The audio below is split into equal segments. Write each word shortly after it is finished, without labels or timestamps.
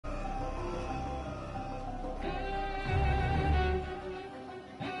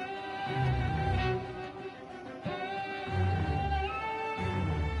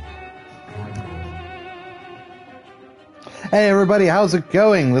Hey everybody, how's it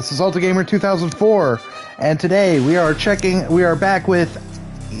going? This is ultigamer 2004, and today we are back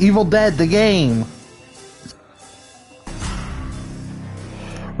with Evil Dead the game.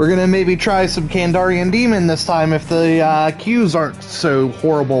 We're gonna maybe try some Kandarian Demon this time if the cues aren't so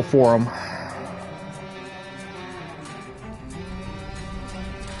horrible for him.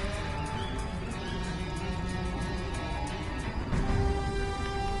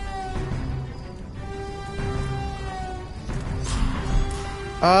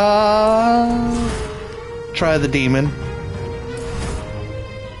 Try the demon.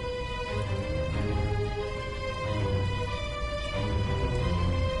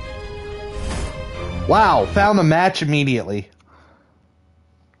 Wow, found a match immediately.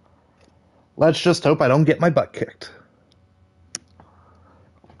 Let's just hope I don't get my butt kicked.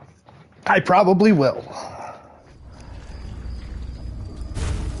 I probably will.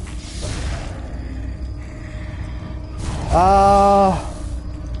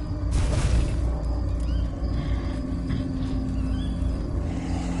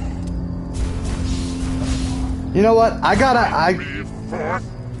 You know what? I Leave forth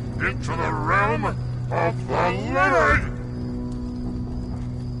into the realm of the living.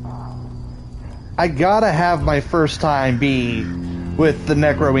 I gotta have my first time be with the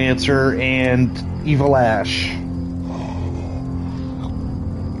Necromancer and Evil Ash.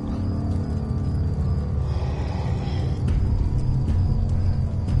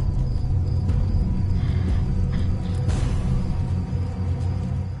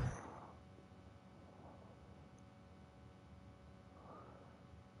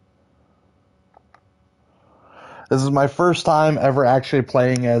 This is my first time ever actually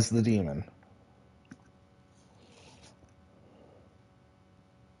playing as the demon.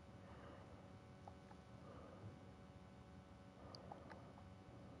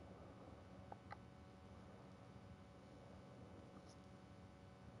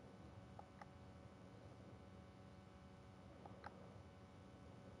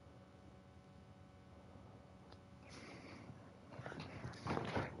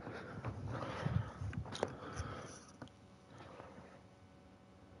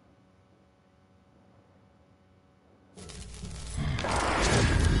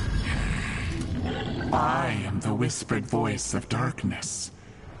 I am the whispered voice of darkness.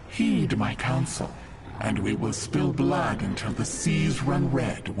 Heed my counsel, and we will spill blood until the seas run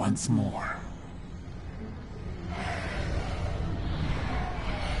red once more.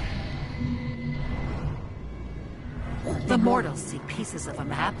 The mortals seek pieces of a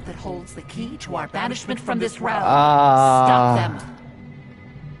map that holds the key to our banishment from this realm. Stop them.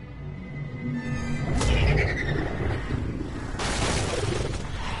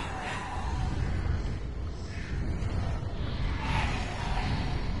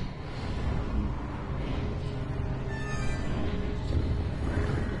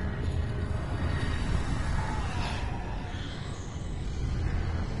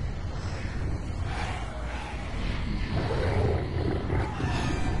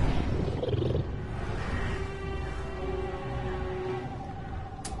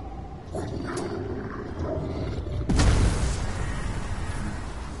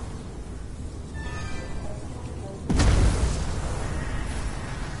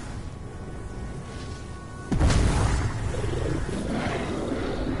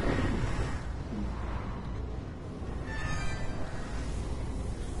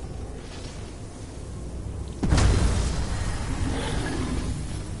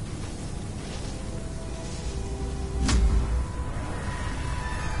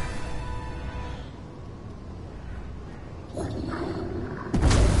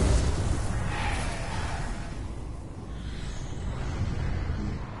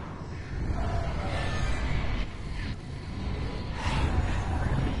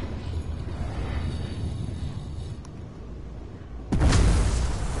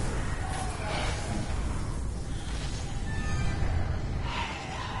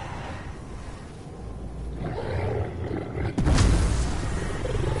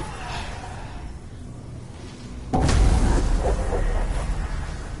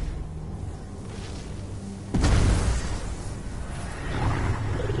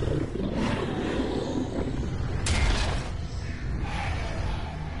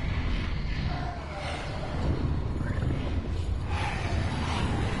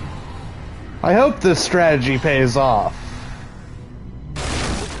 I hope this strategy pays off.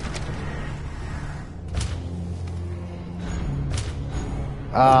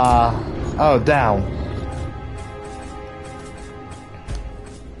 Oh, down.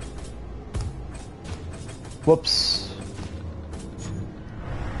 Whoops.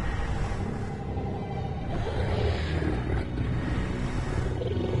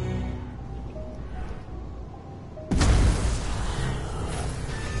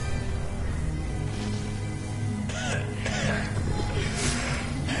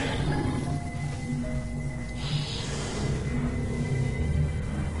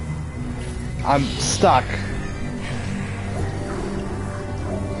 I'm stuck.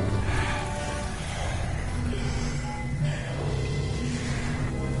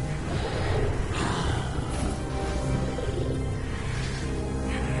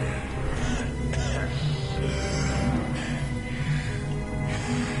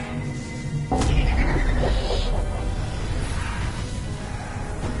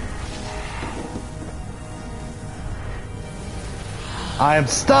 I am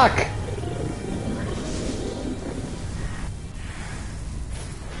stuck!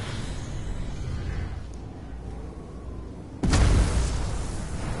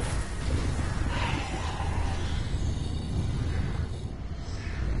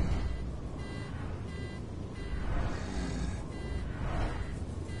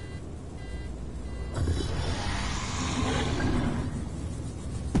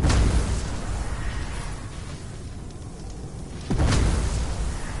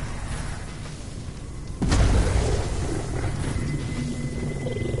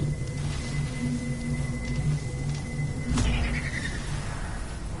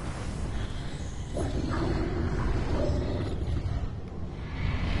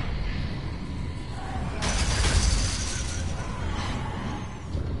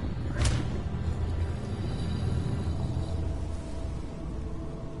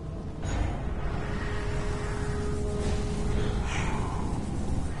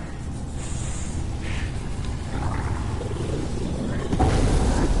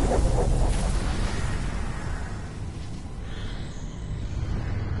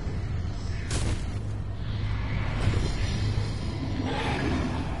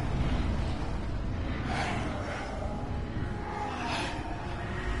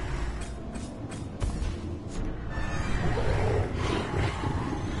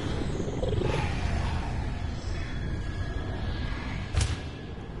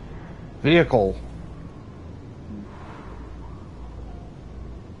 Vehicle.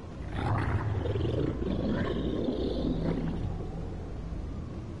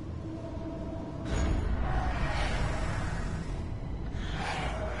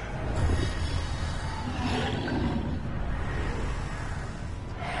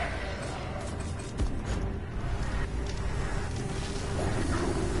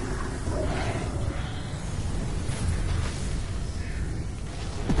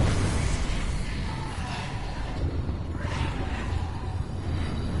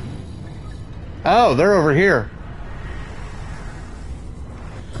 Oh, they're over here.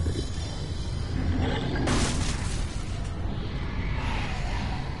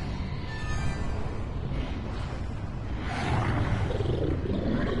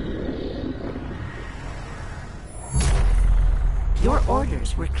 Your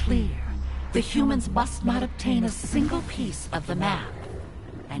orders were clear. The humans must not obtain a single piece of the map.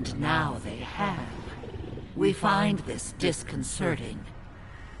 And now they have. We find this disconcerting.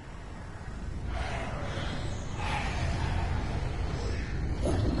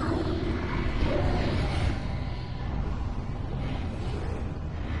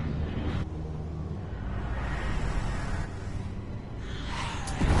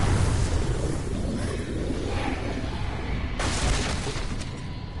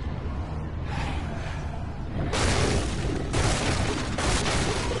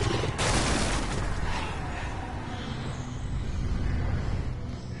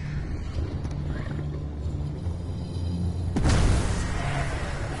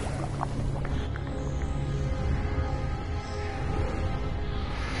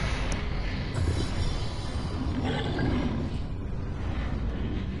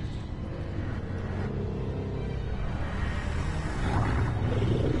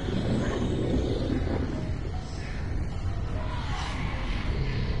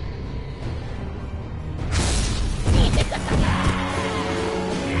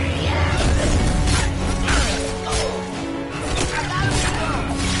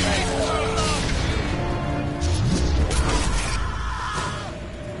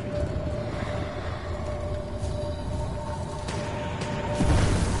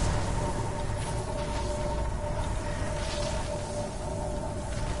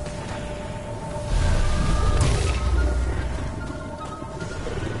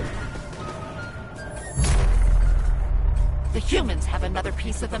 The humans have another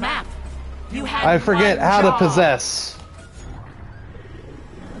piece of the map. You had I forget one how to job. possess.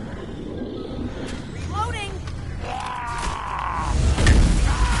 Reloading.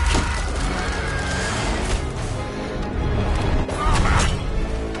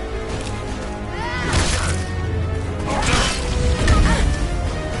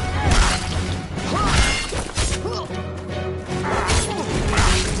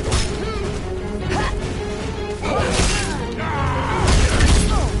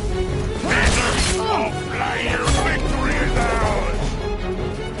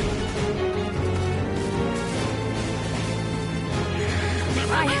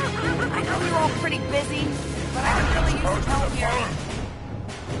 I know you're all pretty busy, but I could really use some help here.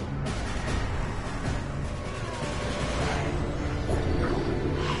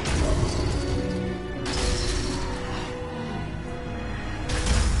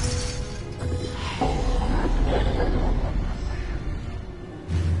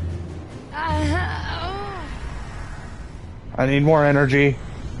 I need more energy.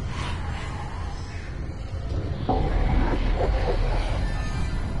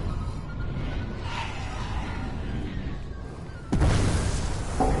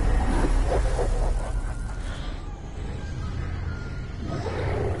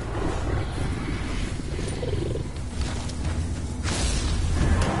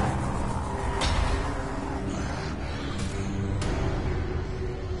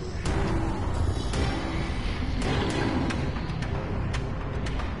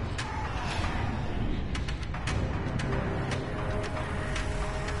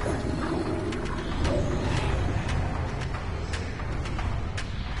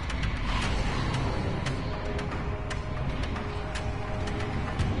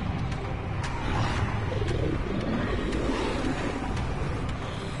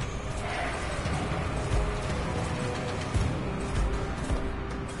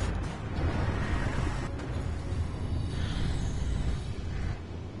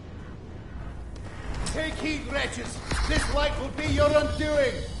 Take heed, wretches! This light will be your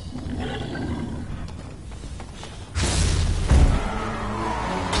undoing!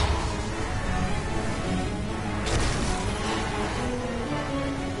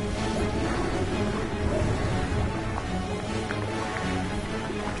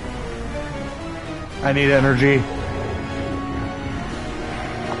 I need energy.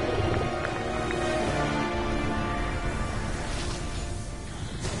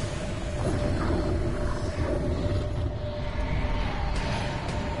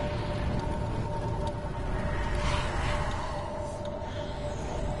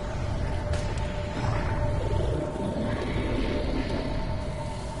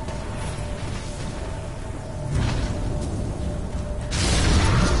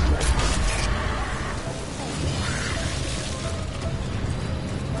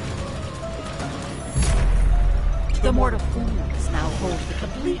 The Mortal Fools now hold the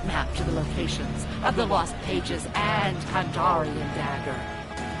complete map to the locations of the Lost Pages and Kandarian Dagger.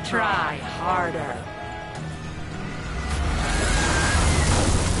 Try harder.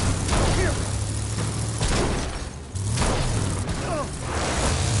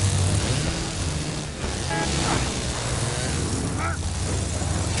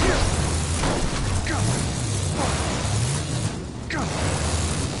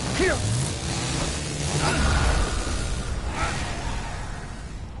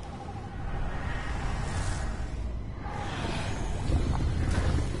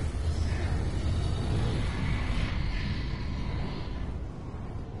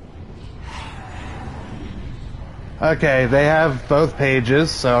 Okay, they have both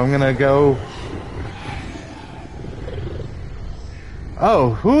pages, so I'm gonna go... Oh,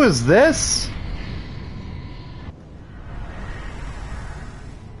 who is this?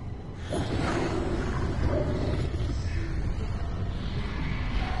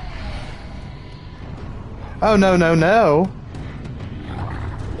 Oh, no, no, no.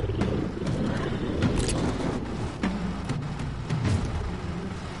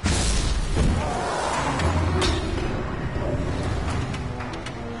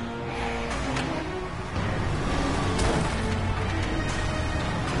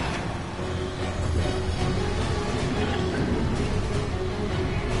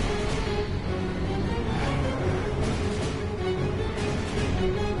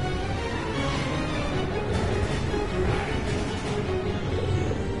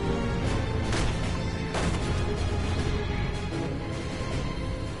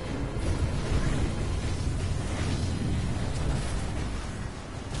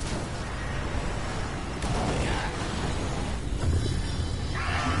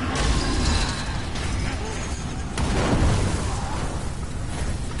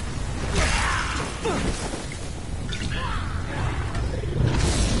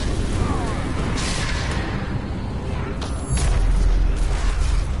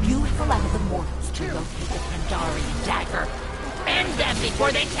 Allow the mortals to locate the Kandarian Dagger. End them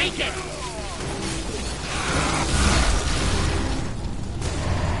before they take it!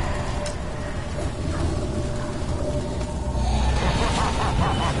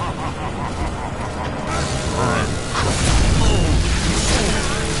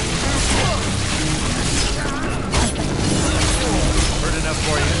 Heard enough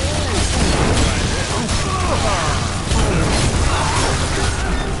for you?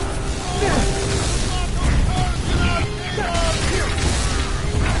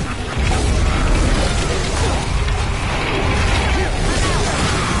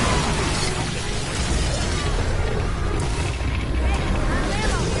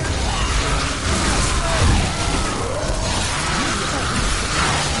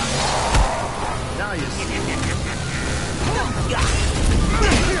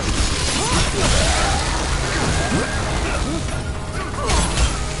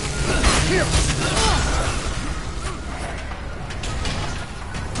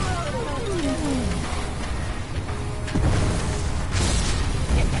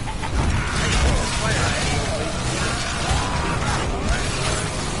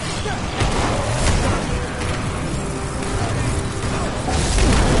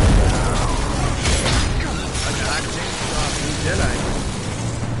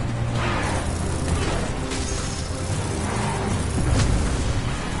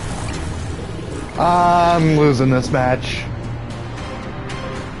 I'm losing this match.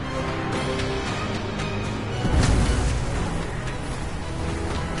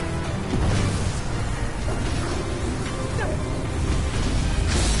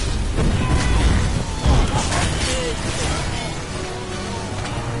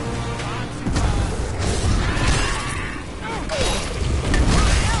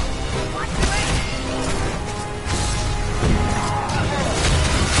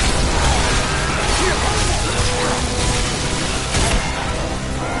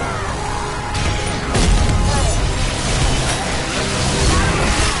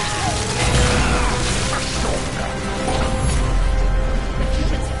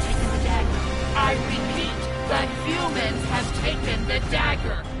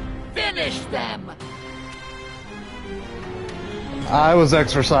 I was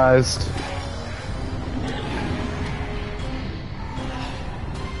exercised.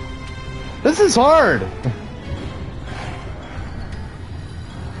 This is hard.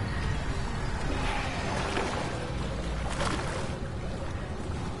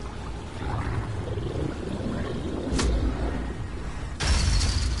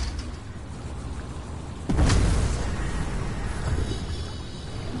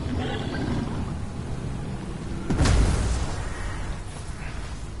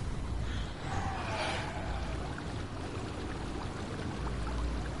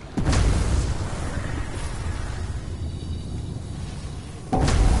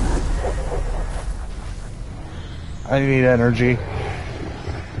 I need energy.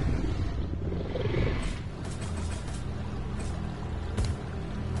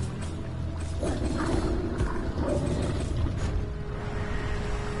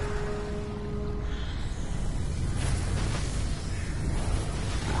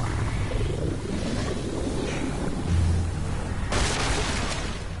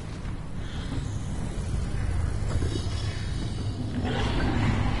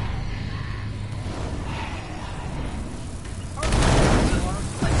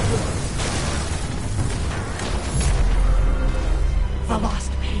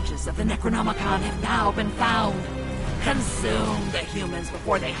 Of the Necronomicon have now been found. Consume the humans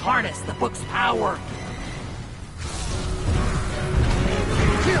before they harness the book's power.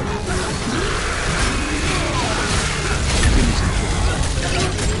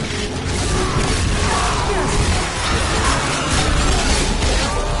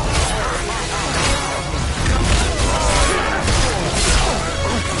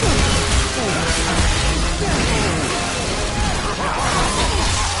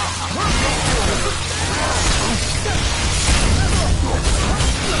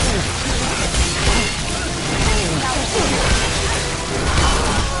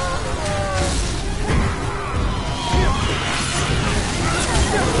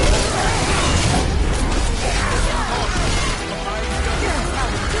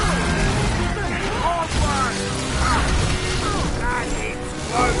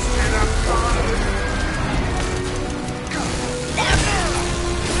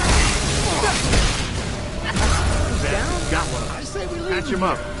 Patch him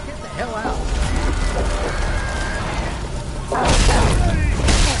up. Get the hell out.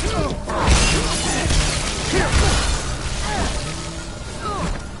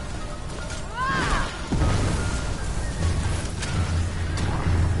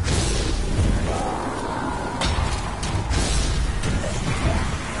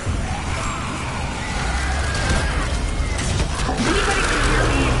 Anybody can hear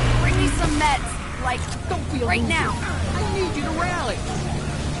me? Bring me some meds. Like, right now. I need you to rally.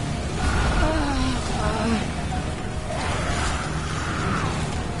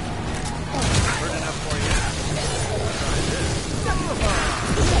 Heard enough for you.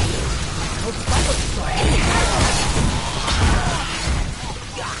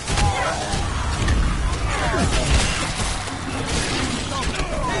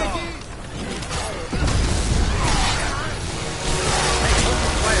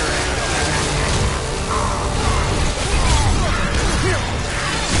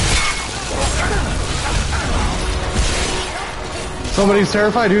 Somebody's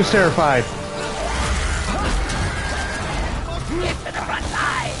terrified? Who's terrified? Get to the front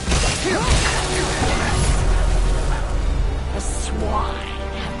line!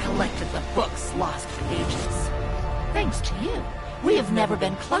 collected the book's lost pages. Thanks to you, we have never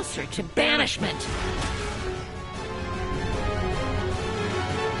been closer to banishment.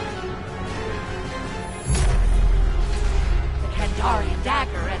 The Kandarian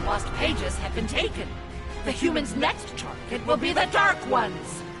dagger and lost pages have been taken. The humans' next target will be the Dark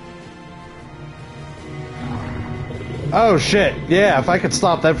Ones. Oh shit, yeah, if I could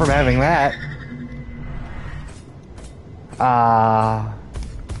stop them from having that.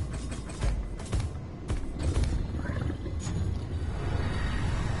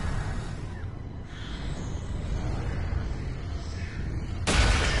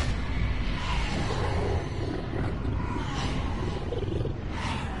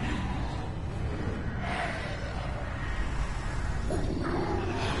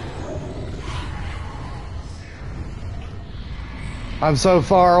 I'm so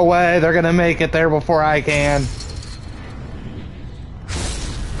far away, they're gonna make it there before I can.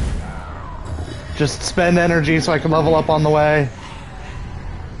 Just spend energy so I can level up on the way.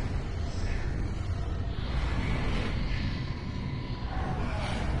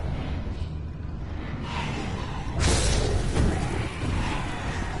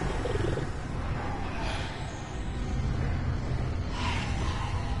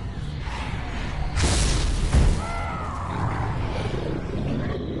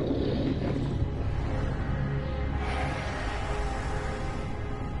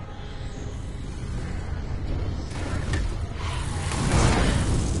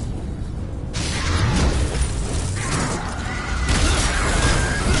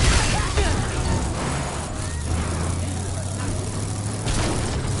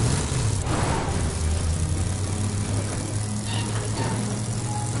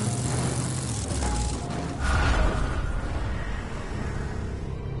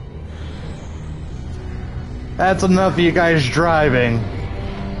 That's enough of you guys driving.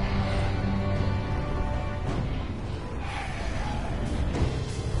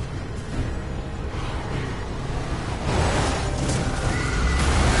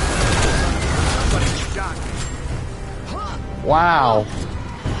 Wow.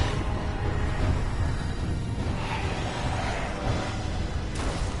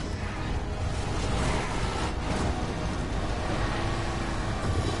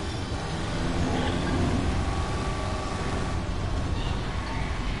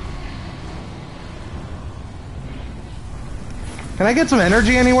 Can I get some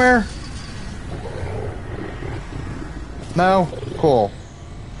energy anywhere? No? Cool.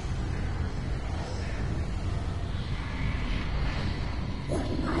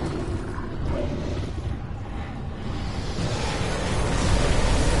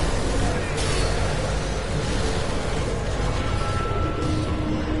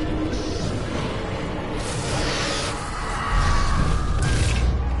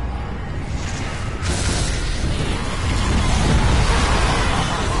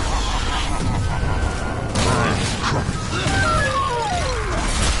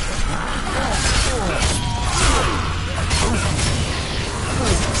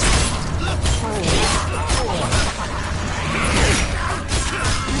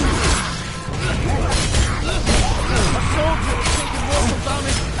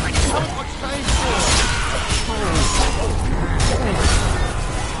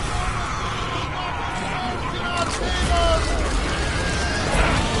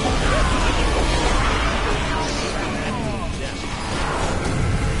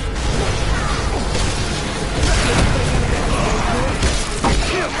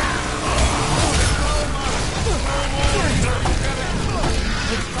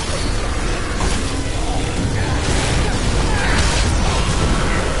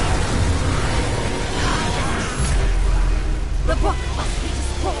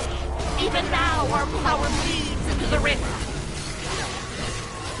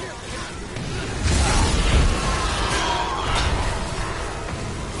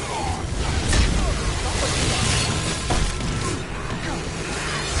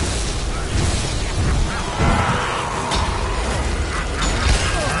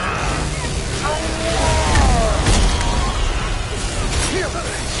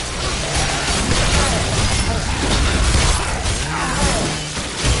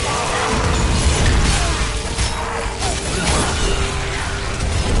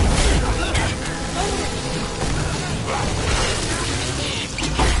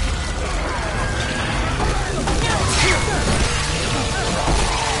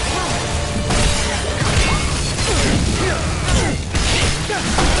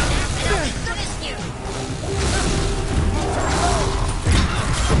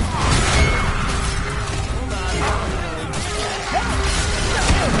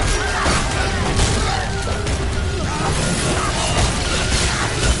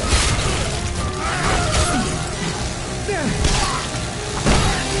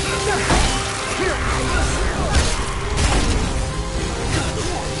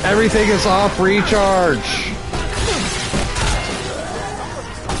 Everything is off recharge.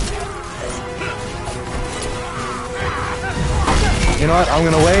 You know what? I'm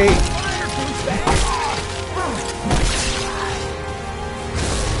gonna wait.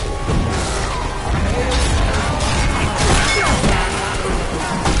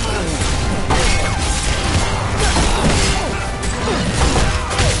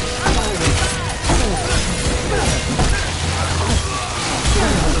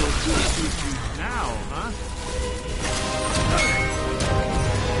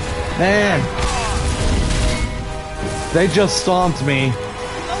 Man, they just stomped me.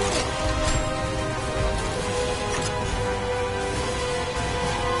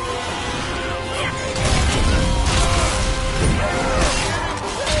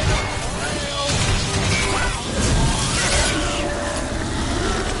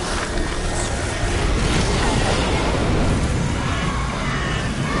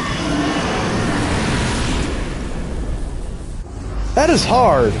 That is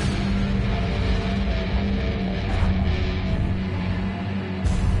hard.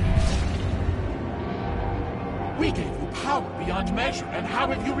 We gave you power beyond measure, and how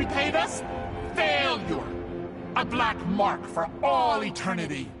have you repaid us? Failure! A black mark for all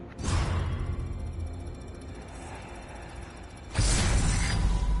eternity!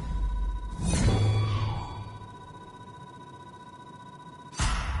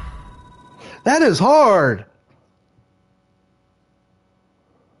 That is hard.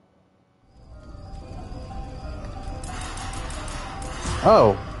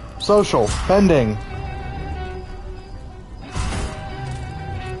 Oh, social, pending.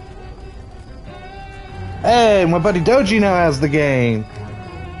 Hey, my buddy Doji now has the game.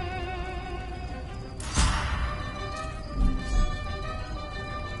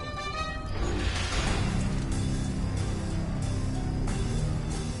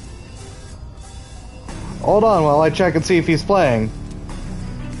 Hold on while I check and see if he's playing.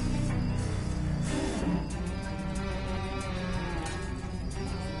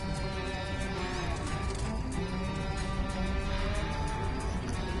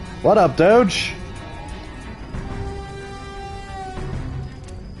 What up, Doge?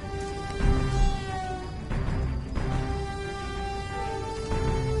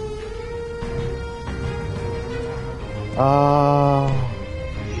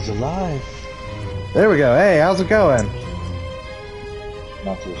 He's alive. There we go. Hey, how's it going?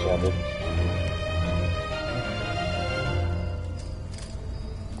 Not too shabby.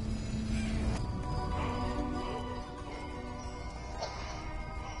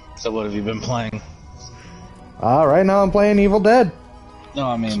 So what have you been playing? Right now I'm playing Evil Dead. No,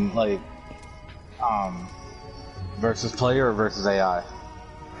 I mean, like, versus player or versus AI?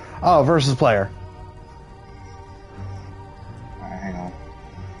 Oh, versus player. Alright, hang on.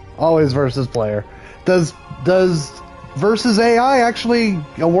 Always versus player. Does versus AI actually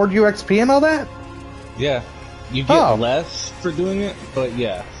award you XP and all that? Yeah. You get less for doing it, but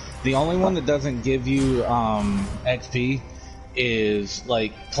yeah. The only one that doesn't give you XP is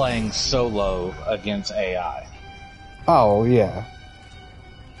like playing solo against AI. Oh, yeah.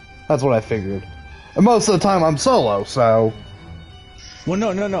 That's what I figured. And most of the time I'm solo, so... Well,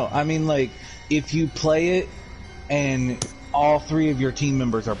 no. I mean, like, if you play it and all three of your team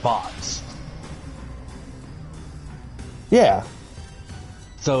members are bots. Yeah.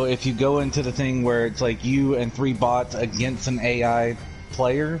 So if you go into the thing where it's like you and three bots against an AI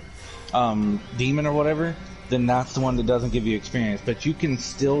player, demon or whatever, then that's the one that doesn't give you experience. But you can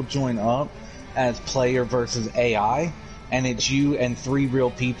still join up as player versus AI, and it's you and three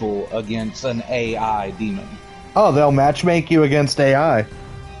real people against an AI demon. Oh, they'll matchmake you against AI.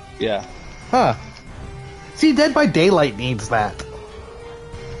 Yeah. Huh. See, Dead by Daylight needs that.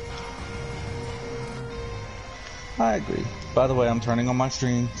 I agree. By the way, I'm turning on my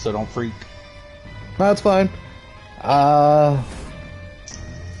stream, so don't freak. That's fine. I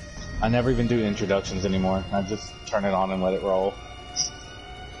never even do introductions anymore. I just turn it on and let it roll.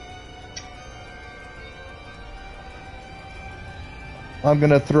 I'm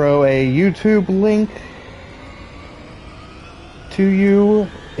gonna throw a YouTube link to you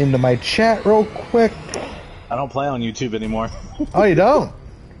into my chat real quick. I don't play on YouTube anymore. Oh, you don't?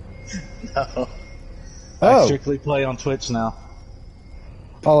 No. Oh. I strictly play on Twitch now.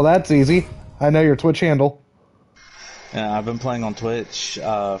 Oh, that's easy. I know your Twitch handle. Yeah, I've been playing on Twitch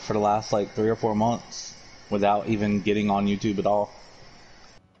for the last like 3 or 4 months without even getting on YouTube at all.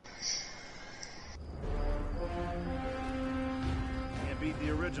 Can't beat the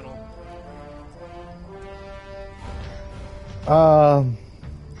original.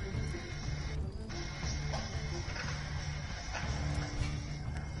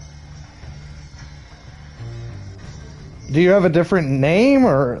 Do you have a different name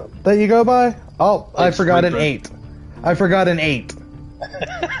or that you go by? Oh, I forgot an 8. I forgot an 8.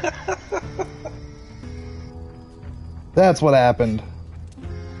 That's what happened.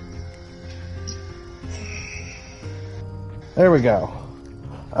 There we go.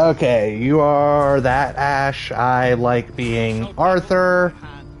 Okay, you are that Ash. I like being Arthur.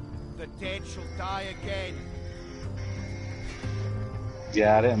 The dead shall die again.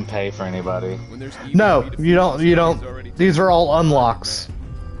 Yeah, I didn't pay for anybody. No, you don't. These are all unlocks.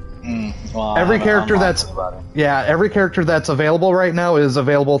 Well, Every character that's every character that's available right now is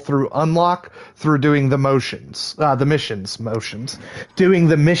available through unlock through doing the motions, doing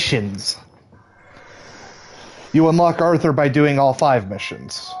the missions. You unlock Arthur by doing all 5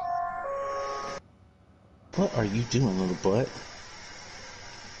 missions. What are you doing, little butt?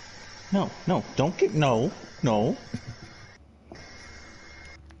 No, don't get no.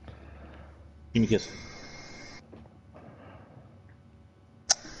 Give me a kiss.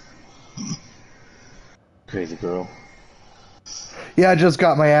 Crazy girl. Yeah, I just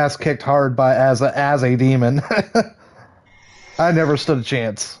got my ass kicked hard by as a demon. I never stood a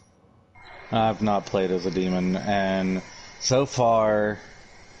chance. I've not played as a demon, and so far,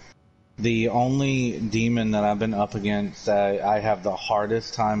 the only demon that I've been up against that I have the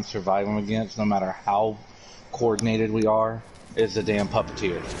hardest time surviving against, no matter how coordinated we are, is the damn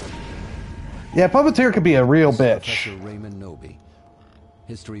puppeteer. Yeah, puppeteer could be a real bitch. Professor Raymond Noby.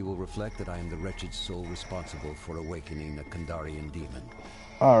 History will reflect that I am the wretched soul responsible for awakening the Kandarian demon.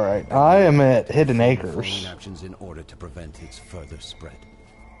 Alright, I am at Hidden Acres. Following actions in order to prevent its further spread.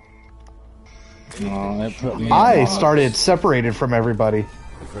 Oh, it put me I started separated from everybody.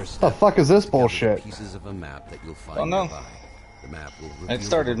 The fuck is this bullshit? Pieces of a map that you'll find Oh no. nearby. The map will It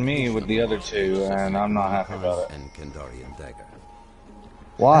started me with the other two, and I'm not happy about it. And Kandarian dagger. I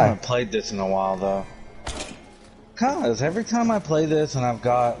Why? haven't played this in a while, though. Cause every time I play this and I've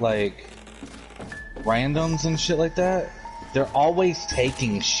got, like, randoms and shit like that, they're always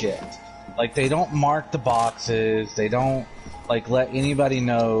taking shit. Like, they don't mark the boxes, they don't, like, let anybody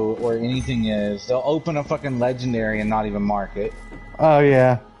know where anything is. They'll open a fucking legendary and not even mark it. Oh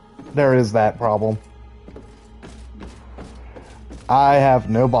yeah, there is that problem. I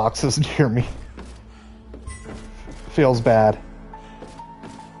have no boxes near me. Feels bad.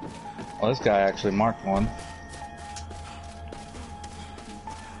 Well, this guy actually marked one.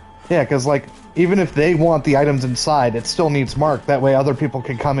 Yeah, because, like, even if they want the items inside, it still needs marked. That way other people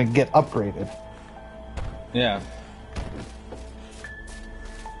can come and get upgraded. Yeah.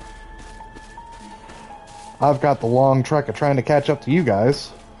 I've got the long trek of trying to catch up to you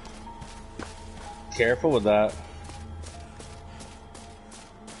guys. Careful with that.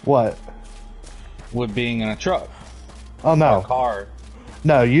 What? With being in a truck. Oh, Or a no. car.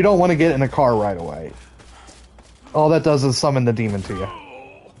 No, you don't want to get in a car right away. All that does is summon the demon to you.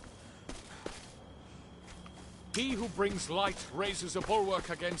 He who brings light raises a bulwark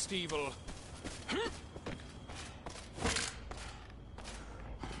against evil.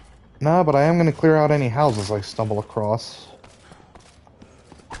 No, but I am going to clear out any houses I stumble across.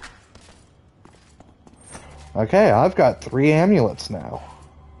 Okay, I've got 3 amulets now.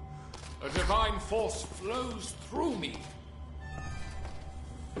 A divine force flows through me.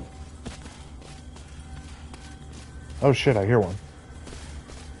 Oh shit, I hear one.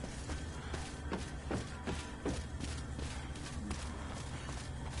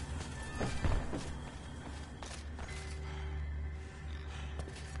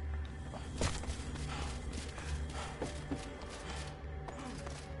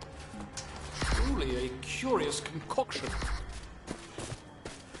 Truly a curious concoction.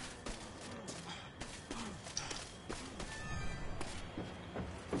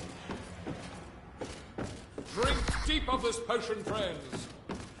 Drink deep of this potion, friends.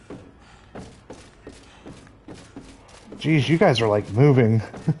 Jeez, you guys are like moving.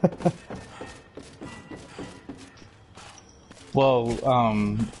 Well,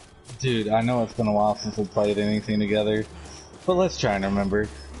 dude, I know it's been a while since we played anything together, but let's try and remember.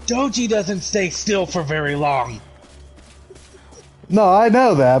 Doji doesn't stay still for very long. No, I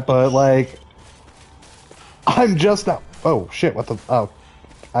know that, but like, I'm just not. Oh shit! What the? Oh,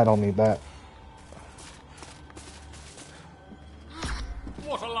 I don't need that.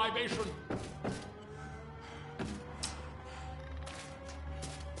 What a libation.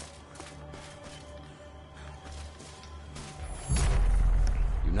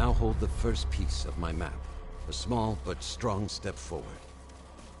 You now hold the first piece of my map. A small but strong step forward.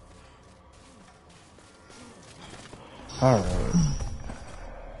 All right.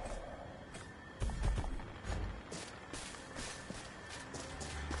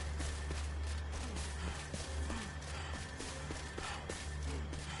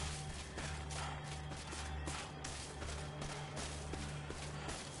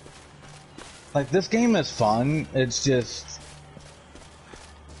 Like, this game is fun. It's just,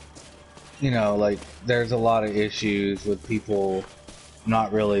 you know, like, there's a lot of issues with people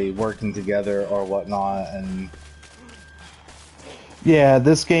not really working together or whatnot, and Yeah,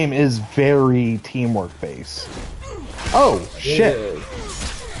 this game is very teamwork based. Oh, shit.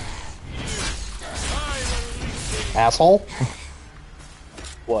 Asshole.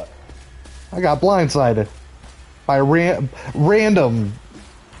 What? I got blindsided by a random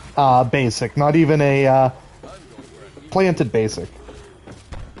basic, not even a planted basic.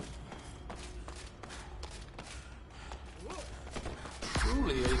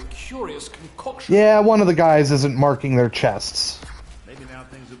 Truly a curious concoction. Yeah, one of the guys isn't marking their chests. Maybe now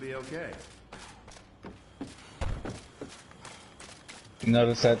things will be okay. You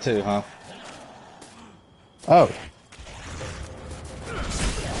noticed that too, huh? Oh.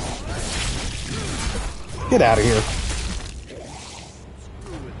 Get out of here.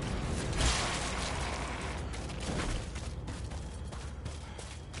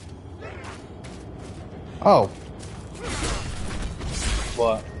 Oh.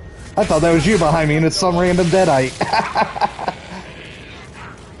 What? I thought that was you behind me and it's some random deadite.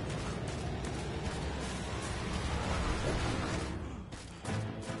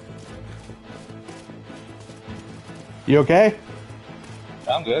 You okay?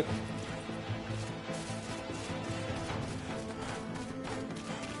 I'm good.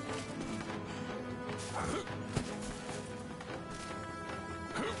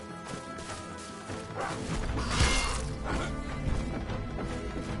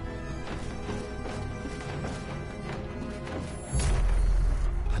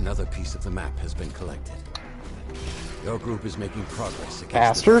 Another piece of the map has been collected. Your group is making progress against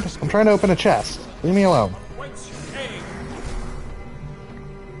Bastard. the I'm trying to open a chest. Leave me alone. Whence you came.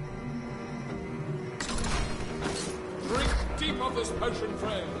 Drink deep of this potion,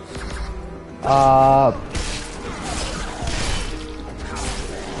 friends.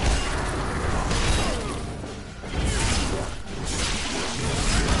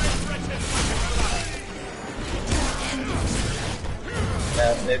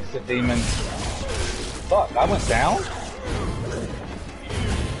 It's the demon. Fuck, I went down?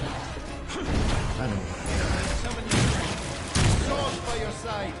 Swords by your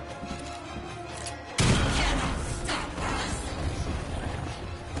side.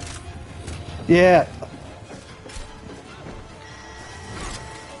 Yeah.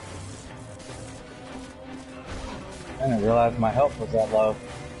 I didn't realize my health was that low.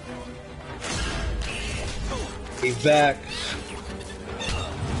 He's back.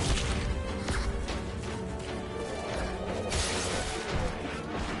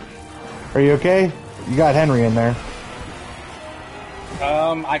 Are you okay? You got Henry in there.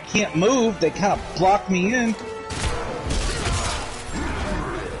 I can't move. They kind of blocked me in.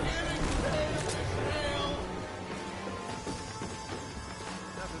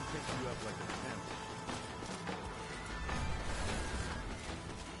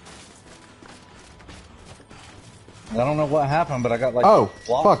 I don't know what happened, but I got like Oh,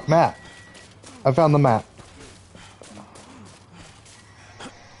 blocked. fuck, map. I found the map.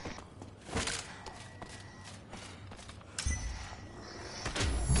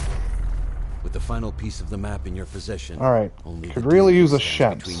 With the final piece of the map in your possession, Alright. only Could the really demon use a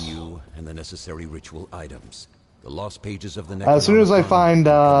stands Shems. between you and the necessary ritual items. The lost pages of the As soon as I Necronomicon find,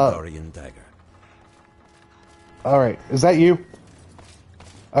 and Kandarian dagger. Alright, is that you?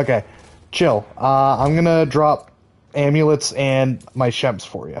 Okay. Chill. I'm gonna drop amulets and my Shems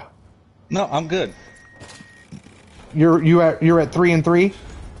for you. No, I'm good. You're at 3 and 3?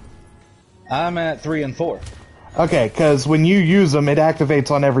 I'm at 3 and 4. Okay, because when you use them, it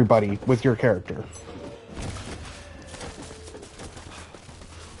activates on everybody with your character.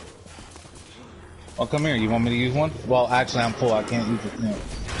 Well, come here. You want me to use one? Well, actually, I'm full. I can't use it now.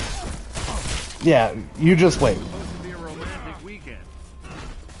 Yeah, you just wait. Supposed to be a romantic weekend.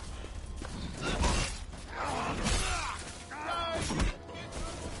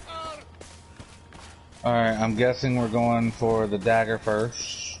 Alright, I'm guessing we're going for the dagger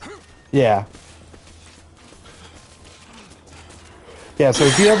first. Yeah. Yeah, so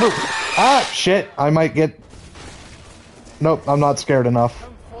if you ever... Ah, shit, I might get... Nope, I'm not scared enough.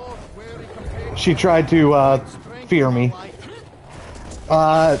 She tried to, fear me.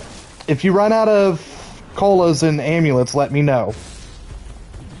 If you run out of colas and amulets, let me know.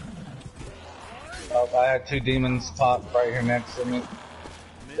 Oh, I had 2 demons pop right here next to me.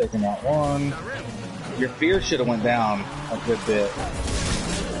 Taking out one. Your fear should have went down a good bit.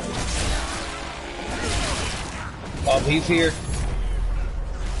 Oh, he's here.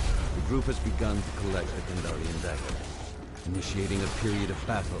 The group has begun to collect the Kandarian dagger. Initiating a period of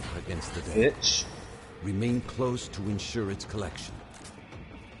battle against the dead. Bitch. Remain close to ensure its collection.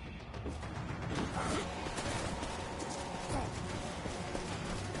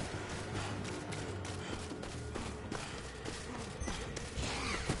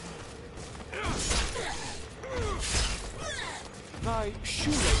 My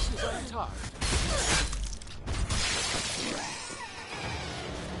shoelace is untied.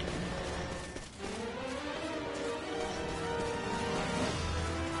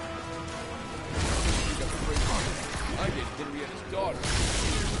 I get Henrietta's daughter.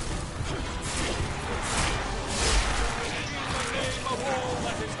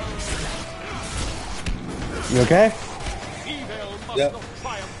 You okay? Evil must Yep. not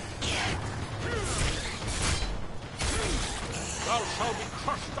triumph. Thou shalt be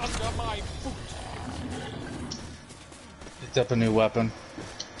crushed under my foot. Picked up a new weapon.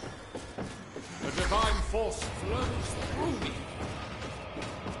 The divine force flows through me.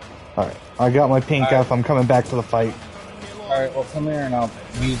 Alright, I got my pink Alright. F. I'm coming back to the fight. Alright, well come here and I'll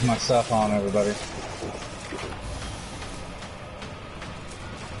use my stuff on everybody.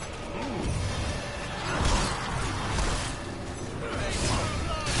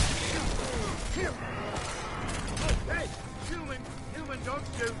 Hey, human, don't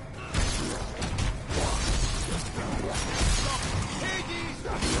shoot.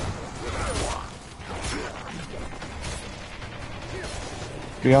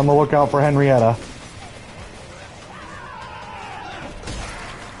 Be on the lookout for Henrietta.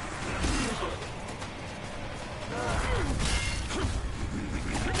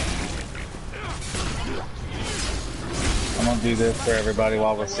 I'm gonna do this for everybody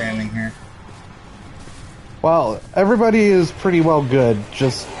while we're standing here. Well, everybody is pretty well good.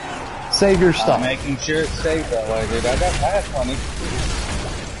 Just save your stuff. Making sure it stays that way, dude. I had plenty.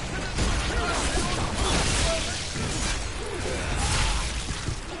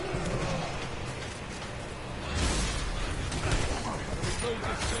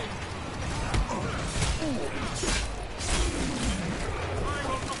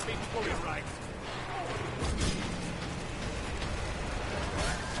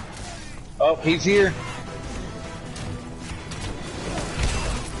 Oh, he's here.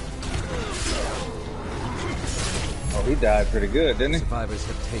 Oh, he died pretty good, didn't he? Survivors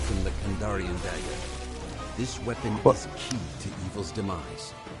have taken the Kandarian dagger. This weapon is key to evil's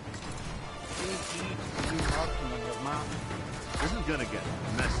demise. This is gonna get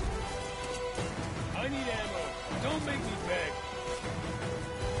messy. I need ammo. Don't make me beg.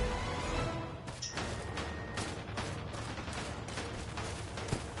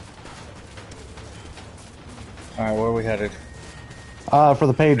 Alright, where are we headed? For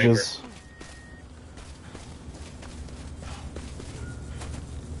the pages.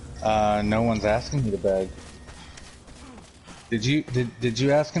 No one's asking me to beg. Did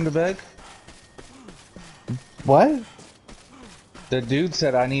you ask him to beg? What? The dude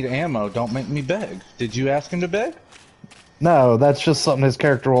said I need ammo, don't make me beg. Did you ask him to beg? No, that's just something his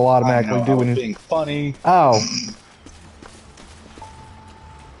character will automatically do when he's being funny. Oh.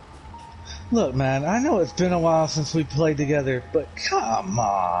 Look, man, I know it's been a while since we played together, but come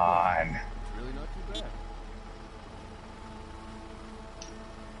on. Really not too bad.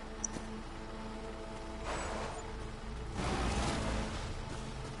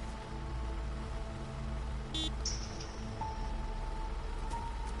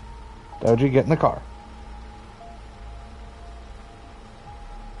 Doji, get in the car.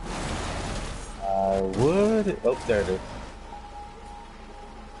 I would. Oh, there it is.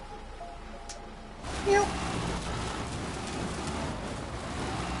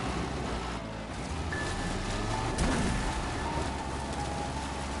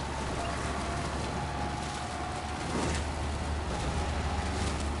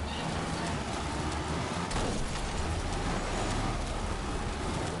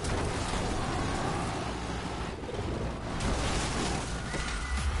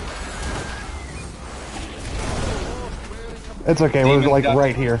 It's okay, we're Demon like got-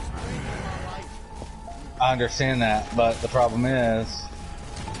 right here. I understand that, but the problem is,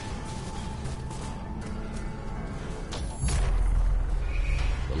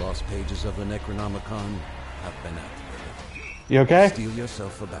 The lost pages of the Necronomicon have been activated. You okay? Steel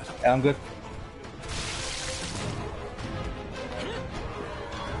yourself for battle. yeah, I'm good.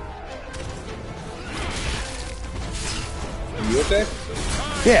 Are you okay?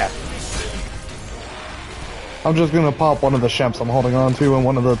 Yeah. I'm just gonna pop one of the shemps I'm holding on to and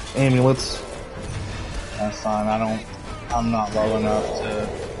one of the amulets. That's fine. I'm not low enough to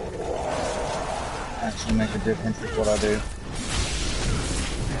actually make a difference with what I do.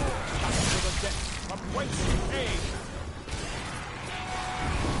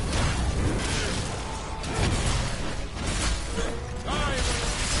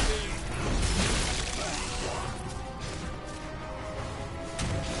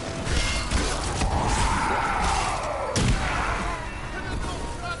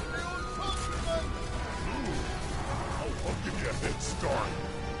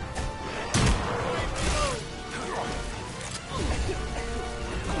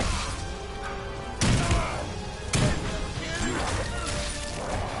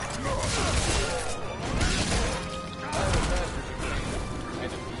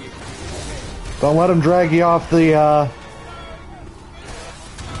 Don't let him drag you off the,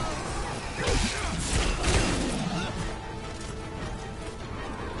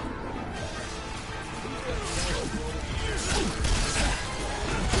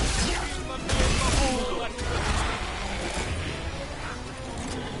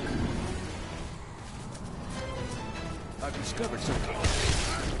 I've discovered something.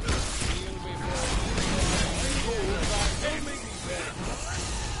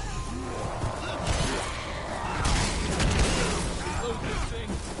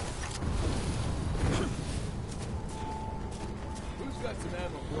 Who's got some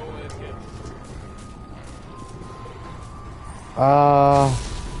ammo for all that hit?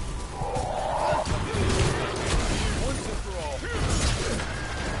 Once and for all.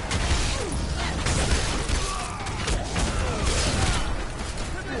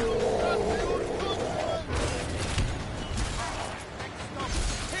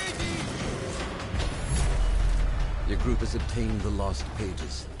 Your group has obtained the lost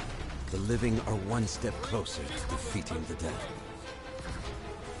pages. The living are one step closer to defeating the dead.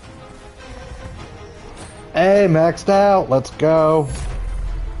 Hey, maxed out. Let's go.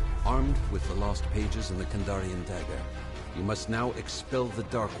 Armed with the lost pages and the Kandarian dagger, you must now expel the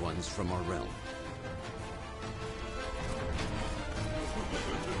Dark Ones from our realm.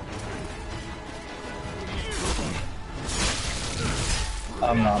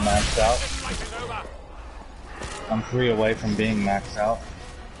 I'm not maxed out. I'm 3 away from being maxed out.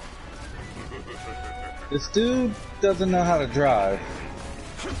 This dude doesn't know how to drive.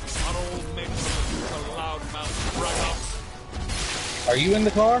 Are you in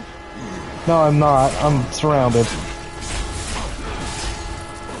the car? No, I'm not. I'm surrounded.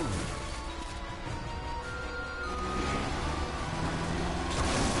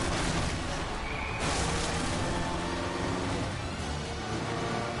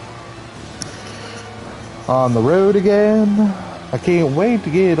 On the road again. I can't wait to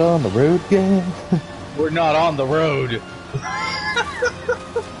get on the road again. We're not on the road.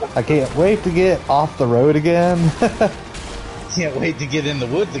 I can't wait to get off the road again. Can't wait to get in the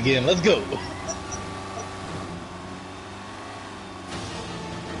woods again. Let's go.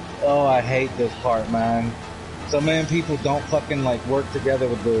 Oh, I hate this part, man. So many people don't fucking like work together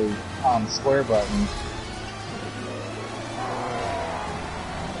with the square button.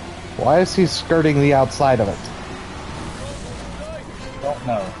 Why is he skirting the outside of it? Don't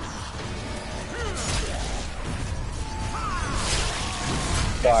know.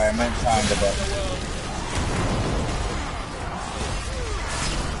 Sorry, I meant time to button.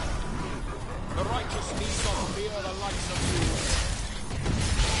 The righteous need not fear the likes of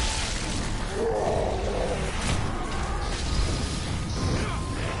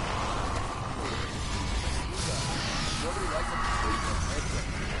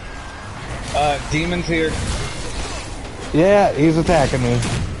Demon's here. Yeah, he's attacking me.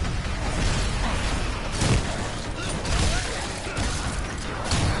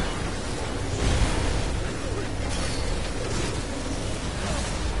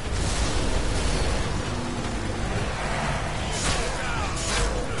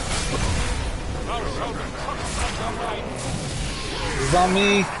 He's on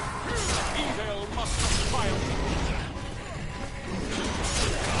me. evil must triumph.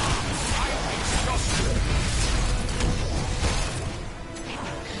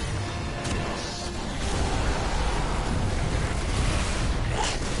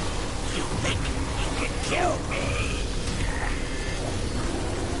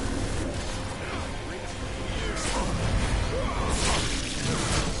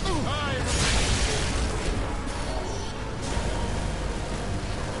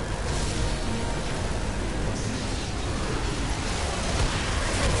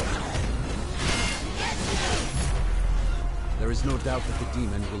 There is no doubt that the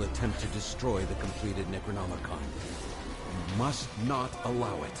demon will attempt to destroy the completed Necronomicon. You must not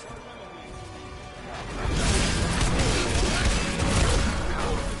allow it.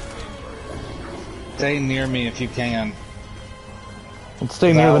 Stay near me if you can. Let's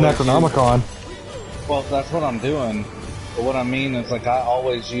stay near the Necronomicon. Well, that's what I'm doing. But what I mean is, like, I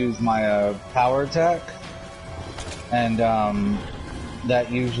always use my power attack, and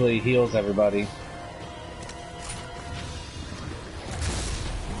that usually heals everybody.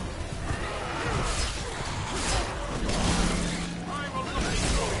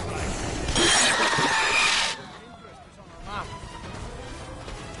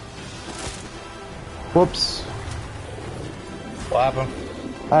 Whoops. What happened?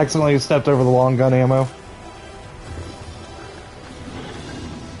 I accidentally stepped over the long gun ammo.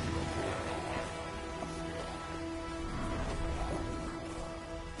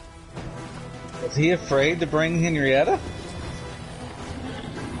 Is he afraid to bring Henrietta?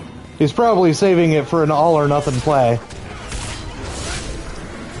 He's probably saving it for an all or nothing play.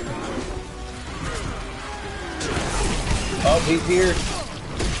 Oh, he's here.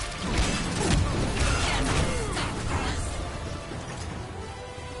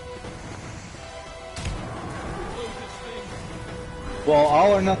 Well,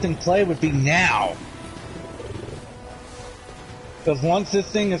 all or nothing play would be now. Because once this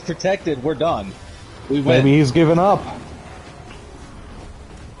thing is protected, we're done. We win. Maybe he's given up.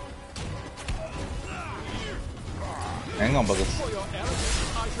 Hang on, Buggles.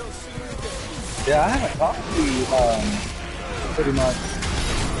 Yeah, I haven't talked to you, pretty much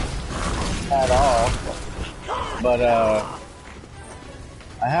at all. But,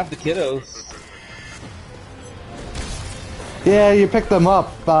 I have the kiddos. Yeah, you picked them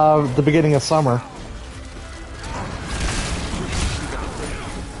up at the beginning of summer.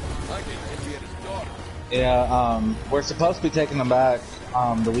 Yeah, we're supposed to be taking them back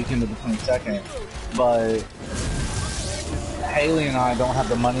the weekend of the 22nd, but Haley and I don't have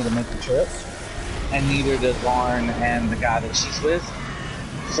the money to make the trip, and neither does Lauren and the guy that she's with.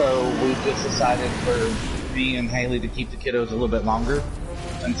 So we just decided for me and Haley to keep the kiddos a little bit longer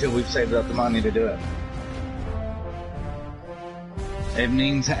until we've saved up the money to do it. It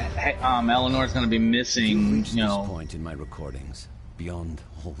means Eleanor's going to be missing, you know, point in my recordings. Beyond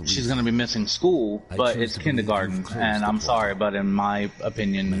all she's going to be missing school, but it's kindergarten, and I'm sorry, but in my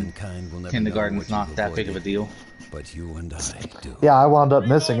opinion, kindergarten's not that big of a deal. But you and I do. Yeah, I wound up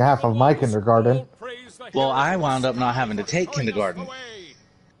missing half of my kindergarten. Well, I wound up not having to take kindergarten.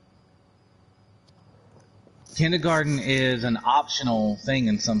 Kindergarten is an optional thing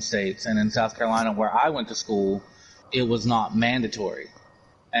in some states, and in South Carolina, where I went to school, it was not mandatory.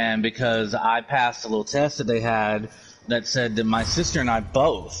 And because I passed a little test that they had that said that my sister and I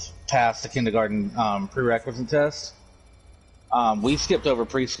both passed the kindergarten prerequisite test, we skipped over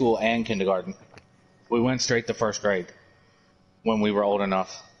preschool and kindergarten. We went straight to first grade when we were old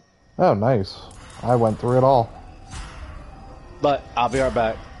enough. Oh, nice. I went through it all. But I'll be right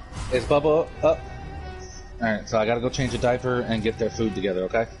back. Is Bubba up? Alright, so I gotta go change a diaper and get their food together,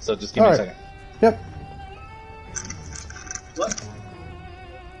 okay? So just give me a second. Yep. What?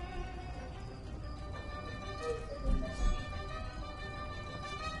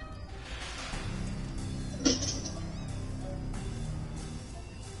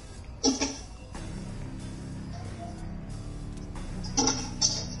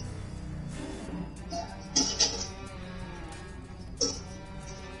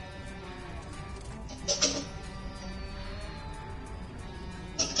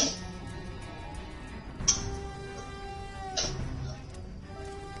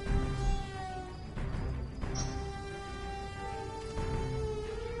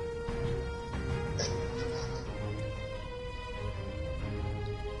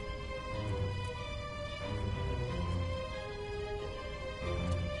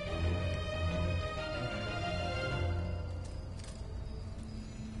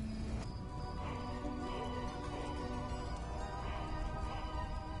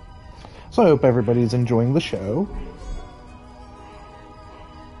 So I hope everybody's enjoying the show.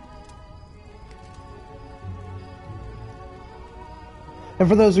 And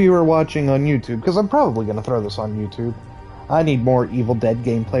for those of you who are watching on YouTube, because I'm probably going to throw this on YouTube, I need more Evil Dead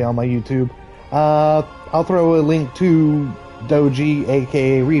gameplay on my YouTube. I'll throw a link to Doji,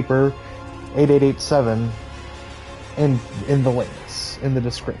 aka Reaper, 8887 in the links, in the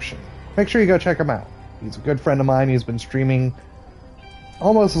description. Make sure you go check him out. He's a good friend of mine. He's been streaming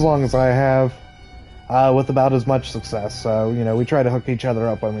almost as long as I have, with about as much success. So, you know, we try to hook each other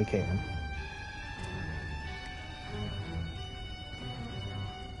up when we can.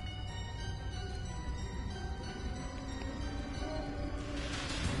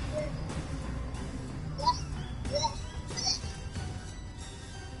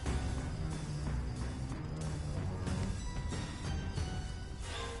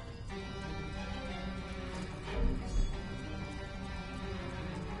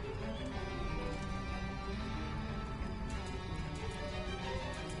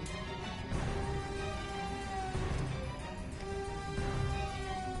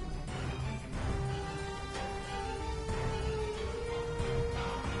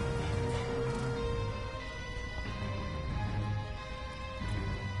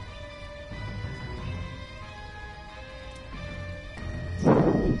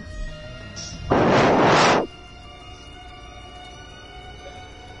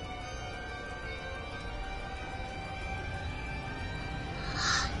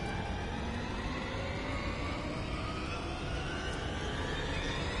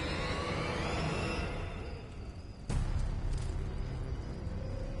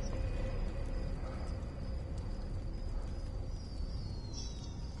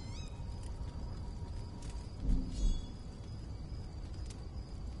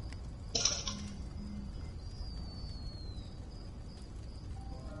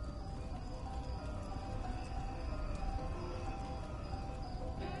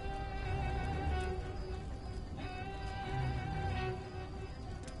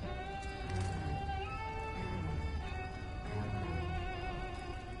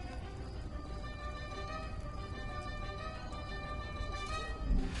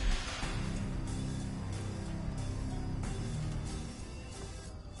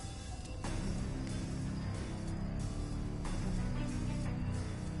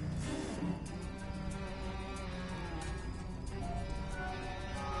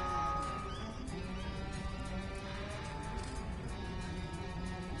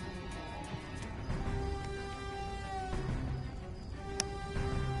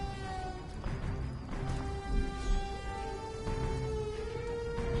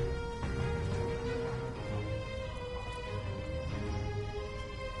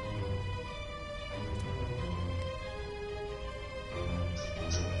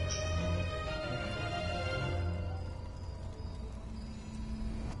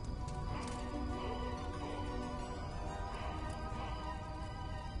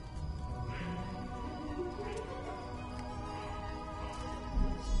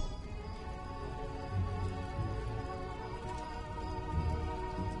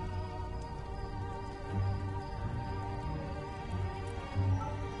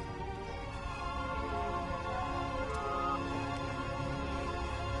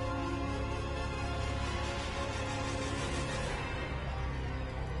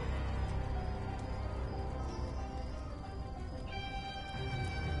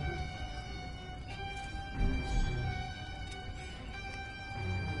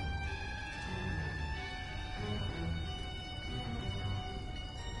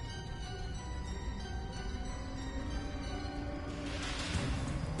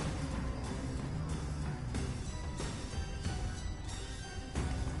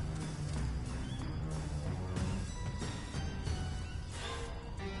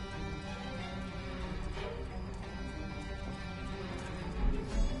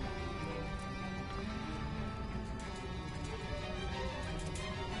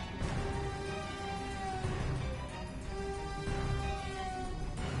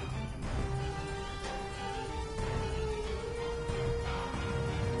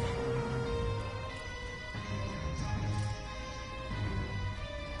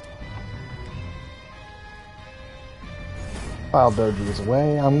 While Doji is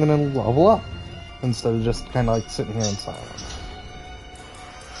away, I'm gonna level up instead of just kind of like sitting here in silence.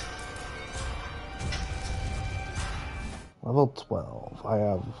 Level 12. I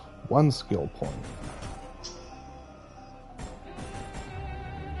have 1 skill point.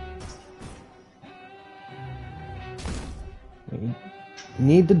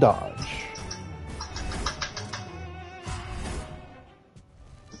 Need to dodge.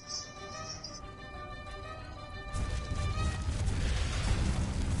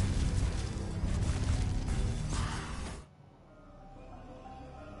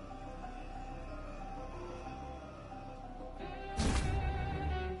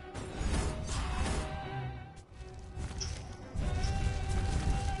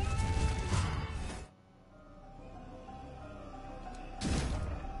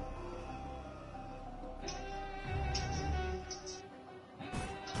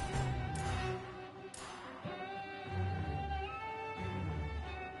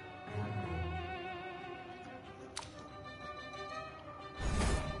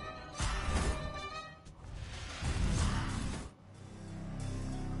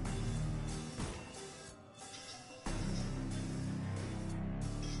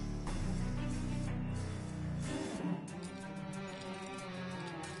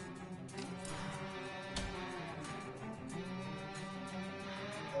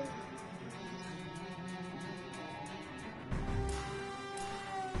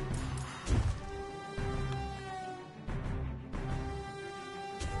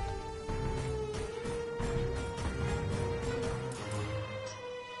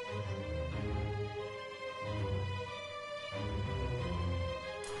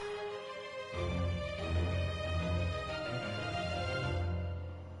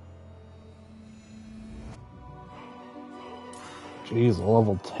 Jeez,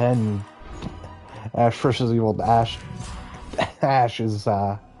 level 10 Ash versus Evil Ash. Ash is,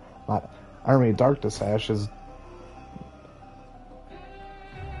 not Army of Darkness Ash is.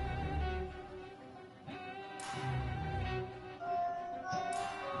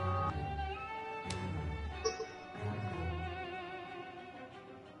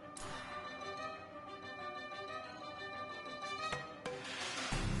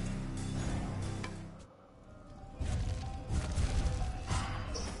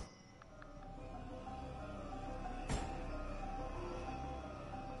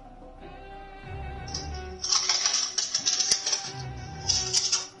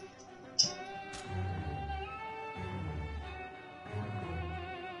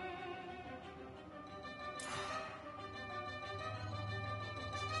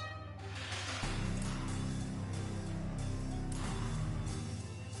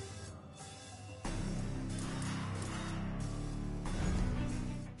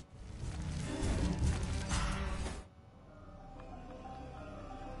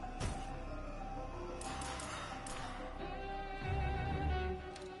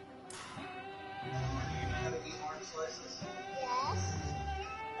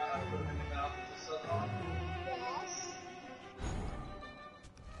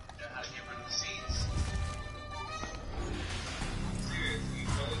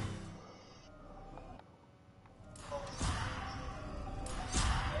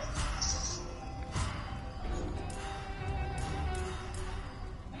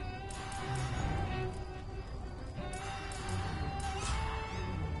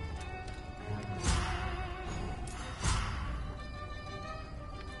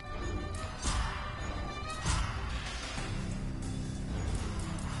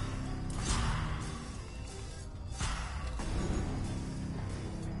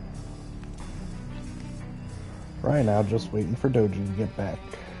 Right now, just waiting for Doji to get back.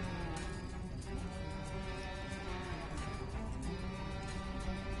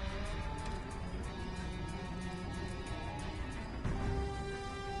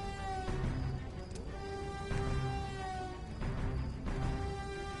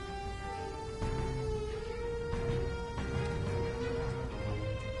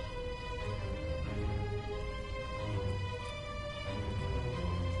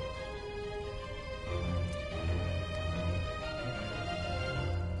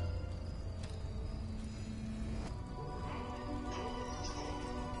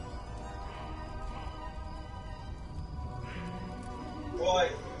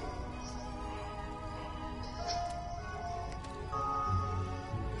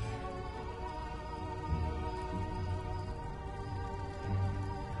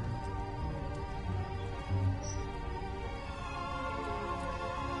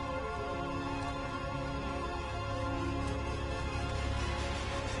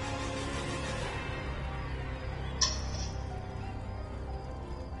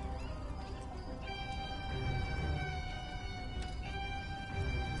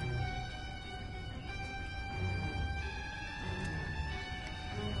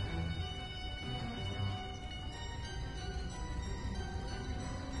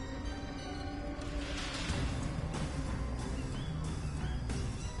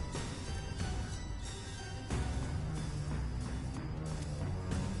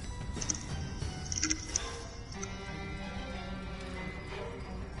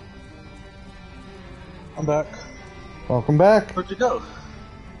 I'm back. Welcome back. Where'd you go?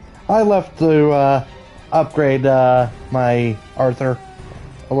 I left to upgrade my Arthur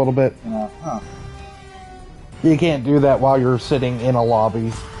a little bit. Huh. You can't do that while you're sitting in a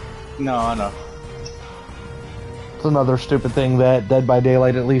lobby. No, I know. It's another stupid thing that Dead by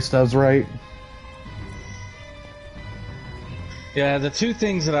Daylight at least does right. Yeah, the two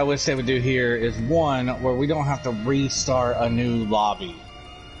things that I wish they would do here is one, where we don't have to restart a new lobby.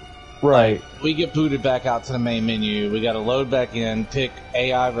 Right. Like, we get booted back out to the main menu, we gotta load back in, pick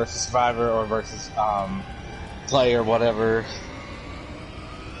AI versus Survivor or versus play or whatever,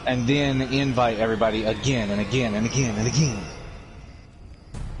 and then invite everybody again and again and again and again.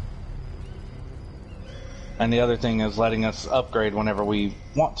 And the other thing is letting us upgrade whenever we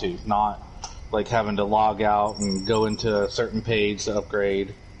want to, not like having to log out and go into a certain page to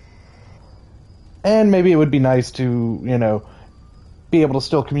upgrade. And maybe it would be nice to, you know, be able to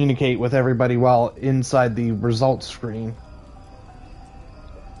still communicate with everybody while inside the results screen.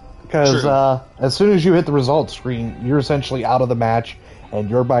 Because as soon as you hit the results screen, you're essentially out of the match and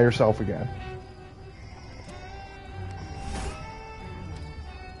you're by yourself again.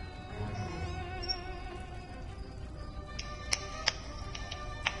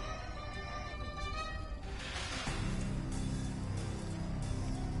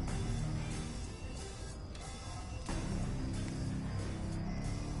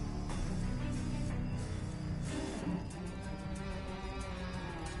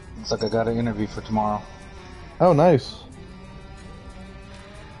 Looks like I got an interview for tomorrow. Oh, nice.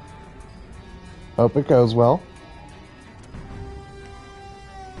 Hope it goes well.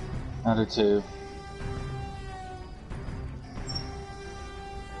 I do too.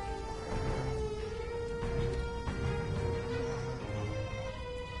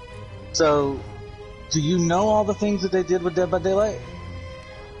 So, do you know all the things that they did with Dead by Daylight?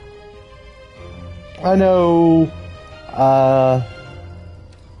 I know,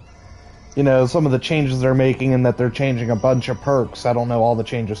 you know, some of the changes they're making and that they're changing a bunch of perks. I don't know all the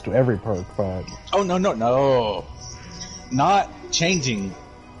changes to every perk, but... Oh, no. Not changing.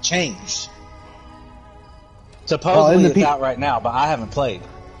 Changed. Supposedly it's out right now, but I haven't played.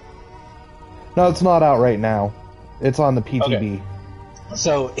 No, it's not out right now. It's on the PTB. Okay.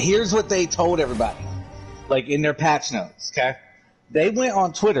 So, here's what they told everybody. Like, in their patch notes, okay? They went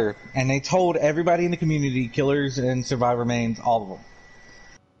on Twitter, and they told everybody in the community, killers and survivor mains, all of them,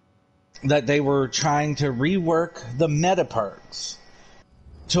 that they were trying to rework the meta perks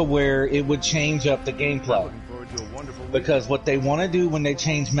to where it would change up the gameplay. Because what they want to do when they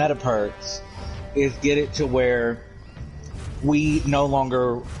change meta perks is get it to where we no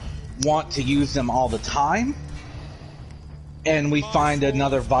longer want to use them all the time, and we find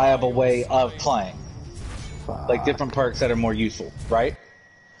another viable way of playing. Like different perks that are more useful, right?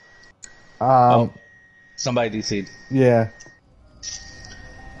 Somebody DC'd. Yeah.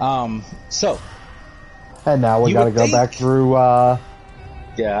 So. And now we gotta go back through,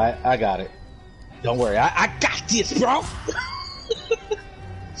 Yeah, I got it. Don't worry, I got this, bro!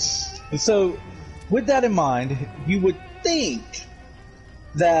 So, with that in mind, you would think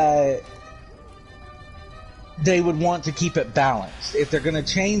that they would want to keep it balanced. If they're gonna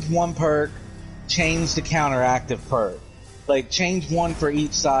change one perk, change the counteractive perk. Like, change one for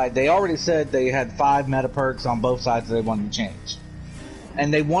each side. They already said they had 5 meta perks on both sides that they wanted to change.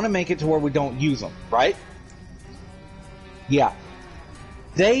 And they want to make it to where we don't use them, right? Yeah.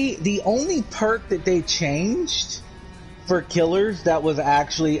 The only perk that they changed for killers that was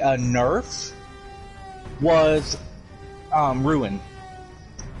actually a nerf was Ruin.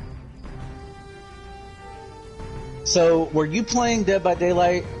 So, were you playing Dead by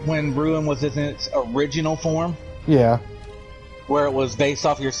Daylight when Ruin was in its original form? Yeah. Where it was based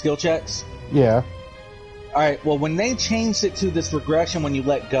off your skill checks? Yeah. Alright, well, when they changed it to this regression when you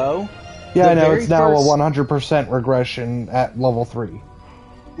let go... Yeah, I know, it's now a 100% regression at level 3.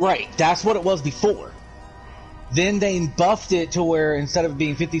 Right, that's what it was before. Then they buffed it to where instead of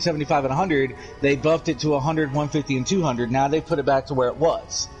being 50, 75, and 100, they buffed it to 100, 150, and 200. Now they put it back to where it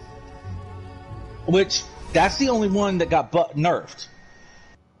was. Which... that's the only one that got nerfed.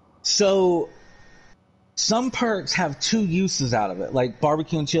 So, some perks have 2 uses out of it, like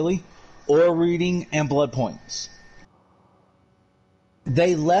barbecue and chili, aura reading, and blood points.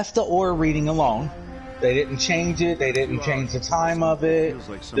 They left the aura reading alone. They didn't change it, they didn't change the time of it,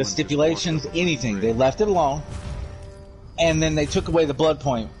 the stipulations, anything. They left it alone. And then they took away the blood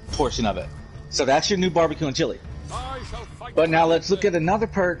point portion of it. So that's your new barbecue and chili. But now let's look at another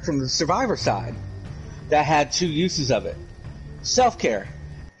perk from the survivor side that had 2 uses of it. Self-care.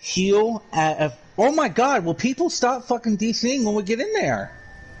 Heal at oh my god, will people stop fucking DCing when we get in there?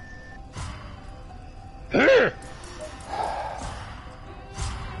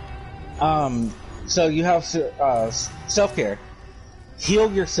 So you have self-care.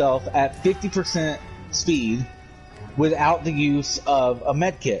 Heal yourself at 50% speed without the use of a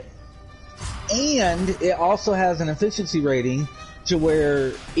med kit. And it also has an efficiency rating to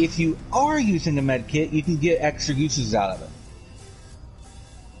where if you are using a med kit, you can get extra uses out of it.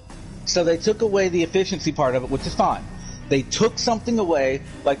 So they took away the efficiency part of it, which is fine. They took something away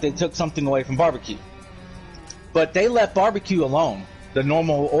like they took something away from barbecue. But they left barbecue alone, the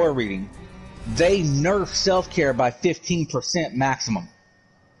normal aura reading. They nerfed self-care by 15% maximum.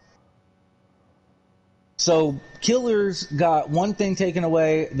 So killers got one thing taken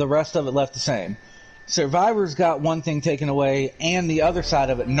away, the rest of it left the same. Survivors got one thing taken away, and the other side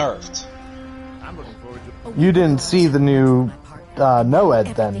of it nerfed. I'm looking forward to... You didn't see the new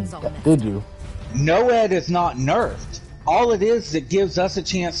NOED then, did you? NOED is not nerfed. All it is, it gives us a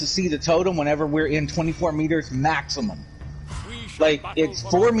chance to see the totem whenever we're in 24 meters maximum. Like, it's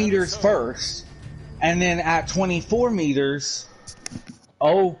 4 meters first, and then at 24 meters,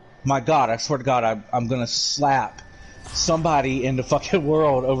 oh my god, I swear to god, I'm gonna slap somebody in the fucking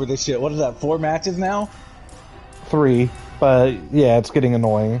world over this shit. What is that, 4 matches now? 3, but yeah, it's getting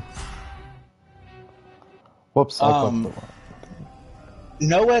annoying. Whoops, I clicked the one.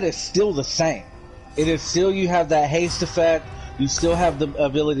 NOED is still the same. It is still, you have that haste effect, you still have the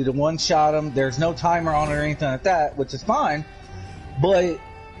ability to one-shot them, there's no timer on it or anything like that, which is fine, but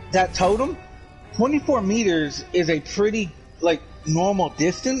that totem, 24 meters is a pretty, like, normal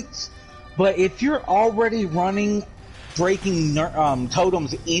distance, but if you're already running breaking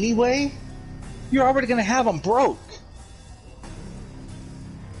totems anyway, you're already going to have them broke.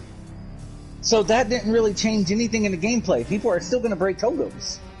 So that didn't really change anything in the gameplay. People are still going to break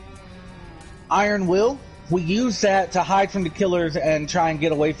totems. Iron Will, we use that to hide from the killers and try and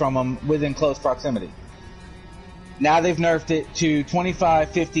get away from them within close proximity. Now they've nerfed it to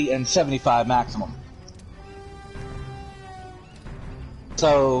 25, 50, and 75 maximum.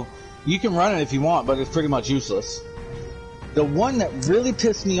 So you can run it if you want, but it's pretty much useless. The one that really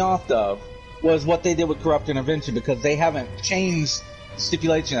pissed me off, though, was what they did with Corrupt Intervention, because they haven't changed the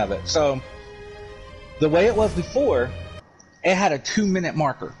stipulation of it. So the way it was before, it had a 2-minute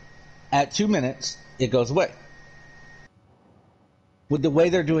marker. At 2 minutes, it goes away. With the way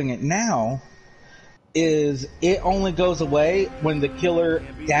they're doing it now, is it only goes away when the killer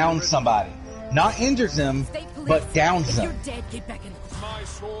downs somebody. Not injures them, but downs them.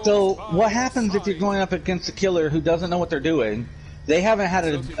 So what happens if you're going up against a killer who doesn't know what they're doing? They haven't had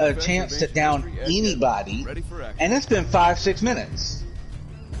a chance to down anybody, and it's been 5-6 minutes.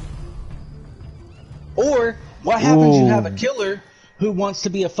 Or what happens? You have a killer who wants to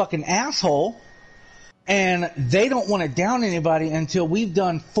be a fucking asshole, and they don't want to down anybody until we've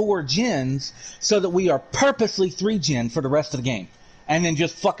done 4 gens, so that we are purposely 3 gen for the rest of the game, and then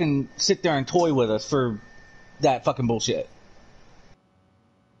just fucking sit there and toy with us for that fucking bullshit.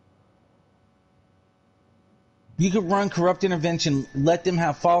 You could run Corrupt Intervention, let them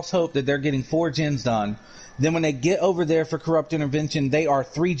have false hope that they're getting 4 gens done. Then when they get over there for Corrupt Intervention, they are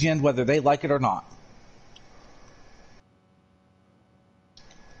 3 gen whether they like it or not.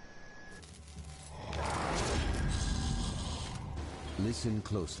 Listen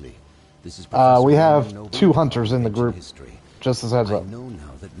closely. This is we have 2 hunters in the group. Just as a heads up. I know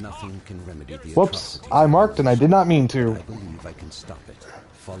now that nothing can remedy the Whoops, atrocity. I marked and I did not mean to. I believe I can stop it.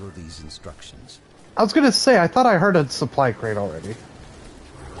 Follow these instructions. I was gonna say, I thought I heard a supply crate already.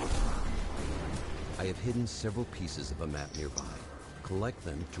 I have hidden several pieces of a map nearby. Collect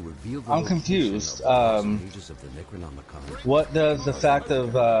them to reveal the I'm confused. pages of the Necronomicon. What does the fact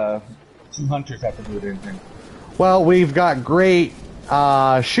of 2 hunters have to do with anything? Well, we've got great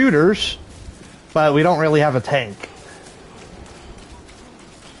shooters, but we don't really have a tank.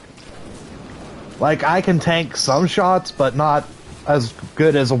 Like, I can tank some shots, but not as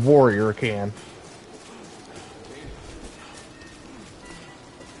good as a warrior can.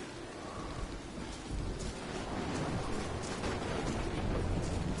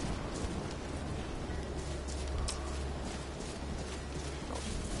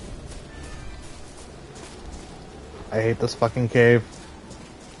 I hate this fucking cave.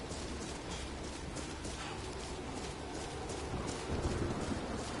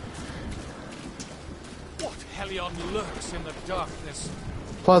 What hellion lurks in the darkness?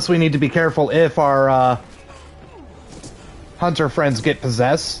 Plus, we need to be careful if our hunter friends get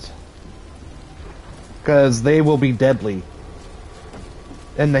possessed, because they will be deadly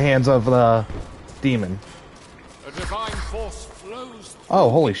in the hands of the demon. A divine force flows. Oh,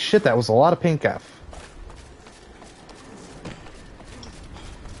 holy shit, that was a lot of pink F.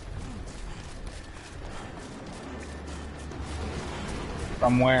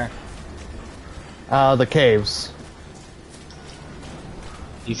 From where? The caves.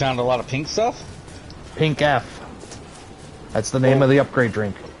 You found a lot of pink stuff? Pink F. That's the name of the upgrade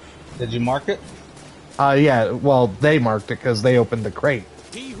drink. Did you mark it? Yeah, well, they marked it because they opened the crate.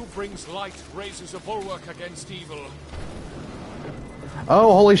 He who brings light raises a bulwark against evil.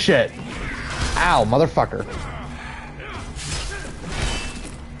 Oh, holy shit. Ow, motherfucker.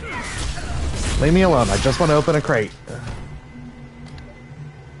 Leave me alone, I just want to open a crate.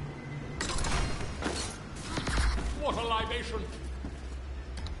 What a libation!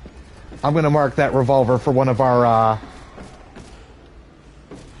 I'm gonna mark that revolver for one of our,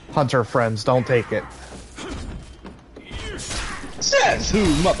 hunter friends. Don't take it. Says who,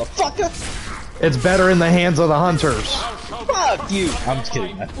 motherfucker? It's better in the hands of the hunters. Fuck you! I'm just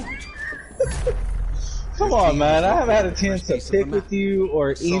kidding, man. Come on, man. I haven't had a chance to pick with you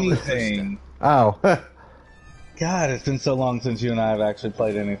or anything. Oh. God, it's been so long since you and I have actually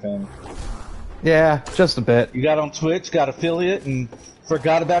played anything. Yeah, just a bit. You got on Twitch, got affiliate, and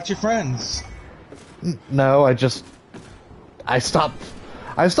forgot about your friends. No, I stopped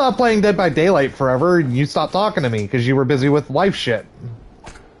playing Dead by Daylight forever, and you stopped talking to me because you were busy with life shit.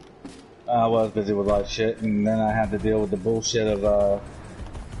 I was busy with life shit, and then I had to deal with the bullshit of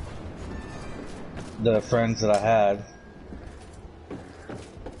the friends that I had.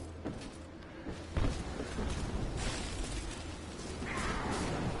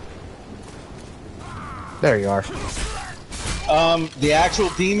 There you are. The actual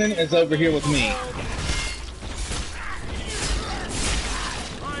demon is over here with me.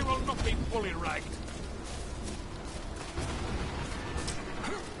 I will not be fully ragged.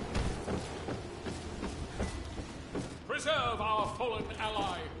 Preserve our fallen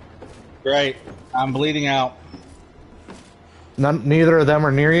ally. Great. I'm bleeding out. Neither of them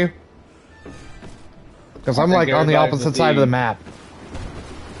are near you? Because I'm like on the opposite side of the map.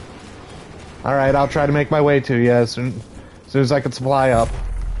 Alright, I'll try to make my way to you as soon as I can supply up.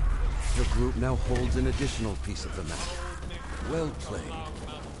 Your group now holds an additional piece of the map. Well played.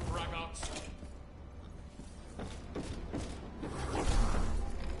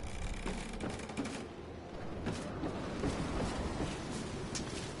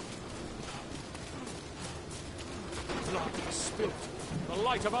 Blood is spilt. The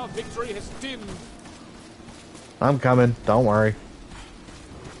light of our victory has dimmed. I'm coming, don't worry.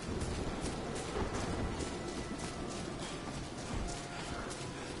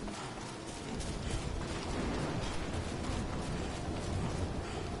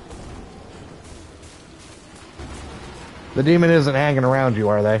 The demon isn't hanging around you,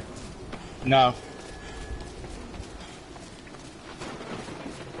 are they? No.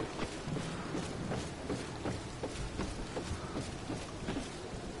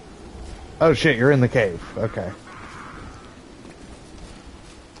 Oh shit, you're in the cave. Okay.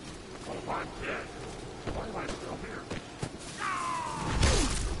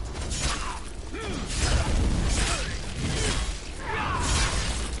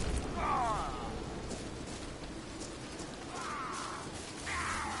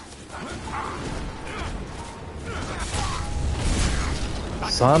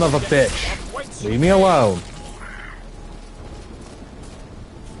 Son of a bitch. Leave me alone.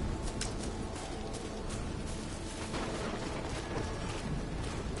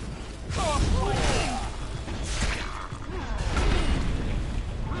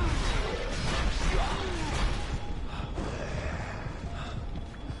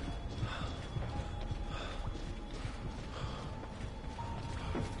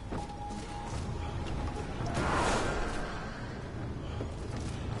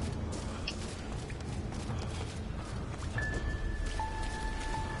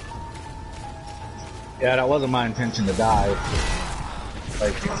 Yeah, that wasn't my intention to die.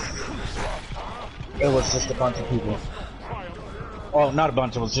 Like, it was just a bunch of people. Well, not a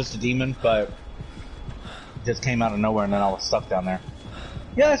bunch, it was just a demon, but it just came out of nowhere and then I was stuck down there.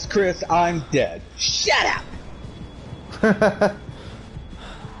 Yes, Chris, I'm dead. Shut up!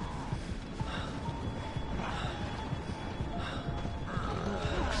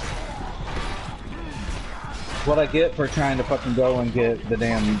 What I get for trying to fucking go and get the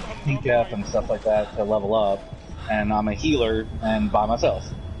damn pink F and stuff like that to level up, and I'm a healer and by myself.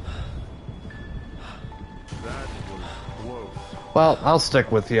 Well, I'll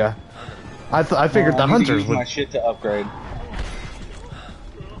stick with you. I figured the I need to hunters use would. my shit to upgrade.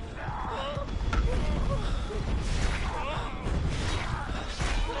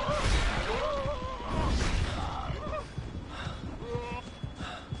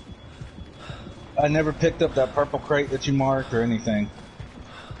 I never picked up that purple crate that you marked or anything.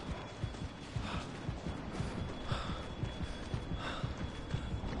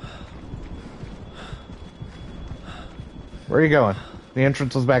 Where are you going? The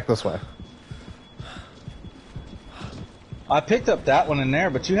entrance was back this way. I picked up that one in there,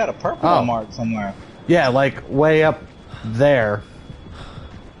 but you had a purple one marked somewhere. Yeah, like way up there.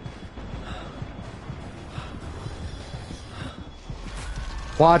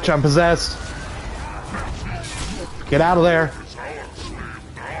 Watch, I'm possessed. Get out of there.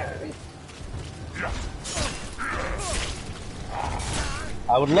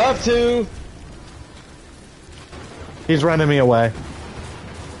 I would love to. He's running me away.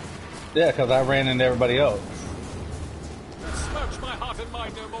 Yeah, because I ran into everybody else. Smirch my heart and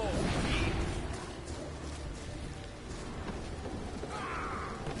mind no more.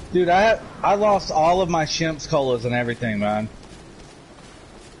 Dude, I lost all of my Shimp's colas and everything, man.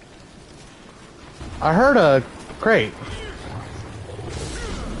 I heard a crate.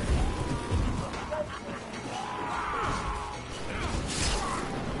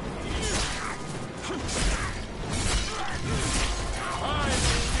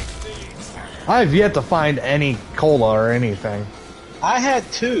 I've yet to find any cola or anything. I had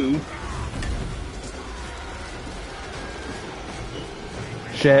 2.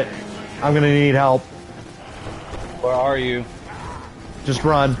 Shit. I'm gonna need help. Where are you? Just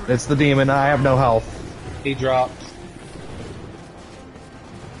run. It's the demon. I have no health. He dropped.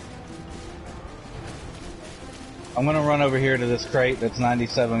 I'm gonna run over here to this crate that's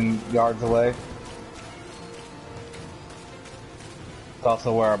 97 yards away. It's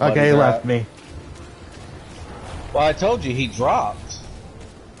also where our buddies Okay, he are left at. me. Well, I told you he dropped.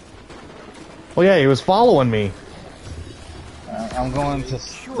 Well, yeah, he was following me. I'm going to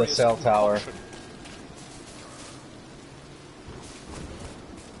the cell tower.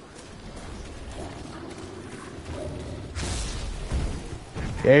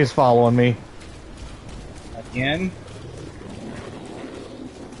 Yeah, he's following me. Again?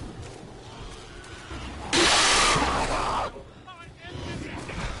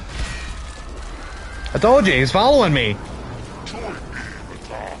 I told you, he's following me.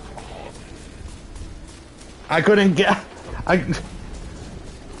 I couldn't get...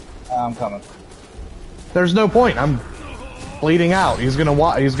 I'm coming. There's no point. I'm bleeding out. He's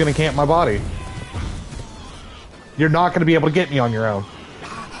gonna camp my body. You're not gonna be able to get me on your own.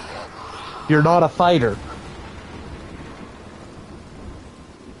 You're not a fighter.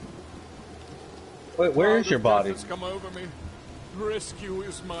 Wait, where is your body? Come over me. Rescue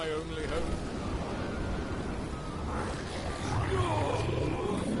is my only hope.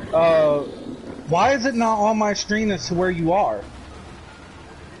 Why is it not on my screen as to where you are?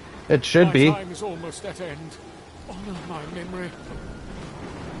 It should be. My time is almost at end. Honor my memory.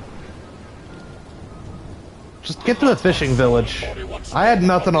 Just get to the fishing village. I had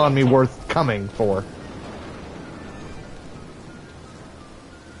nothing on me worth coming for.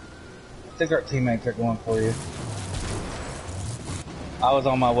 I think our teammates are going for you. I was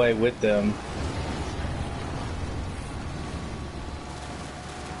on my way with them.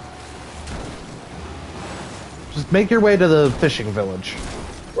 Just make your way to the fishing village.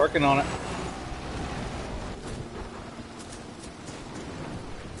 Working on it.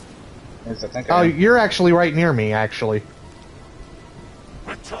 Yes, I think Oh, you're actually right near me, actually.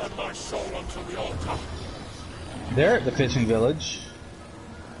 Return my soul unto the altar. They're at the fishing village.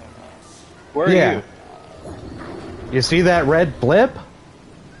 Where are Yeah. you? You see that red blip?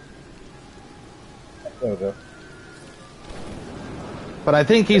 There we go. But I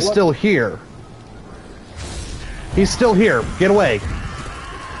think he's still here. He's still here. Get away.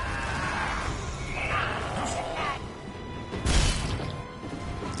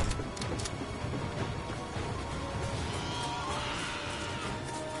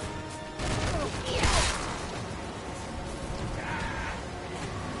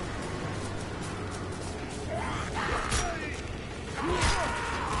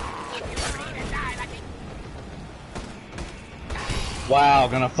 Wow,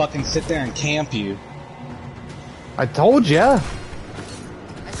 gonna fucking sit there and camp you. I told ya.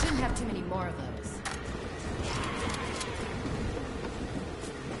 I shouldn't have too many more of those.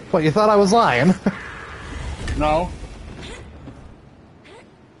 What, you thought I was lying? No.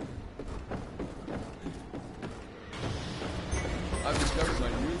 I've discovered my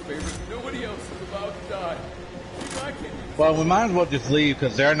new favorite. Nobody else is about to die. I can. Well, we might as well just leave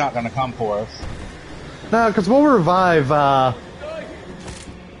because they're not gonna come for us. No, because we'll revive,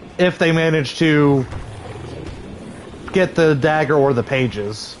 if they manage to get the dagger or the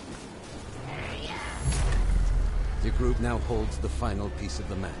pages. The group now holds the final piece of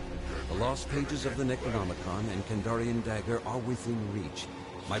the map. The lost pages of the Necronomicon and Kandarian dagger are within reach.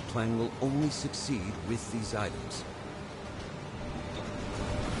 My plan will only succeed with these items.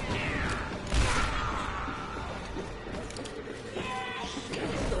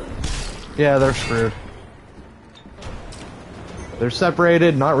 Yeah, they're screwed. They're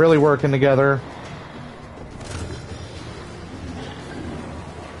separated, not really working together.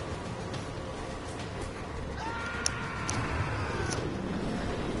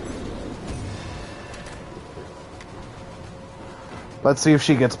 Let's see if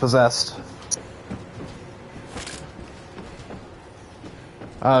she gets possessed.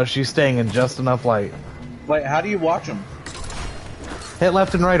 Oh, she's staying in just enough light. Wait, how do you watch them? Hit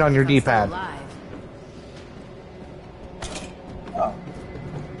left and right on your D-pad. Oh.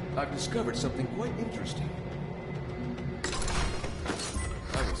 I've discovered something quite interesting.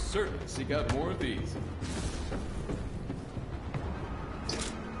 I will certainly seek out more of these.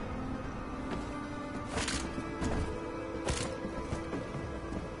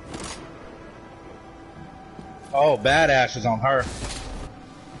 Oh, badass is on her. It's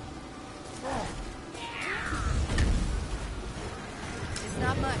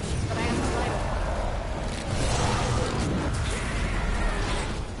not much, but I have to light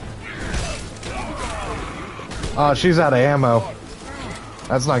it. Oh, she's out of ammo.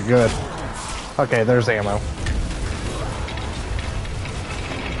 That's not good. Okay, there's ammo.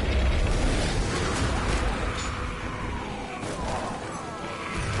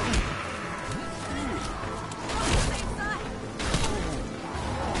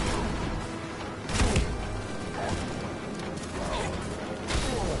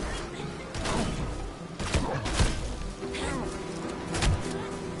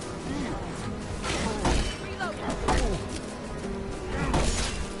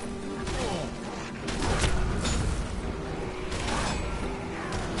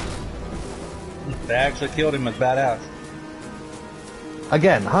 They actually killed him as badass.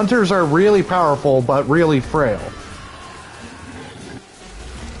 Again, hunters are really powerful, but really frail.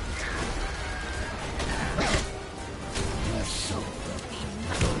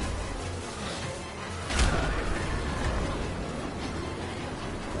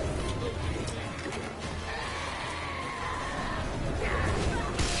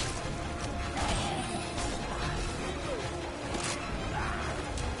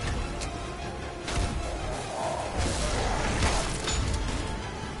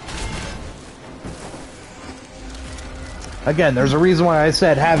 Again, there's a reason why I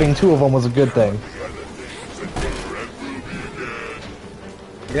said having two of them was a good thing.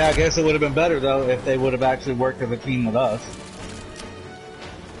 Yeah, I guess it would have been better, though, if they would have actually worked as a team with us.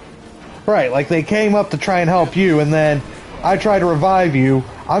 Right, like they came up to try and help you, and then I try to revive you,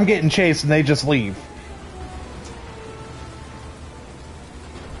 I'm getting chased, and they just leave.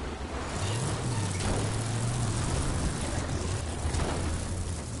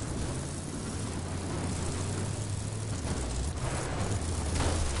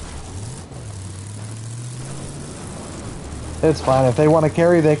 It's fine. If they want to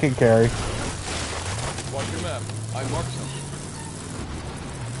carry, they can carry. Watch your map. I marked something.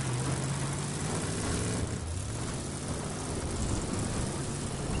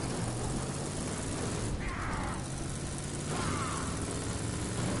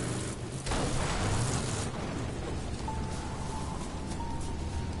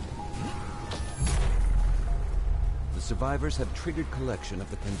 The survivors have triggered collection of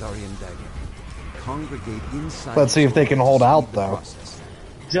the Kandarian dagger. Congregate inside. Let's see if they can hold out, though.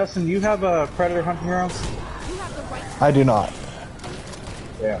 Justin, you have a predator hunting grounds? I do not.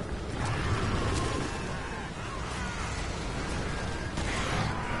 Yeah.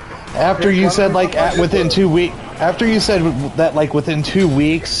 After you said like within 2 weeks, after you said that like within 2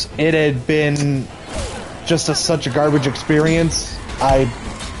 weeks it had been just such a garbage experience, I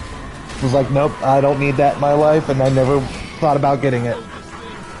was like, nope, I don't need that in my life, and I never thought about getting it.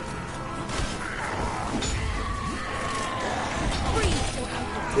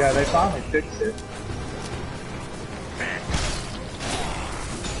 Yeah, they finally fixed it.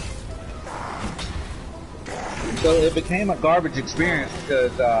 So it became a garbage experience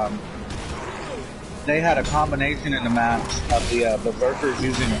because they had a combination in the match of the berserkers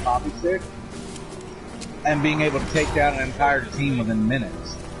using a coffee stick and being able to take down an entire team within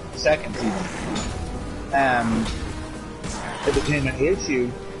minutes, seconds even. And it became an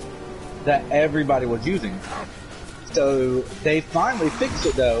issue that everybody was using. So they finally fixed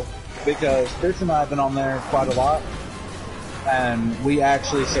it though, because Chris and I have been on there quite a lot, and we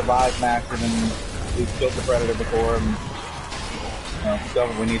actually survived matches, and we've killed the predator before, and done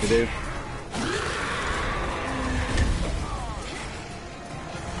what we need to do.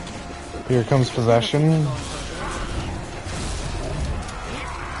 Here comes possession.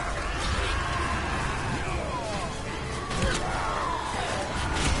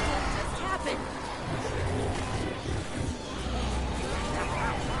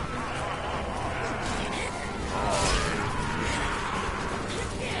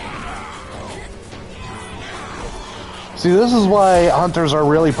 See, this is why hunters are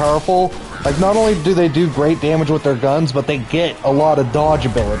really powerful. Like, not only do they do great damage with their guns, but they get a lot of dodge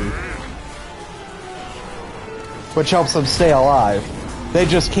ability, which helps them stay alive. They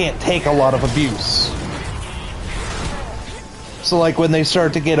just can't take a lot of abuse. So, like, when they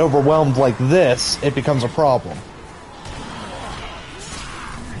start to get overwhelmed like this, it becomes a problem.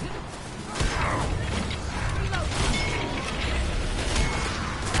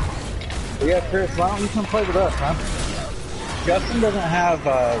 Yeah, Chris, why don't you come play with us, huh? Justin doesn't have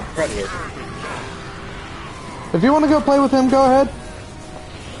Predator. If you want to go play with him, go ahead.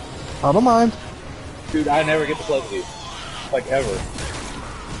 I don't mind. Dude, I never get to play with you. Like, ever.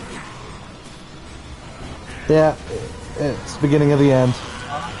 Yeah, it's the beginning of the end.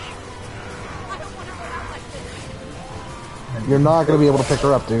 You're not going to be able to pick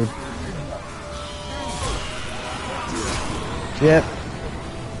her up, dude. Yep.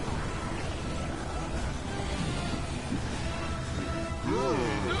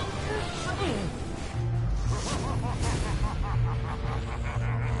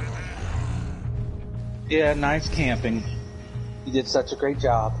 Yeah, nice camping. You did such a great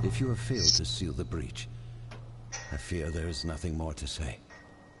job. If you have failed to seal the breach, I fear there is nothing more to say.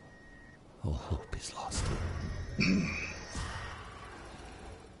 All hope is lost.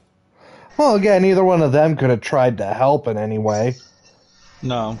 Well, again, neither one of them could have tried to help in any way.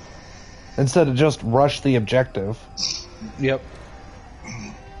 No. Instead of just rush the objective. Yep.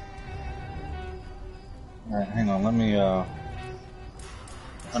 Alright, hang on, let me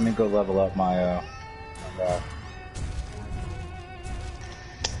go level up my guy.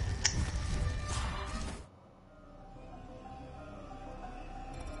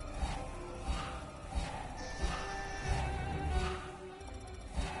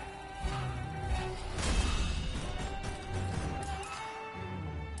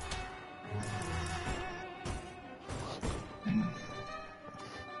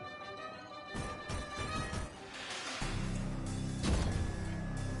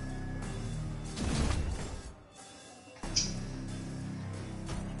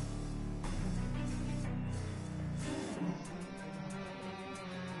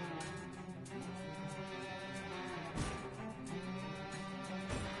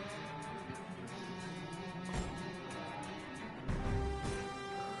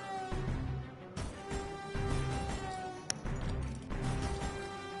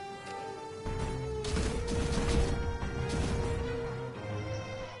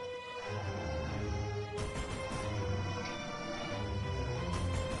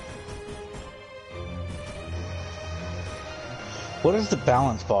 What is the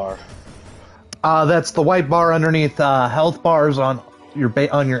balance bar? That's the white bar underneath health bars on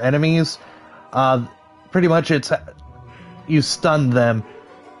your enemies. Pretty much, it's you stun them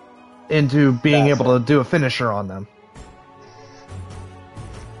into being able to do a finisher on them.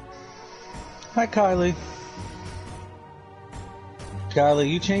 Hi, Kylie. Kylie,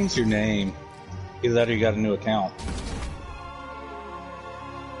 you changed your name. Either that or you got a new account.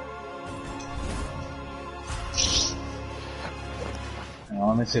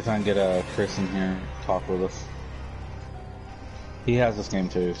 Let me see if I can get Chris in here to talk with us. He has this game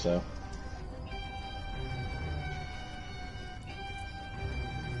too, so.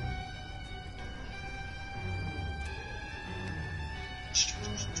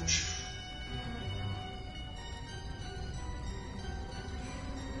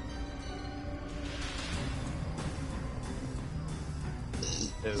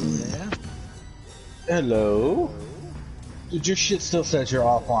 Hello there. Hello. Dude, your shit still says you're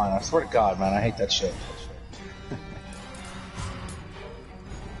offline. I swear to God, man, I hate that shit.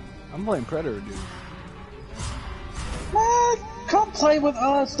 I'm playing Predator, dude. Man, come play with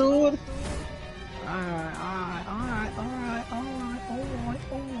us, dude. Alright.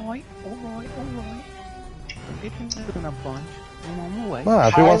 It's in a bunch. I'm on my way.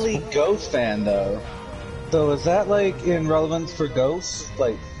 Highly Ghost fan, though. So is that, like, in relevance for Ghosts?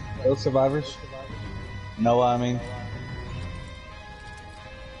 Like, Ghost Survivors? Know what I mean?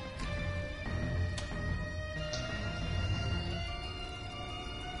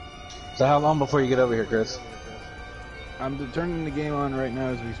 So how long before you get over here, Chris? I'm turning the game on right now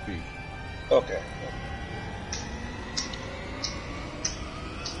as we speak. Okay.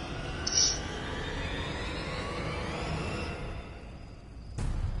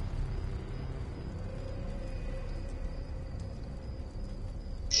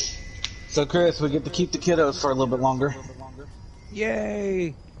 So Chris, we get to keep the kiddos for a little bit longer.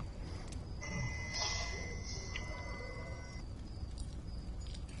 Yay!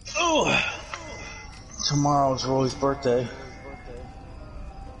 Oh, tomorrow's Roy's birthday.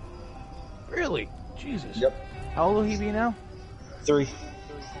 Really? Jesus. Yep. How old will he be now? 3.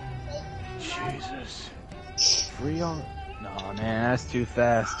 Jesus. 3 on... No, man, that's too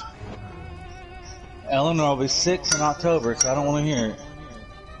fast. Eleanor will be 6 in October, so I don't want to hear it.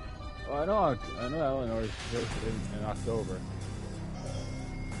 Well, I know Eleanor's in October.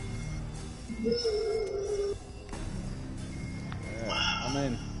 Yeah, I'm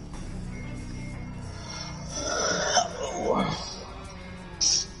in.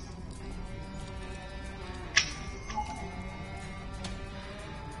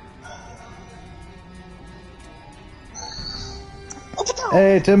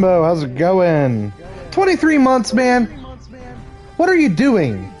 Hey, Timbo, how's it going? 23 months, man. What are you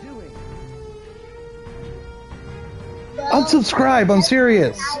doing? Unsubscribe, I'm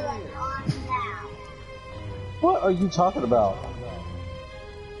serious. What are you talking about?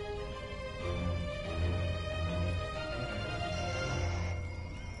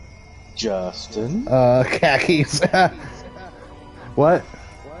 Justin? Khakis. What?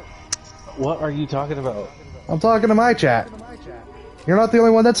 What are you talking about? I'm talking to my chat. You're not the only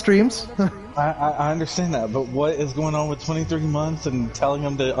one that streams. I understand that, but what is going on with 23 months and telling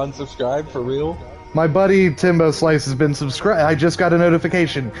them to unsubscribe for real? My buddy Timbo Slice has been subscribed. I just got a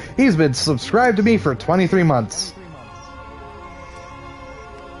notification. He's been subscribed to me for 23 months.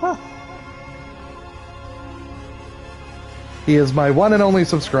 Huh. He is my one and only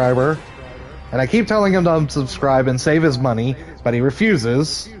subscriber, and I keep telling him to unsubscribe and save his money, but he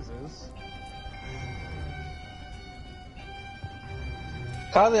refuses.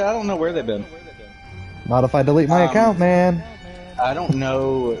 Kylie, I don't know where they've been. Not if I delete my account, man. I don't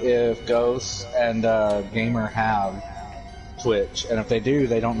know if Ghost and Gamer have Twitch, and if they do,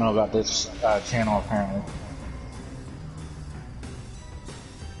 they don't know about this channel apparently.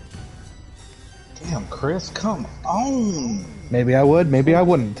 Damn, Chris, come on! Maybe I would, maybe I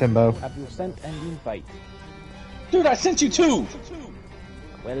wouldn't, Timbo. Have you sent an invite? Dude, I sent you 2!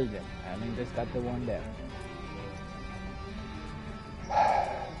 Well then, I mean, just got the one there.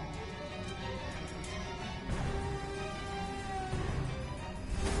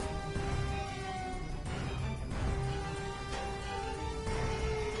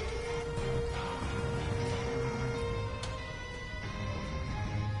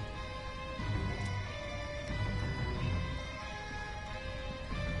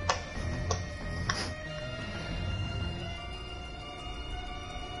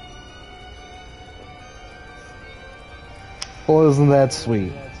 Well, isn't that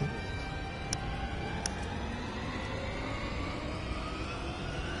sweet?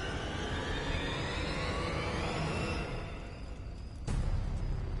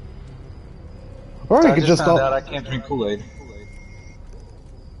 Or you I could just just found out I can't drink Kool-Aid.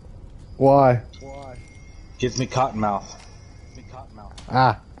 Why? Gives me cotton mouth.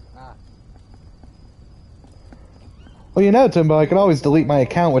 Ah. Well, you know, Timbo, I could always delete my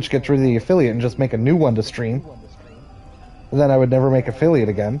account, which gets rid of the affiliate, and just make a new one to stream. And then I would never make affiliate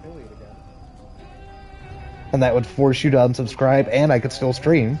again. And that would force you to unsubscribe, and I could still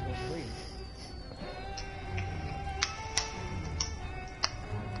stream.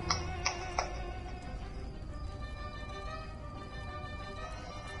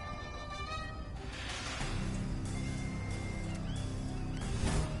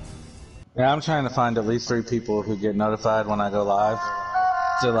 Yeah, I'm trying to find at least 3 people who get notified when I go live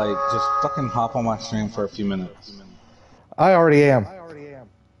to, like, just fucking hop on my stream for a few minutes. I already am.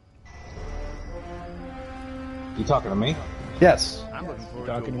 You talking to me? Yes. I'm looking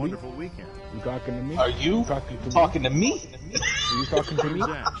forward to a wonderful weekend. You talking to me? Are you talking to me? Are you talking to me?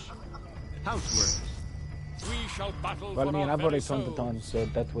 Housework. We shall battle. Well, I mean, I've already turned it on, so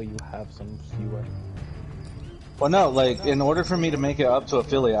that way you have some fewer. Well, no, like, in order for me to make it up to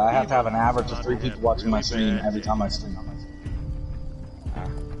affiliate, I have to have an average of 3 people watching my stream every time I stream.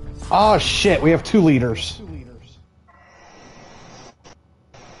 Oh shit, we have 2 leaders.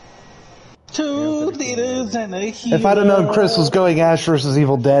 2 leaders and a hero. If I'd have known Chris was going Ash versus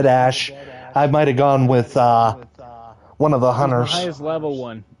Evil Dead Ash, I might have gone with one of the hunters. He's my highest level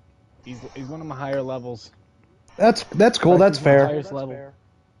one. He's one of my higher levels. That's cool. That's fair. Highest level.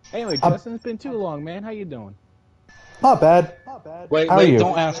 Anyway, Justin, it's been too long, man. How you doing? Not bad. Wait, How are you?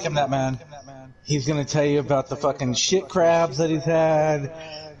 don't ask him that, man. He's gonna tell you about the fucking shit crabs that he's had,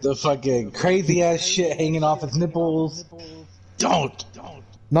 the fucking crazy ass shit hanging off his nipples. Don't.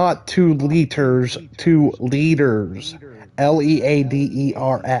 Not 2 liters, 2 leaders.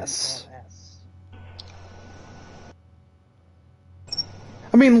 Leaders.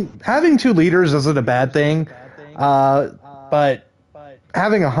 I mean, having 2 leaders isn't a bad thing, but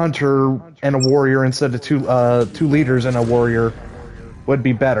having a hunter and a warrior instead of two leaders and a warrior would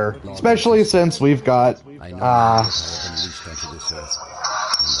be better. Especially since we've got, I know what I have unleashed onto this earth,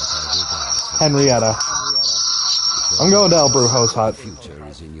 and that I will die. Henrietta. I'm going to El Brujo's hut. The future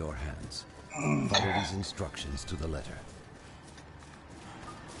is in your hands. Follow these instructions to the letter.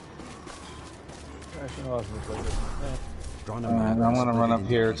 Drawn a map I'm gonna and run split it up into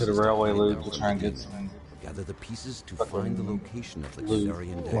here to the pieces railway find loop our to try and get way. some. Gather the pieces to find the location of the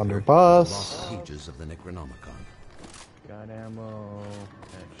Kandarian dagger. Blunderbuss. The lost pages of the Necronomicon. Got ammo.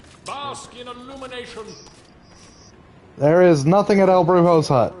 Bask in illumination. There is nothing at El Brujo's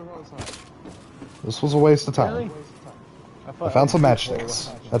hut. This was a waste of time. Really? I found some matchsticks.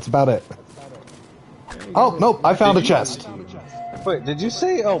 That's about it. Oh, nope, I found a chest. Wait, did you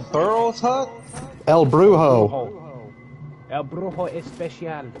say El Burrow's hut? El Brujo. El Brujo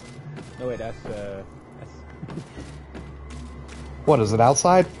Especial. No, wait, that's What, is it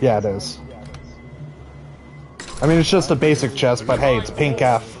outside? Yeah, it is. I mean, it's just a basic chest, but hey, it's pink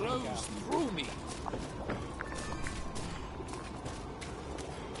F. Flows through me.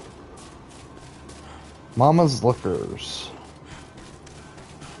 Mama's Liquors.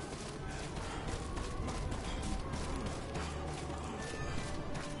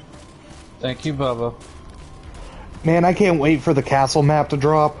 Thank you, Bubba. Man, I can't wait for the castle map to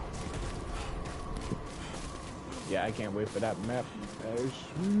drop. yeah, I can't wait for that map. That is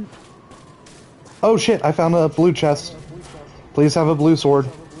sweet. Oh shit, I found a blue chest. Please have a blue sword.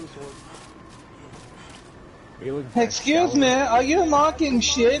 Are you looking for a Excuse shower? me, are you mocking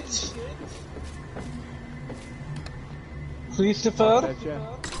shit? Christopher? Betcha.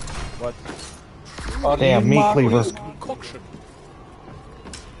 What? Are Damn, you meat mocking- cleaver. Concoction.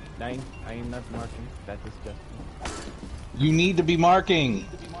 Nine. I am not marking. That is just. You need to be marking.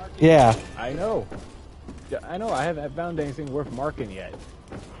 Yeah. I know. Yeah, I know. I haven't found anything worth marking yet.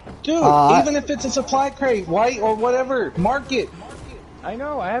 Dude, even if it's a supply crate, white or whatever, mark it. I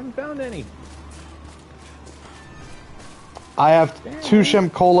know. I haven't found any. I have 2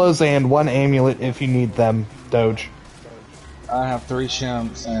 Shemp Colas and 1 amulet if you need them, Doge. I have 3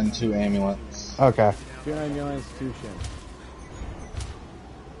 shimps and 2 amulets. Okay. 2 ambulance, 2 shimps.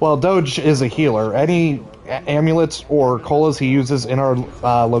 Well, Doge is a healer. Any amulets or colas he uses in our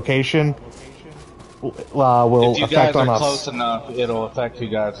location will If you affect guys on are us. close enough, it'll affect you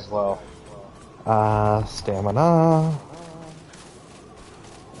guys as well. Stamina. Alright.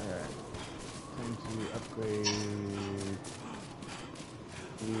 Time to upgrade.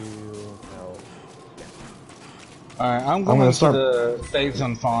 Heal, health. Alright, I'm gonna going start- to the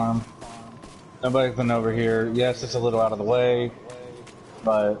Phazon farm. Nobody's been over here. Yes, it's a little out of the way,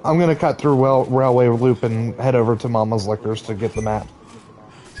 but I'm gonna cut through railway loop and head over to Mama's Liquors to get the map.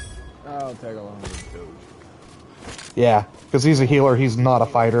 I'll tag along with Doge. Yeah, because he's a healer, he's not a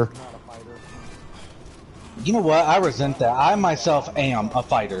fighter. you know what? I resent that. I myself am a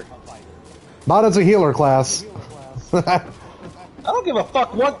fighter. Not as a healer class. I don't give a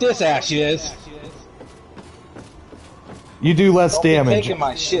fuck what this ash is. You do less Don't be damage. taking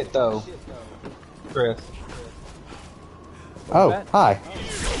my shit though, Chris. Oh, that? hi.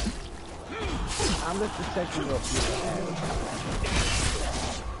 I'm just protecting real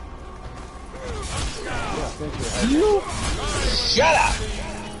You shut up.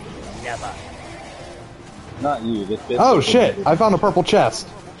 Never. Not you. This bitch. Oh shit, I found a purple chest.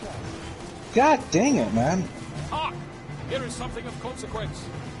 God dang it, man. Ah, here is something of consequence.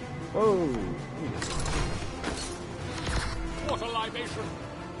 Whoa. What a libation.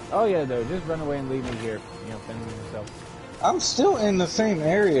 Oh yeah, though. Just run away and leave me here. You know, fending yourself. I'm still in the same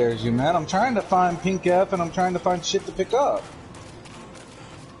area as you, man. I'm trying to find Pink F and I'm trying to find shit to pick up.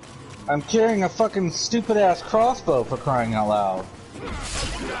 I'm carrying a fucking stupid ass crossbow for crying out loud.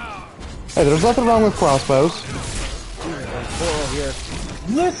 Hey, there's nothing wrong with crossbows. Coral here.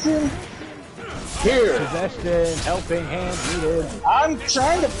 Listen! Here! Possession, helping hand needed. I'm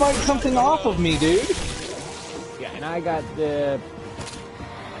trying to fight something off of me, dude! Yeah, and I got the.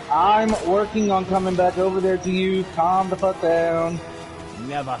 I'm working on coming back over there to you. Calm the fuck down.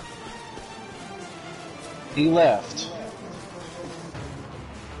 Never. He left.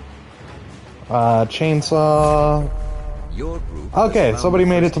 Chainsaw. Your group. Okay, has somebody found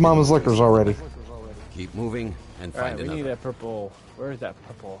made the it to first Mama's hidden Liquors already. Keep moving and Alright, find we another. need a purple. Where is that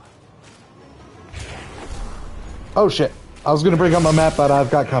purple? Oh shit. I was gonna bring up my map, but I've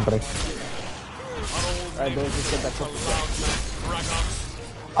got company. Alright, let's just get that purple.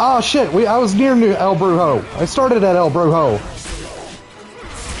 Oh shit, I was near El Brujo. I started at El Brujo.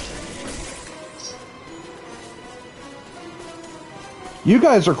 You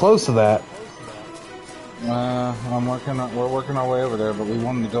guys are close to that. We're working our way over there, but we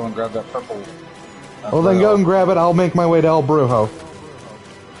wanted to go and grab that purple. Well then go and grab it, I'll make my way to El Brujo.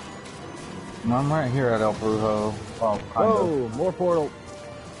 I'm right here at El Brujo. Well, kind Oh, more portal.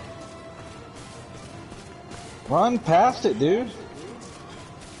 Run past it, dude.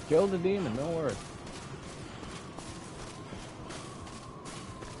 Kill the demon, don't worry.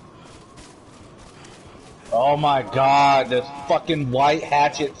 Oh my god, this fucking white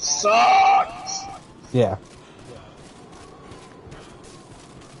hatchet sucks! Yeah.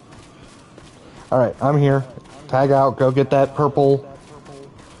 Alright, I'm here. Tag out, go get that purple.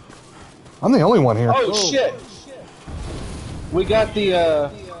 I'm the only one here. Oh shit! We got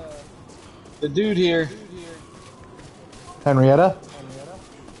the dude here. Henrietta?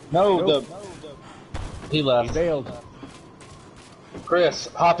 No, Nope. he left. He failed. Chris,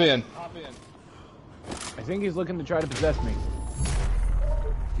 hop in. I think he's looking to try to possess me.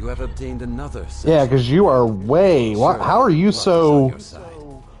 You have obtained another. Yeah, because you are way... how are you so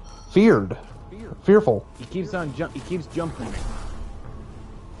feared? Fearful. He keeps jumping me.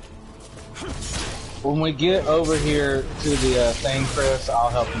 When we get over here to the thing, Chris, I'll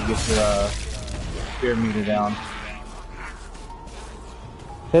help you get your fear meter down.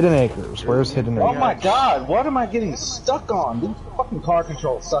 Hidden Acres. Where's Hidden Acres? Oh my god, what am I getting stuck on? These fucking car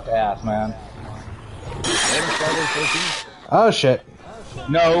controls suck ass, man. Oh shit.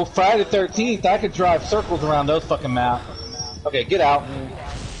 No, Friday 13th, I could drive circles around those fucking maps. Okay, get out.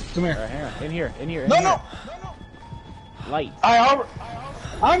 Come here. Right, hang on. In here. No! Light. I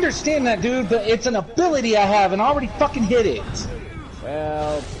understand that, dude, but it's an ability I have and I already fucking hit it.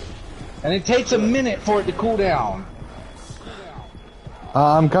 Well... And it takes a minute for it to cool down.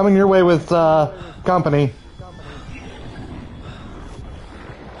 I'm coming your way with company.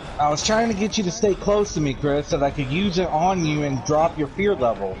 I was trying to get you to stay close to me, Chris, so that I could use it on you and drop your fear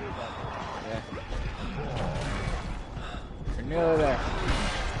level. Yeah. You're nearly there.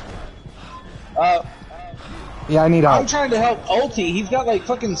 Yeah, I need help. I'm trying to help Ulti. He's got like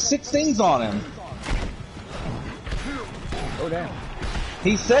fucking 6 things on him. Oh, damn.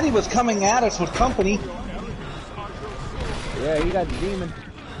 He said he was coming at us with company. Yeah, he got the demon.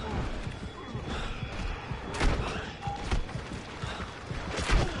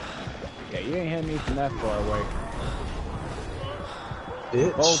 Yeah, you ain't hitting me from that far away.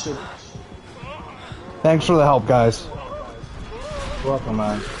 Bitch. Bolted. Thanks for the help, guys. Welcome,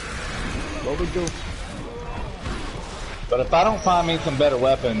 man. What we do? But if I don't find me some better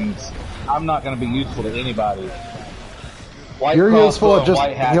weapons, I'm not going to be useful to anybody. White You're useful at crossbow, just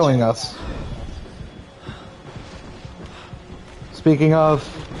white hatchet. healing us. Speaking of...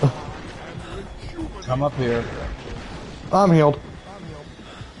 Come up here. I'm healed.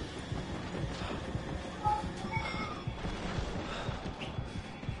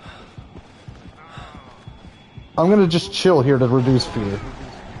 I'm gonna just chill here to reduce fear.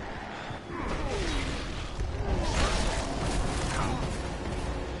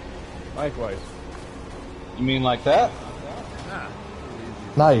 Likewise. You mean like that?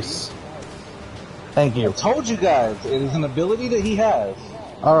 Nice. Thank you. I told you guys, it is an ability that he has.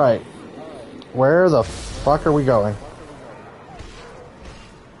 Alright. Where the fuck are we going?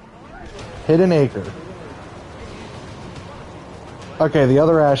 Hidden Acre. Okay, the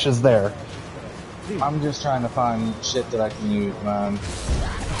other ash is there. I'm just trying to find shit that I can use, man.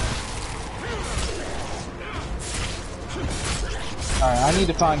 Alright, I need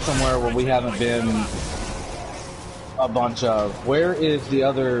to find somewhere where we haven't been a bunch of. Where is the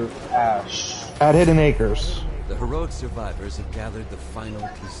other ash? At Hidden Acres. The heroic survivors have gathered the final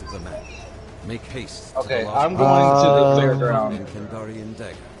piece of the map. Make haste. Okay, to the lost I'm going to the fairground fairground. and Kandarian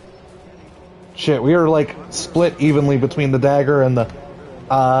dagger. Shit, we are like split evenly between the dagger and the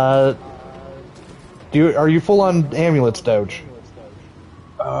are you full on amulets, Doge?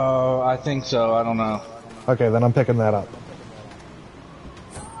 I think so, I don't know. Okay, then I'm picking that up.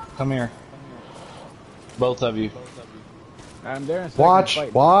 Come here. Both of you. I'm there in a second. Watch,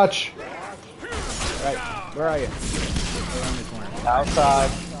 Fight. watch. Right, where are you? Around the corner.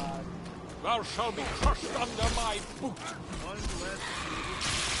 Outside. Thou shalt be crushed under my boot.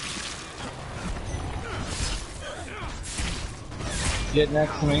 Get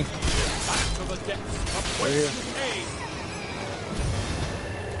next to me. Back to the depths of Right here. aid.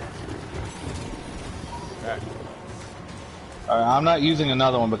 Right. Alright, I'm not using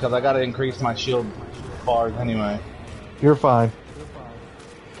another one because I gotta increase my shield bars anyway. You're fine.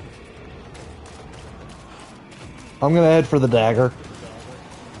 I'm gonna head for the dagger.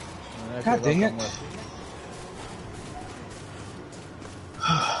 God dang it.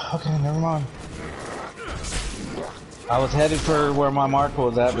 Okay, never mind. I was headed for where my mark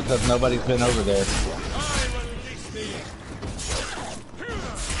was at because nobody's been over there.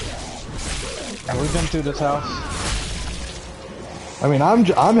 Have we been through this house? I mean, I'm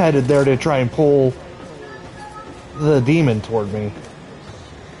headed there to try and pull the demon toward me.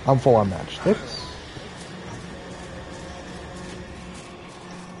 I'm full on matchsticks.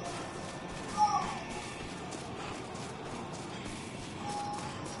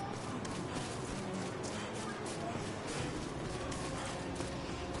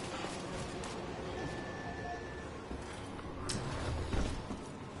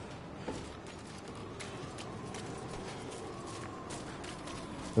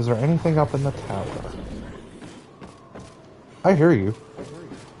 Is there anything up in the tower? I hear you.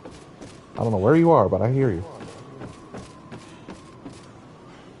 I don't know where you are, but I hear you.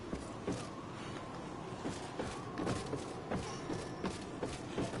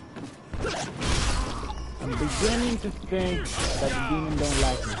 I'm beginning to think that the demon don't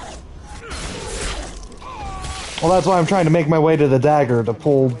like me. Well, that's why I'm trying to make my way to the dagger to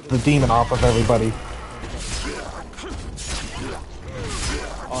pull the demon off of everybody.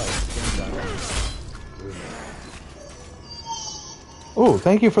 Ooh,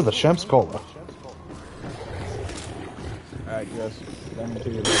 thank you for the Shemp's Cola. Alright, Gus. Send me to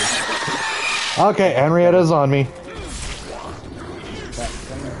your buddy. Okay, Henrietta's on me.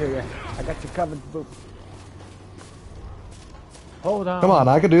 Send me to you. I got you covered, boop. Hold on. Come on,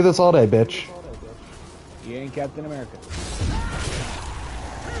 I could do this all day, bitch. You ain't Captain America.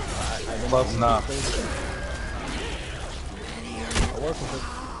 Close enough. I'll work with it.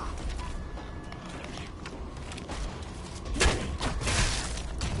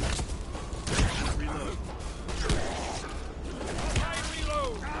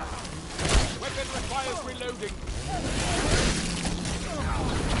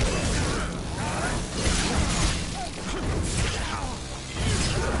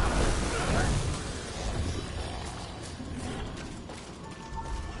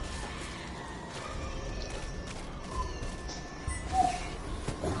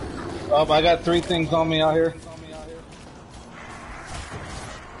 Oh, I got 3 things on me out here.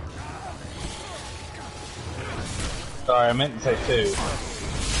 Sorry, I meant to say 2.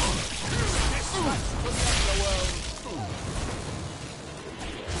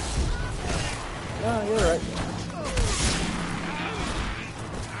 No, you're right.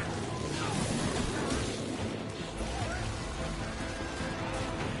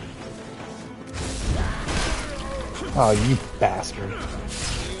 Oh, you bastard.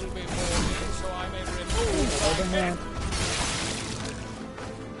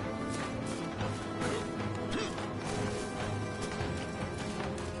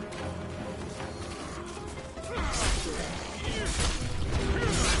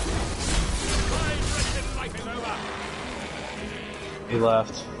 He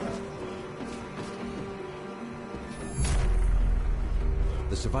left.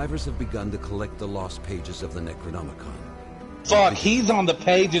 The survivors have begun to collect the lost pages of the Necronomicon. Fuck, he's on the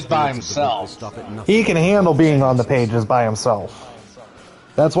pages by himself. He can handle being on the pages by himself.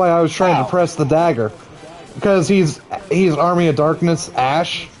 That's why I was trying to press the dagger. Because he's Army of Darkness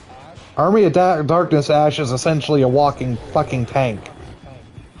Ash. Army of Darkness Ash is essentially a walking fucking tank.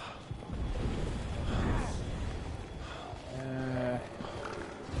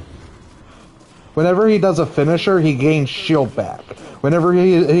 Whenever he does a finisher, he gains shield back. Whenever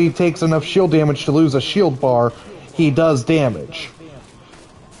he takes enough shield damage to lose a shield bar, he does damage.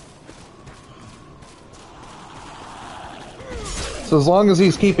 So as long as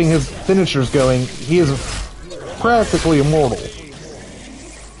he's keeping his finishers going, he is practically immortal.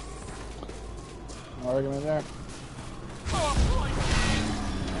 No argument there.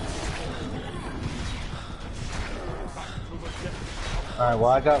 Alright,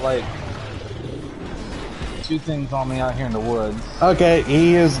 well I got like 2 things on me out here in the woods. Okay,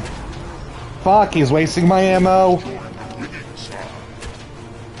 he is... Fuck, he's wasting my ammo.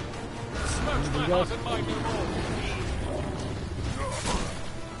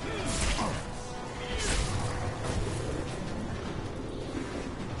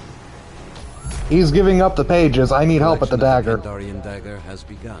 He's giving up the pages. I need help at the dagger. Kandarian dagger has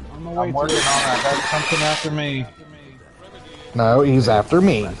begun. I'm working on that. That's something after me. No, he's after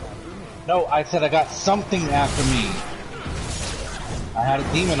me. No, I said I got something after me. I had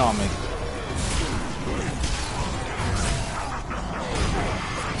a demon on me.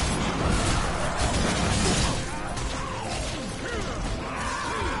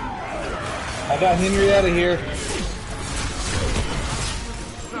 I got Henrietta here.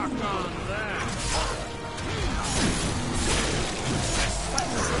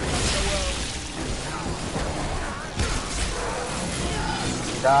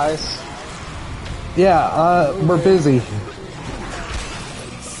 Guys? Yeah, we're busy.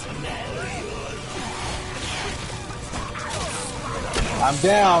 I'm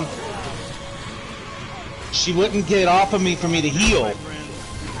down. She wouldn't get off of me for me to heal. I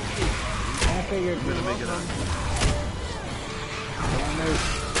figured. We're gonna make it up.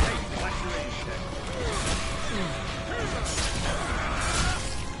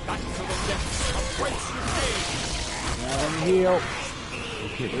 Now let me heal.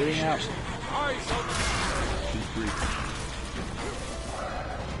 Bleeding out. She's breathing.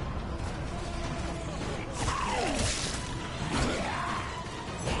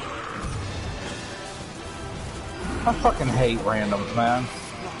 I fucking hate randoms, man.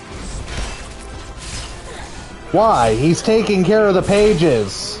 Why? He's taking care of the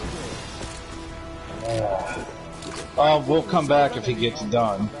pages. We'll come back if he gets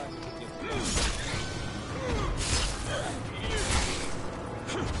done.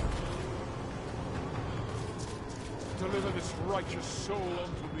 Deliver this righteous soul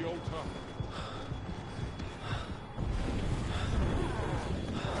unto the altar.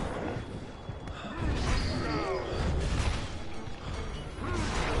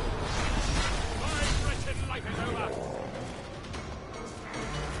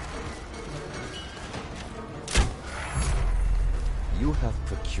 You have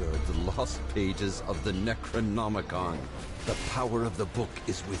procured the lost pages of the Necronomicon. The power of the book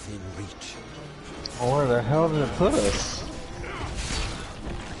is within reach. Where the hell did it put us?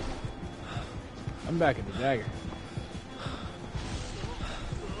 I'm back at the dagger.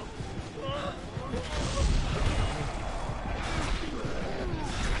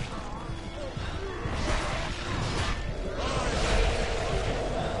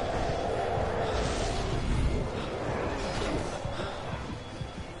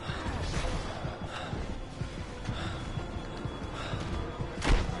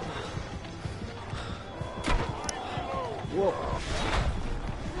 Whoa.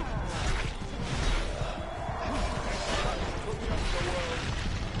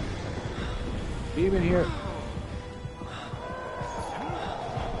 Demon here.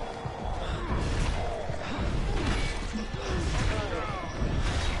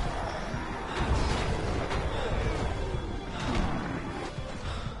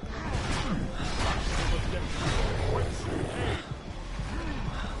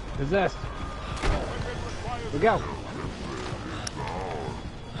 Possessed. Look out.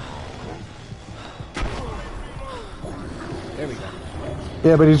 There we go.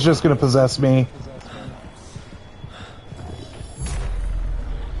 Yeah, but he's just gonna possess me.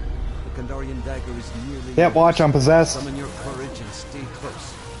 The Kandarian dagger is nearly... Yep, watch, I'm possessed. Summon your courage and stay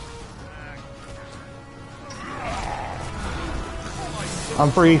close. I'm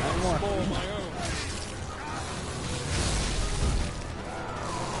free.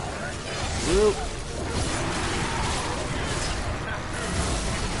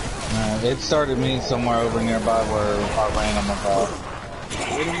 It started me somewhere over nearby where our random was off.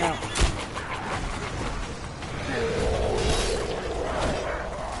 Waiting out.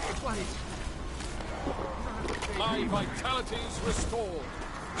 My vitality is restored.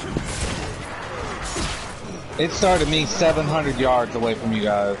 It started me 700 yards away from you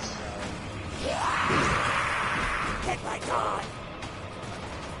guys.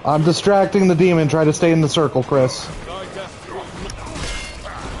 I'm distracting the demon. Try to stay in the circle, Chris.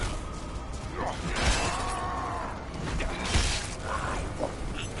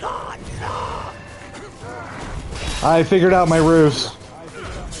 I figured out my ruse.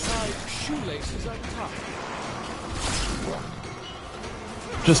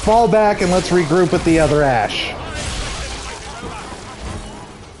 Just fall back and let's regroup with the other Ash.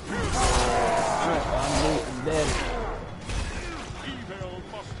 I'm dead.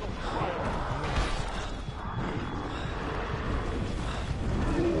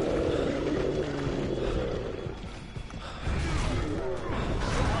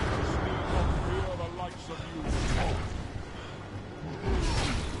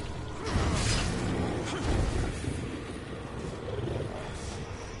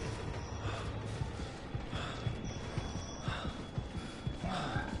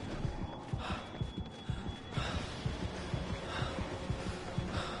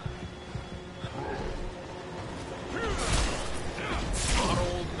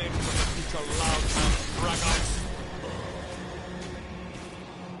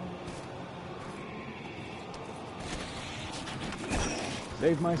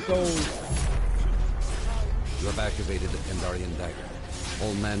 Save my soul. You have activated the Kandarian dagger.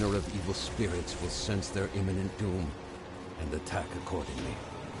 All manner of evil spirits will sense their imminent doom and attack accordingly.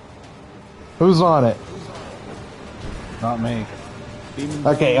 Who's on it? Not me.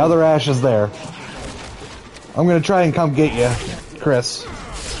 Okay, other Ash is there. I'm gonna try and come get you, Chris.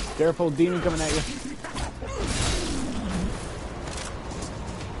 Careful, demon coming at you.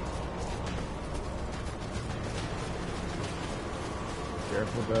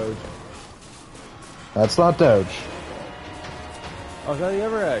 Careful, Doge. That's not Doge. Oh, is that the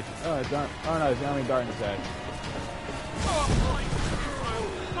Ever Edge? Oh, it's not. Oh no, it's the Army Darkness Edge.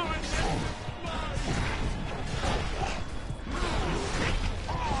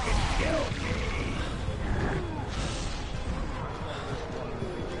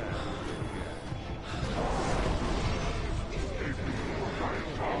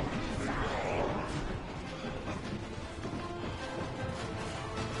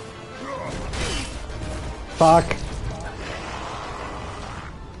 Fuck.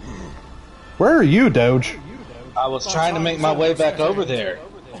 Where are you, Doge? I was trying to make my way back over there.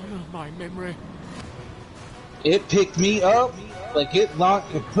 Honor my memory. It picked me up, like it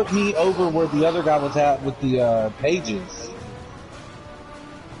put me over where the other guy was at with the pages.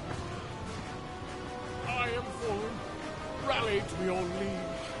 I am fallen. Rally to your liege.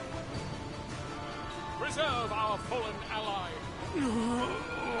 Preserve our fallen ally.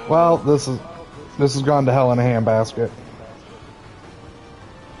 Well, this has gone to hell in a handbasket.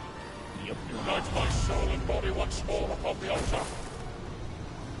 Unite my soul and body once more upon the altar.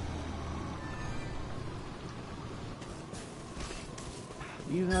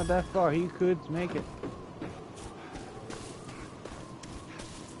 He's not that far. He could make it.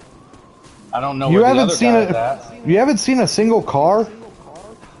 I don't know where the other guy is at. You haven't seen a single car?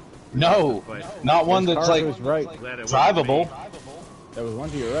 No, not one that's like right. drivable. There was one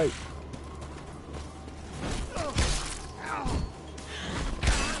to your right.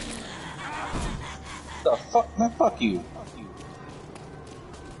 The fuck? Man, fuck you.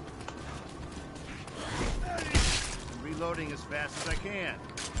 I'm reloading as fast as I can.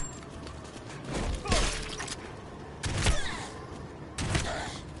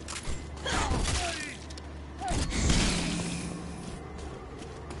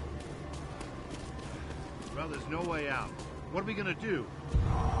 Well, there's no way out. What are we gonna do?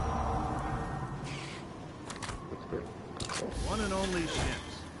 One and only ships.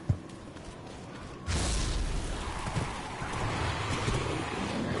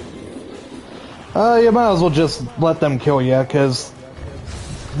 You might as well just let them kill you, because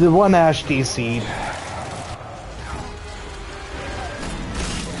the one Ash DC'd.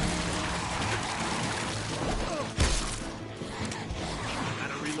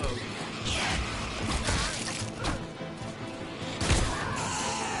 Gotta reload.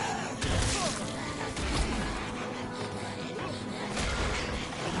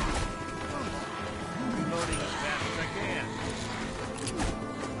 Reloading as fast as I can.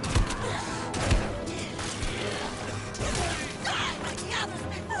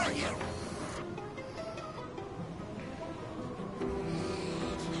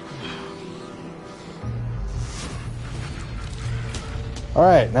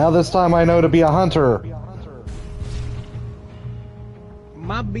 Alright, now this time I know to be a hunter.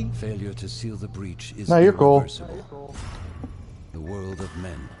 My beat. Failure to seal the breach is No, you're cool. irreversible. The world of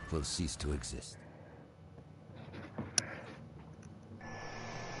men will cease to exist.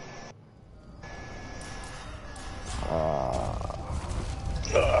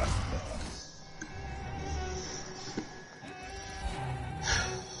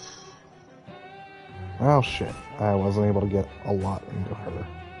 Oh shit, I wasn't able to get a lot into her.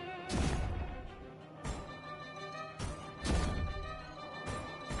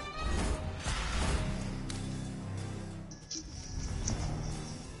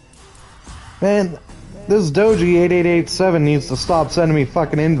 Man, this Doji 8887 needs to stop sending me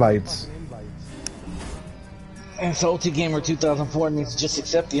fucking invites. And so ultigamer 2004 needs to just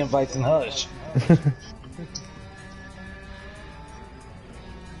accept the invites and hush.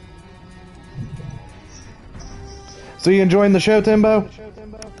 So you enjoying the show, Timbo?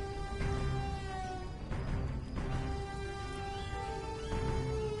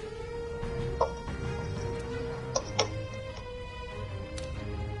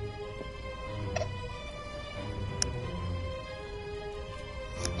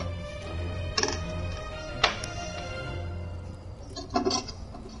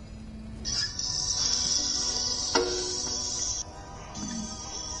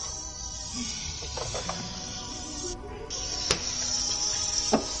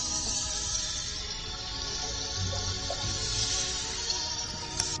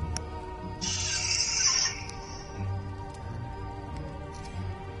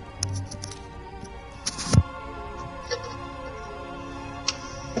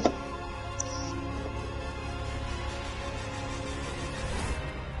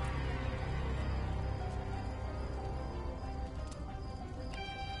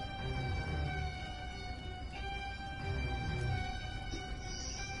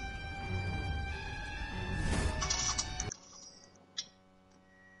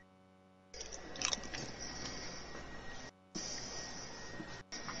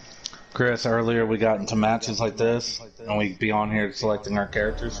 Chris, earlier we got into matches like this, and we'd be on here selecting our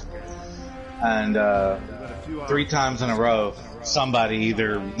characters. And 3 times in a row, somebody,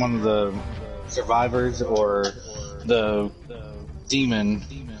 either one of the survivors or the demon,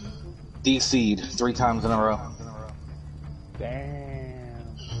 DC'd 3 times in a row.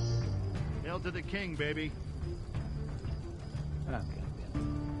 Damn. Hail to the king, baby. Okay.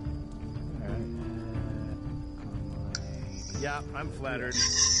 Yeah, I'm flattered.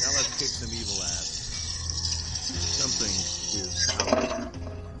 Now let's kick some evil ass. Something is out.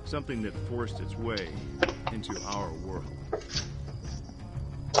 Something that forced its way into our world.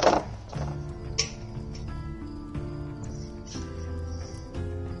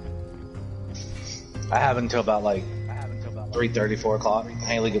 I have until about like 3:30, 4 o'clock.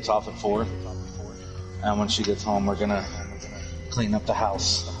 Haley gets off at 4. And when she gets home, we're gonna clean up the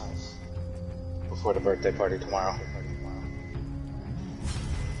house before the birthday party tomorrow.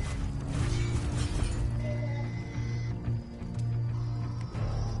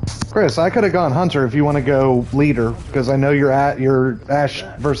 Chris, I could have gone Hunter if you want to go leader, because I know your Ash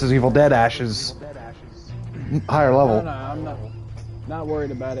versus Evil Dead Ash is higher level. No, I'm not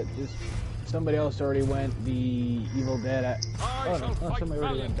worried about it. Just somebody else already went the Evil Dead. Somebody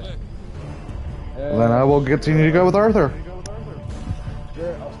already went that. Then I will continue to go with Arthur.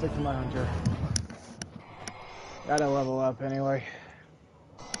 Sure, I'll stick to my Hunter. Gotta level up anyway.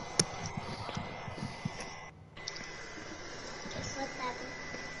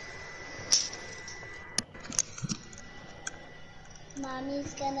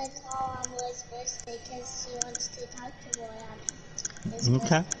 Mommy's gonna call on Liz birthday because she wants to talk to Roy on his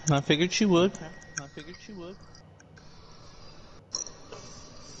birthday. Okay, I figured she would.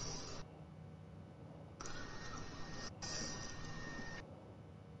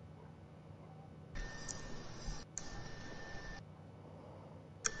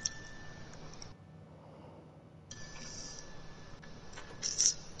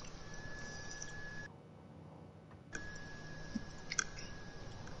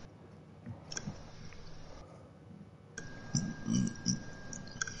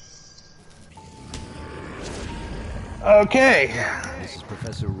 Okay. This is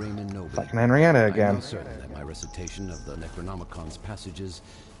Professor Raymond Noble. Fucking Henrietta again. I am certain that my recitation of the Necronomicon's passages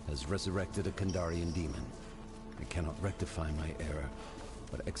has resurrected a Kandarian demon. I cannot rectify my error,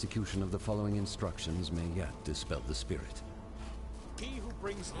 but execution of the following instructions may yet dispel the spirit. He who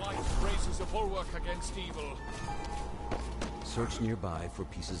brings light raises a bulwark against evil. Search nearby for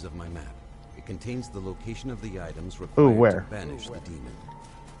pieces of my map. It contains the location of the items required where? to banish the demon.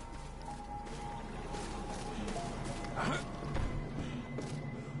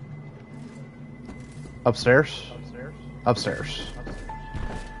 Upstairs? Upstairs.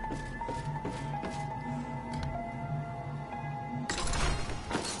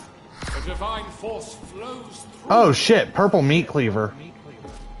 A divine force flows through. Oh shit, purple meat cleaver.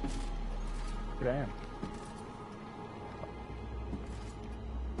 Damn.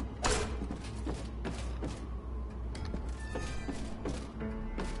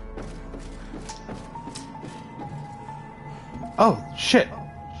 Oh shit,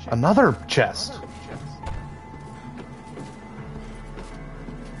 another chest.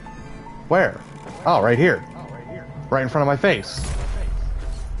 Where? Oh, right here. Right in front of my face.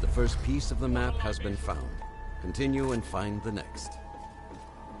 The first piece of the map has been found. Continue and find the next.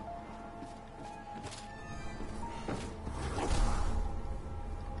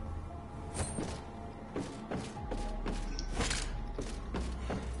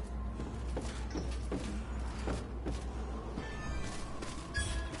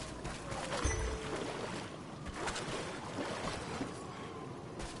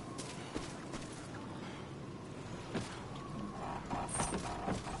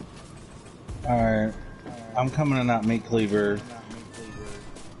 Alright. I'm coming in that meat cleaver.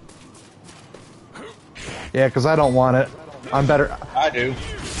 Yeah, because I don't want it. I'm better. I do.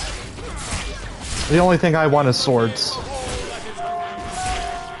 The only thing I want is swords.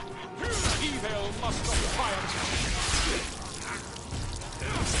 Evil must not triumph.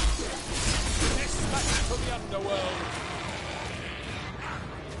 Dispatch to the underworld.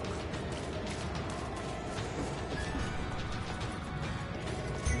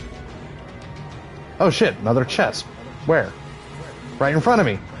 Oh shit, another chest. Where? Right in front of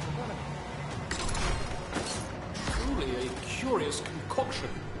me. Truly a curious concoction.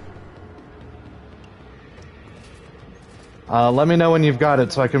 Let me know when you've got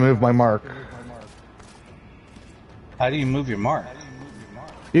it so I can move my mark. How do you move your mark?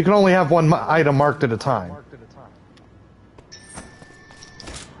 You can only have one item marked at a time.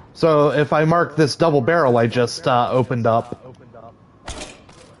 So if I mark this double barrel I just opened up,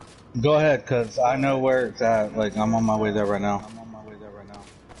 Go ahead, cause I know where it's at. Like I'm on my way there right now.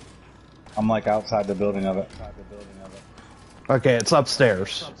 I'm like outside the building of it. Okay, it's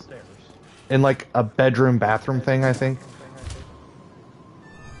upstairs. In like a bedroom bathroom thing, I think.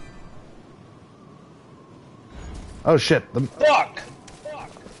 Oh shit. Fuck!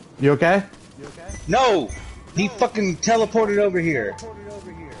 You okay? No! He fucking teleported over here.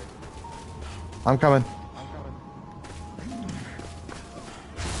 I'm coming.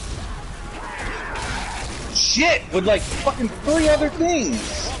 Shit! With like fucking 3 other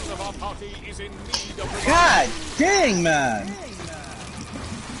things! God dang, man!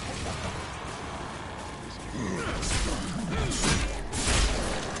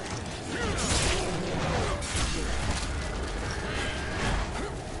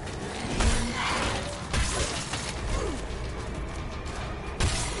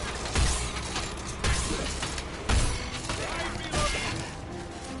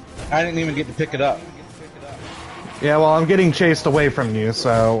 I didn't even get to pick it up. Yeah, well, I'm getting chased away from you,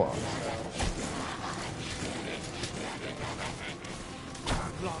 so...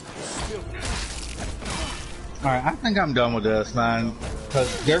 Alright, I think I'm done with this, man.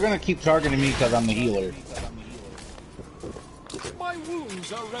 Because they're gonna keep targeting me because I'm the healer. My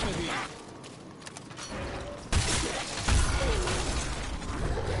wounds are remedied.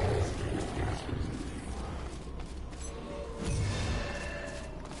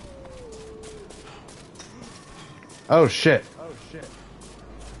 Oh shit.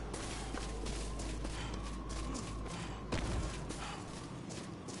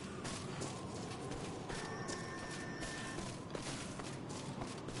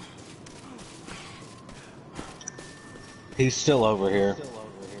 He's still over here.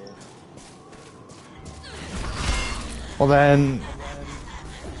 Well then...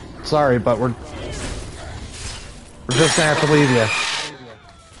 Sorry, but we're just gonna have to leave you.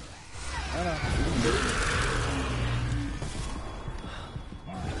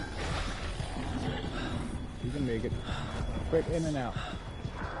 You can make it. Quick in and out.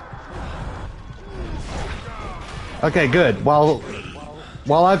 Okay, good. While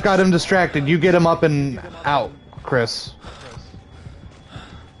I've got him distracted, you get him up and out, Chris.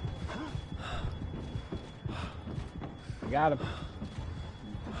 Got him.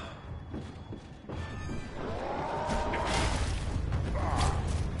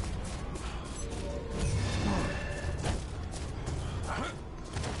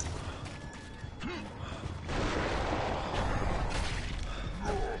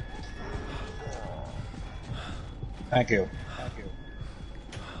 Thank you.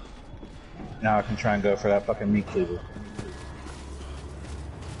 Now I can try and go for that fucking meat cleaver.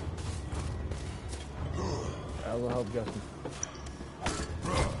 I will help Justin.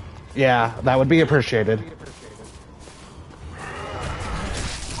 Yeah, that would be appreciated.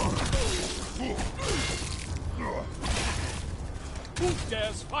 Who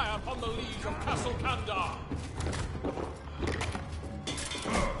dares fire upon the liege of Castle Kandar?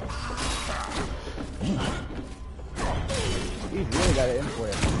 He's really got it in for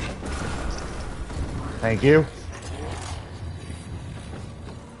you. Thank you.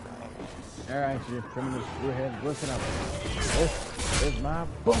 Alright, so you're criminals. Go ahead, listen up. This is my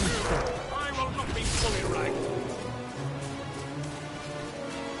boom shot. I will not be fully right.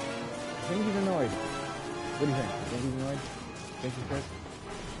 I think he's annoyed. What do you think? You think he's annoyed? Think he's pissed?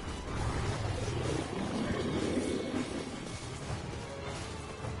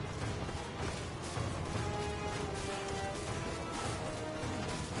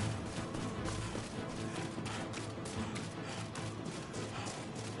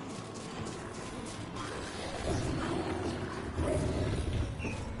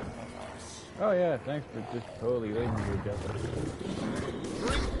 Oh yeah, thanks for just totally leaving me with Justin.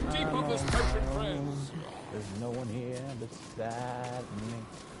 Drink deep of this potion, friends. There's no one here beside me.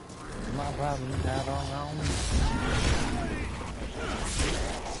 My problem's not on me.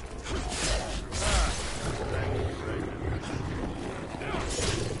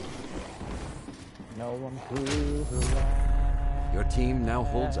 No one could. Your team now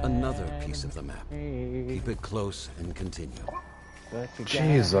holds another piece of the map. Keep it close and continue.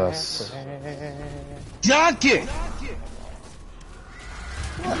 Jesus. Donkey!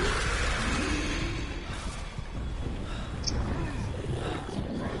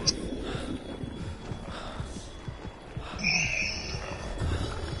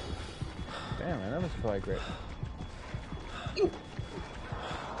 Damn, man, that was probably great.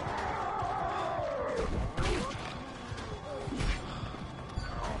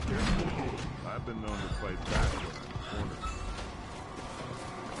 I've been known to fight back when I'm cornered.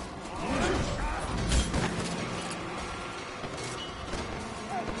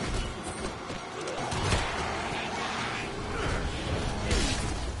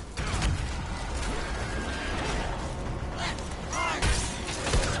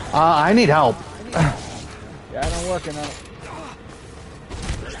 I need help. Yeah, I'm working on it.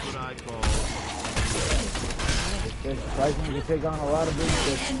 That's what I call. It's surprising you can take on a lot of big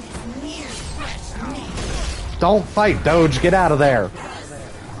fish. Don't fight, Doge. Get out of there.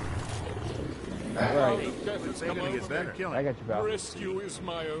 Right. They're gonna get better. I got you, pal. Rescue is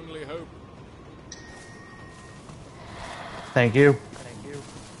my only hope. Thank you.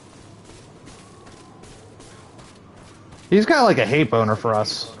 He's kind of like a hate boner for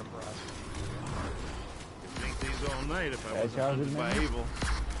us. Think these all night if I That's how wasn't it by is. evil.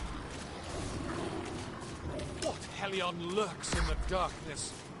 What hellion lurks in the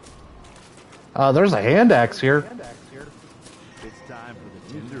darkness? There's a hand axe here. It's time for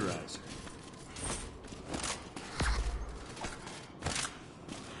the tenderizer.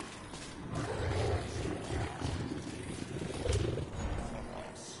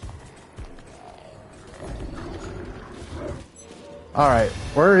 Alright,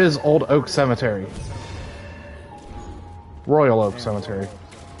 where is Old Oak Cemetery? Royal Oak Cemetery.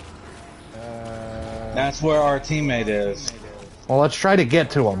 That's where our teammate is. Well, let's try to get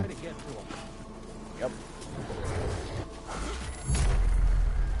to him. Yep.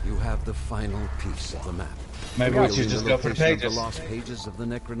 You have the final piece of the map. Maybe we should just go for the Location of pages. The lost pages of the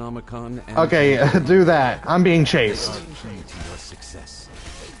Necronomicon. And Okay, do that. I'm being chased. key to your success.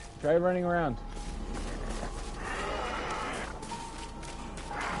 Try running around.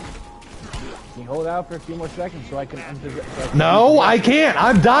 Can you hold out for a few more seconds so I can No, I can't.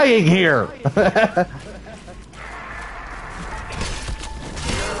 I'm dying here. At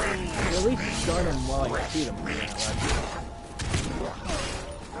least start him while I shoot him.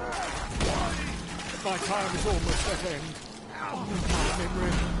 My time is almost at end.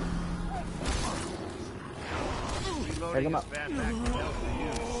 Pick him up.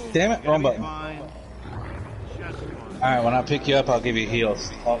 Damn it, wrong button. Alright, when I pick you up, I'll give you heals.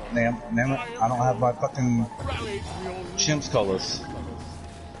 Oh, damn it. I don't have my fucking chimp's colors.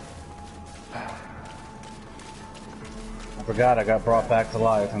 I forgot I got brought back to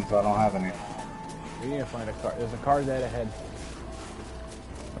life, and so I don't have any. We need to find a car. There's a car dead ahead.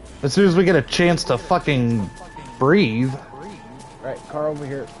 As soon as we get a chance to fucking breathe. Right, car over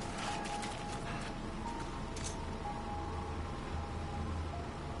here.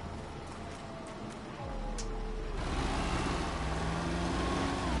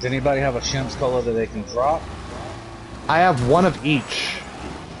 Does anybody have a chimp's color that they can drop? I have one of each.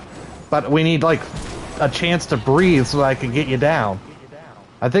 But we need like a chance to breathe so I can get you down.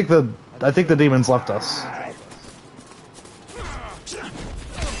 I think the demons left us.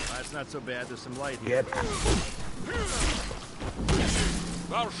 That's not so bad. There's some light here.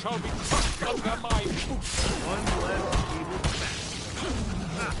 Thou shalt be crushed under my boot. One less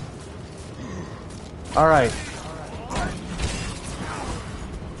evil. All right.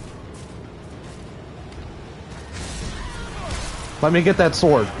 Let me get that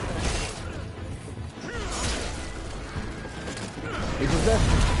sword.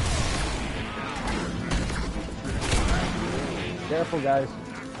 Careful, guys.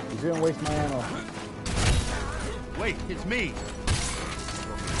 He's gonna waste my ammo. Wait, it's me.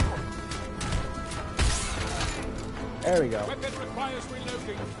 There we go. Weapon requires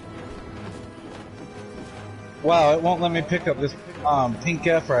reloading. Wow, it won't let me pick up this pink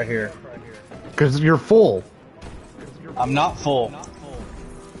F right here. Because you're full. I'm not full.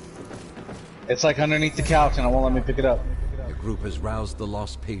 It's like underneath the couch and it won't let me pick it up. Your group has roused the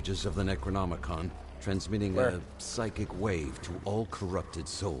lost pages of the Necronomicon, transmitting Where? a psychic wave to all corrupted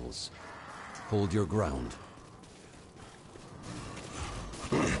souls. Hold your ground.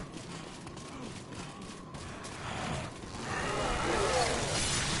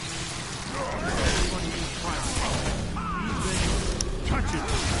 Touch it.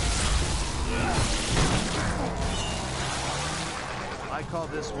 I call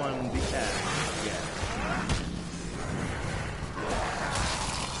this one the act. Yeah.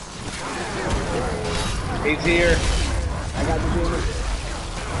 He's here. I got the demon.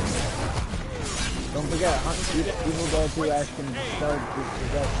 Don't forget, Evil Dead 2 Ash can start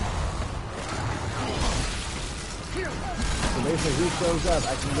possession. So basically, he shows up, I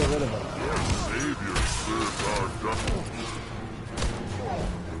can get rid of him. Savior serves our dust.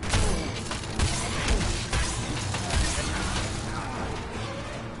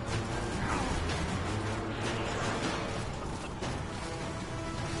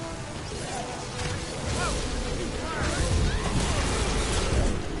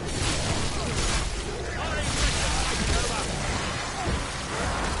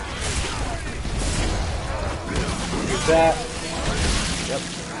 That. Yep.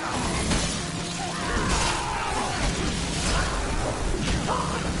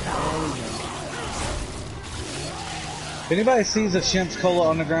 If anybody sees a Shemp's Cola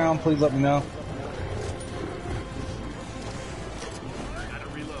on the ground, please let me know.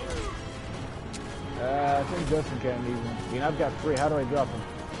 I think Justin can't use them. I mean, I've got 3. How do I drop them?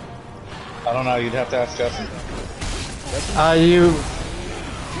 I don't know. You'd have to ask Justin.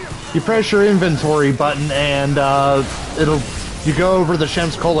 You press your inventory button and you go over the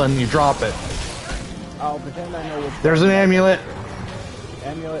Shemp's Cola and you drop it. I'll pretend I know which. There's an amulet.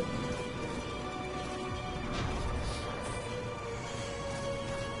 Amulet.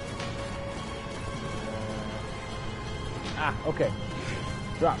 Okay.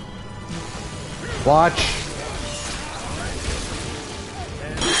 Drop. Watch.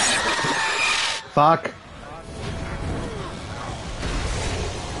 Fuck.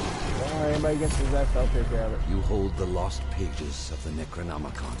 Don't worry, anybody gets possessed, I'll take care of it. You hold the lost pages of the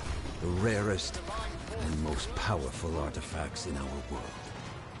Necronomicon, the rarest and most powerful artifacts in our world.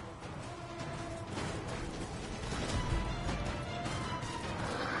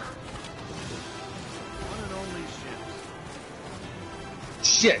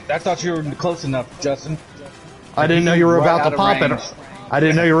 Shit, I thought you were close enough, Justin. I didn't know you were about to pop it. I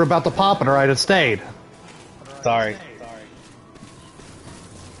didn't know you were about to pop it, or I'd have stayed. Sorry.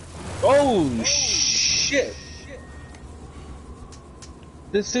 Oh, shit.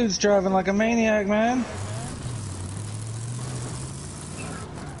 This dude's driving like a maniac, man.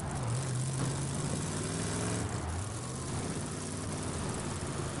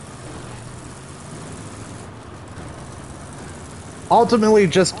 Ultimately,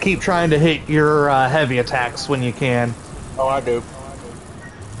 just keep trying to hit your heavy attacks when you can. Oh, I do.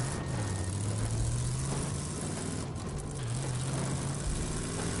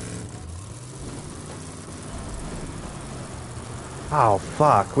 Oh,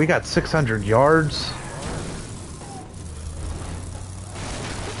 fuck. We got 600 yards.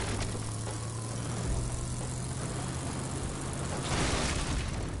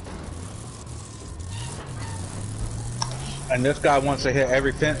 And this guy wants to hit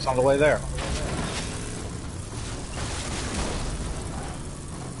every fence on the way there.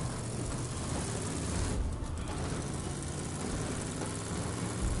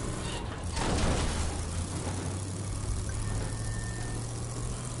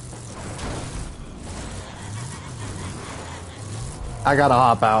 I gotta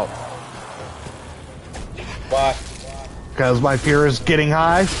hop out. Why? Because my fear is getting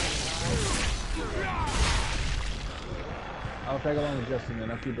high. I'll tag along with Justin then.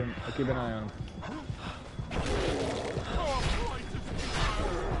 I'll keep an eye on him.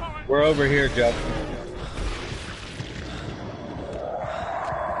 We're over here, Justin.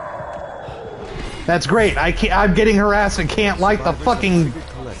 That's great. I'm getting harassed and can't light the fucking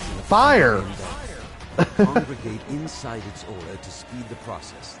fire. Congregate inside its aura to speed the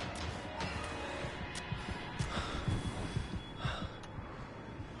process.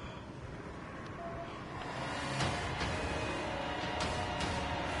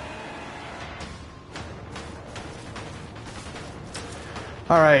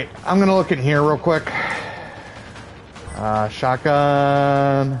 Alright, I'm gonna look in here real quick.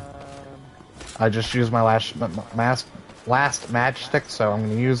 Shotgun. I just used my last matchstick, so I'm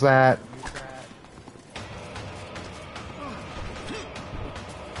gonna use that.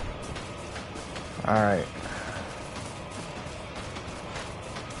 Alright.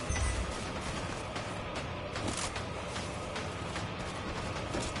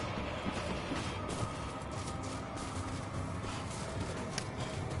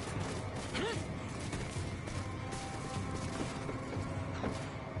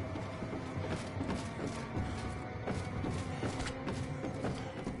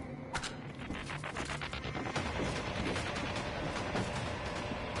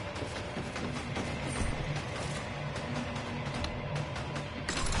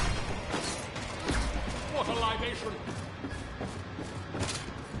 What a libation!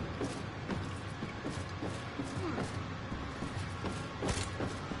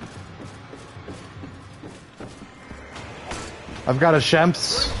 I've got a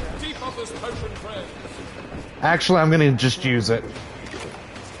Shemp's. Keep up this potion, friend. Actually, I'm gonna just use it.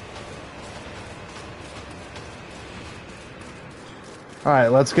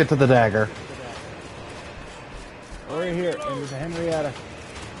 Alright, let's get to the dagger. Over here, and there's a Henrietta.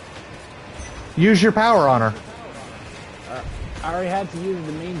 Use your power on her. I already had to use it.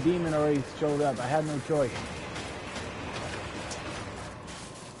 The main demon already showed up. I had no choice.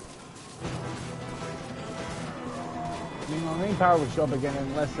 I mean, my main power would show up again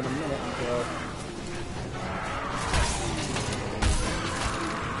in less than a minute, so...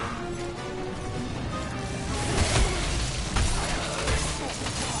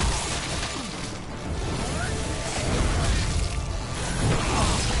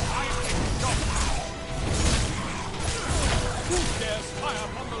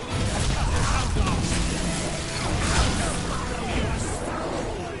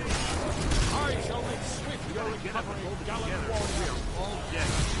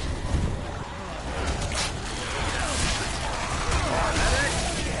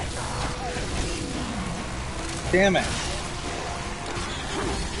 Damn it.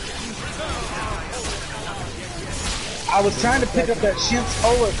 I was trying to pick up that Shimp's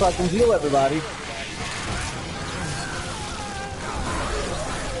Cola so I can heal everybody.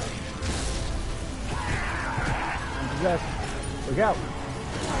 Look out.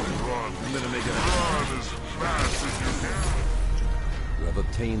 I'm gonna make it Run as fast as you can. You have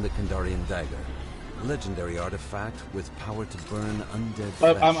obtained the Kandarian dagger, a legendary artifact with power to burn undead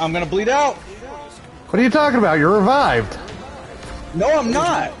flesh. I'm gonna bleed out. What are you talking about? You're revived. No, I'm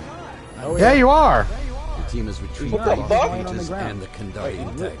not. Oh, Yeah, you are. The team has retrieved What the the fuck? mages and the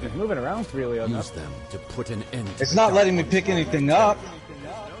Kandarian dagger. He's moving around freely enough. Use them to put an end to It's the not dark letting me one's pick life. anything up.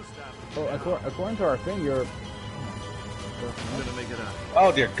 Oh, according to our thing, you're... I'm gonna make it up.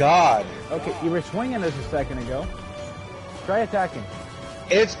 Oh dear God. Okay, you were swinging us a second ago. Try attacking.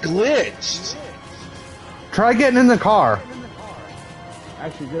 It's glitched. Try getting in the car.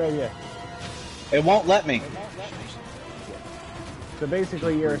 Actually, good idea. It won't let me. So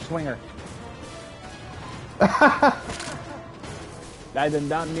basically, you're a swinger. I did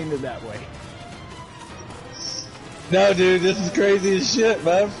not mean it that way. No, dude, this is crazy as shit,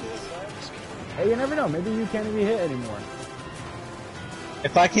 man. Hey, you never know. Maybe you can't be hit anymore.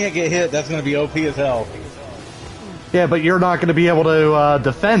 If I can't get hit, that's gonna be OP as hell. Yeah, but you're not going to be able to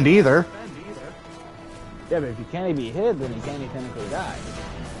defend either. Yeah, but if you can't be hit, then you can't technically die.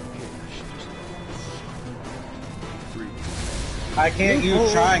 I can't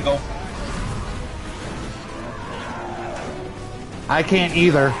use triangle. I can't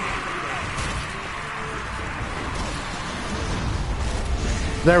either.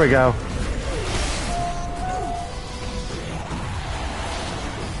 There we go.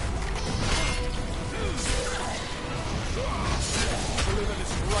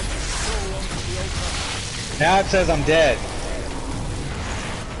 Now it says I'm dead.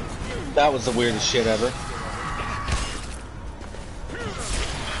 That was the weirdest shit ever.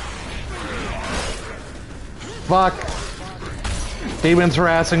 Fuck. Demon's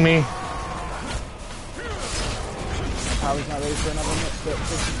harassing me. Power's not ready for another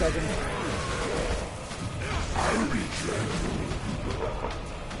 60 seconds.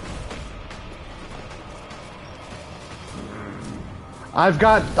 I've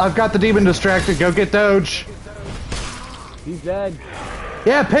got the demon distracted. Go get Doge. He's dead.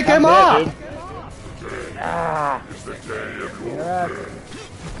 Yeah, pick him dead, up. dude. Ah.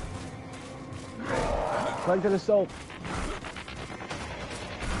 Collected assault.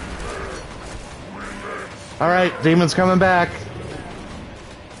 All right, demon's coming back.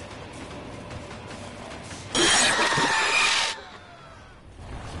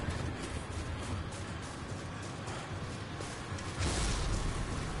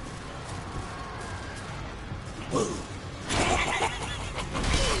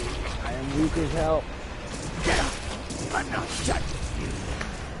 I am weak as hell. Get up! I'm not done with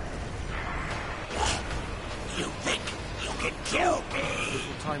you. You think you can kill me?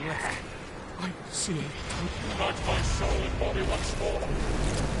 Little time left. I see it. Not my soul and body once more.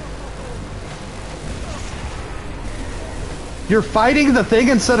 You're fighting the thing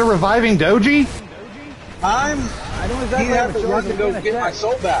instead of reviving Doji? I don't exactly He have has a to choice. run to I'm go gonna get my attack.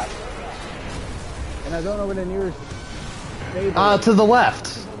 soul back. And I don't know where the nearest stable is. To the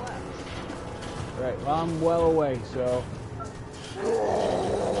left. Right, well, I'm well away, so...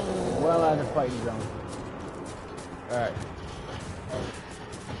 well out of the fighting zone. Alright.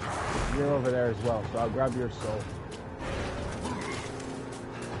 You're over there as well, so I'll grab your soul.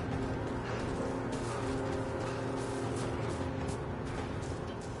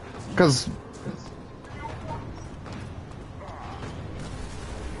 Because...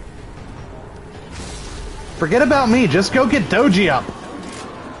 forget about me, just go get Doji up.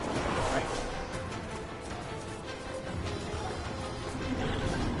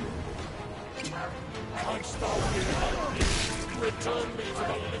 Return me to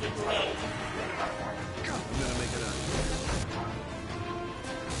the living realm. I'm gonna make it up.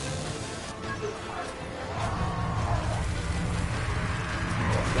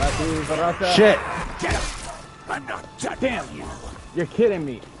 Shit. Get up! I'm not done Damn with you. You're kidding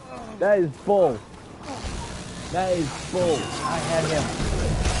me. That is bull. That is bull. I had him.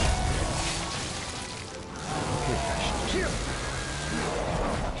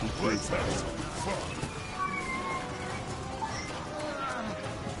 Let's have some fun.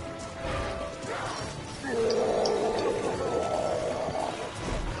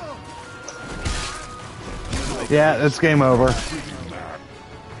 Yeah, it's game over.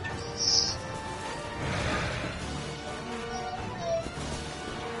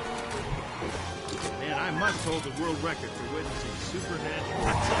 Man, I must hold the world record for witnessing supernatural.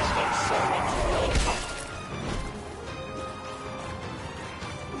 Return my soul unto the altar.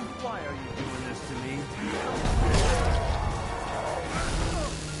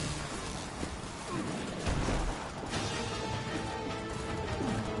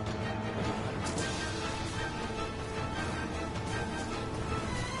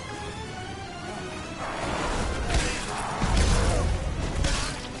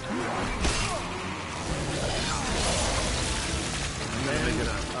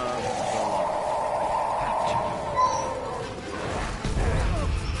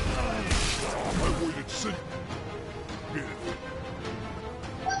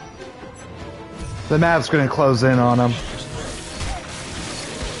 The map's gonna close in on them.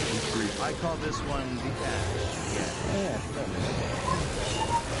 I call this one the Ash. Yeah.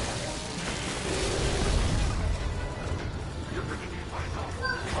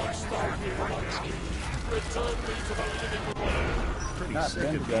 Pretty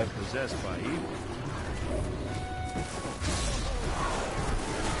sick of being possessed by evil.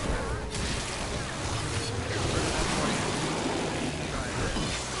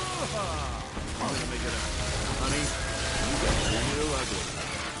 Honey, you got real ugly.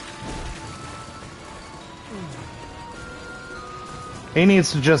 He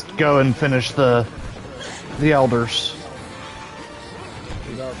needs to just go and finish the elders.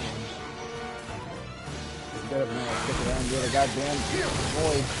 The dark ones. Get up now, stick around, get a goddamn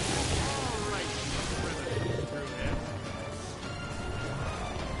void.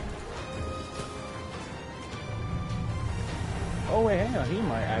 Oh wait, hang on, he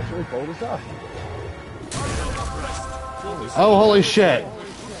might actually pull this off. Oh, holy shit.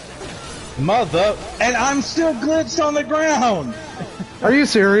 Mother, and I'm still glitched on the ground. Are you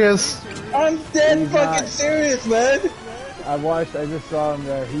serious? I'm dead He's fucking not. serious, man. I just saw him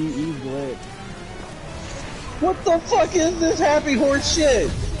there. He's glitched. What the fuck is this happy horse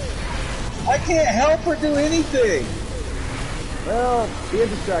shit? I can't help or do anything. Well, be a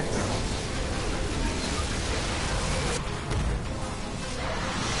distraction.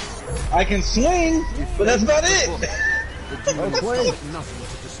 I can swing, but that's about it. Oh, swing. Nothing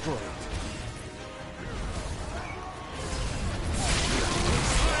to destroy it.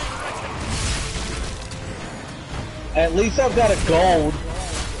 At least I've got a gold.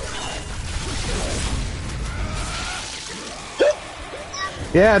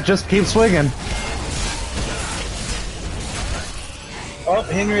 Yeah, just keep swinging. Oh,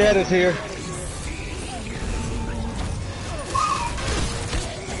 Henrietta's here.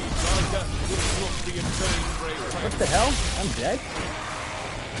 What the hell? I'm dead?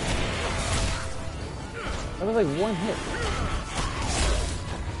 That was like one hit.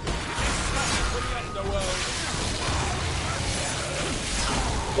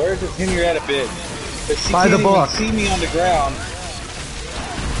 Where's this Henrietta bitch? But she By the can't even book. see me on the ground.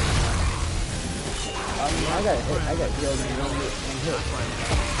 I got hit. I got killed in one hit.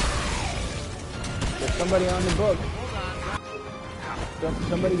 There's somebody on the book.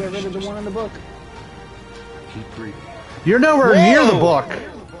 Somebody get rid of the one on the book. Keep breathing. You're nowhere near the book.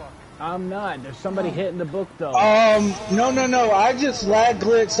 I'm not. There's somebody hitting the book though. No. I just lag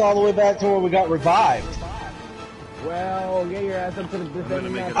glitched all the way back to where we got revived. Well, get your ass up to the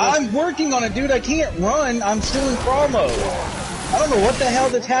defending map. I'm working on it, dude. I can't run. I'm still in crawl mode. I don't know what the hell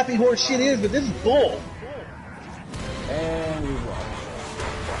this happy horse shit is, but this is bull. And we lost.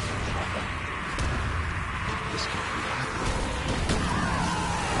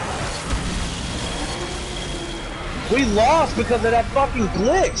 We lost because of that fucking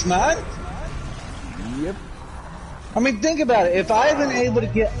glitch, man. Yep. I mean, think about it. If I had been able to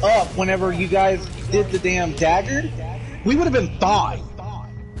get up whenever you guys did the damn dagger, we would have been fine.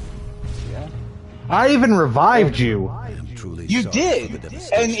 Yeah. I even revived you. You did,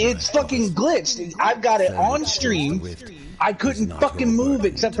 and it's fucking glitched. I've got it on stream. I couldn't fucking move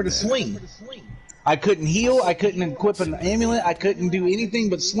except for the swing. I couldn't heal. I couldn't equip an amulet. I couldn't do anything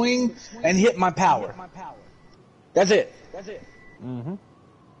but swing and hit my power. That's it. Mm-hmm.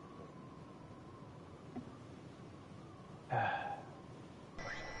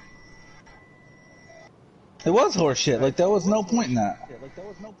 It was horse shit. Like, there was no point in that.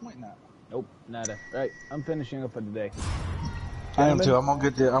 Nope, nada. Right, I'm finishing up for the day. I am too. I'm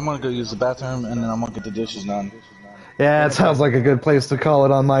gonna go use the bathroom, and then I'm gonna get the dishes done. Yeah, it sounds like a good place to call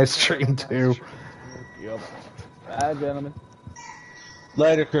it on my stream too. Yep. Bye, gentlemen.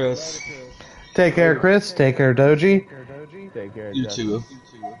 Later, Chris. Take care, Chris. Take care, Doji. Take care, You Justin. too.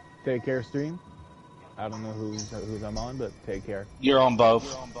 Take care, stream. I don't know who's I'm on, but take care. You're on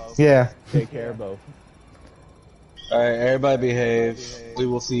both. Yeah. Take care, both. Alright, everybody behave. We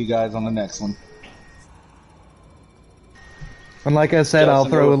will see you guys on the next one. And like I said, I'll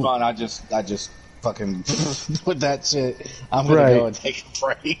Justin, throw. it was fun. I just fucking with that shit. I'm gonna go and take a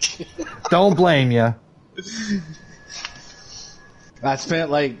break. Don't blame you. I spent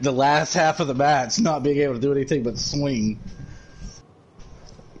like the last half of the match not being able to do anything but swing.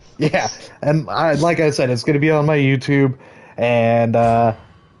 Yeah, and like I said, it's going to be on my YouTube, and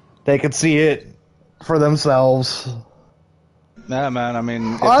they can see it for themselves. Nah, man. I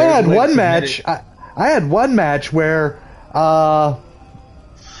mean, if I there's had a way to one submit match. it- I had one match where the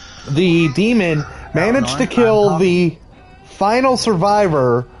demon managed to kill the final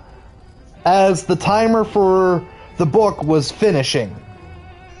survivor as the timer for the book was finishing.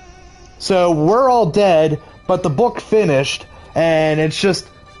 So we're all dead, but the book finished, and it's just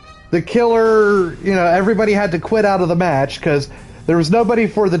the killer, everybody had to quit out of the match because there was nobody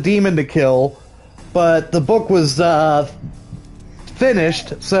for the demon to kill, but the book was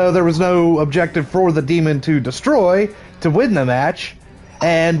finished, so there was no objective for the demon to destroy to win the match.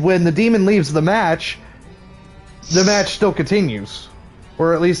 And when the demon leaves the match still continues.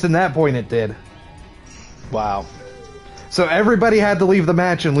 Or at least in that point it did. Wow. So everybody had to leave the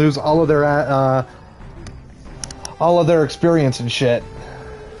match and lose all of their experience and shit.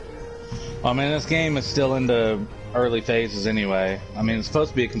 I mean, this game is still in the early phases anyway. I mean, it's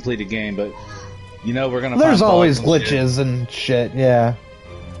supposed to be a completed game, but we're gonna. There's always glitches and shit, yeah.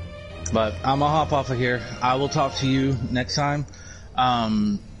 But I'm gonna hop off of here. I will talk to you next time.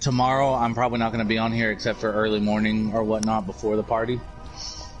 Tomorrow I'm probably not gonna be on here except for early morning or whatnot before the party.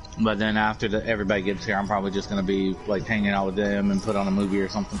 But then after everybody gets here, I'm probably just gonna be like hanging out with them and put on a movie or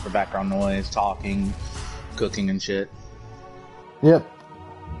something for background noise, talking, cooking and shit. Yep.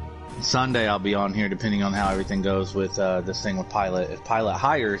 Sunday I'll be on here depending on how everything goes with this thing with Pilot. If Pilot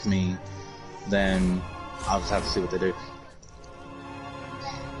hires me, then I'll just have to see what they do.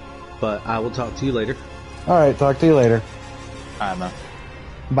 But I will talk to you later. Alright, talk to you later. Alright, man.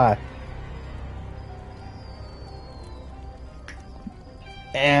 Bye.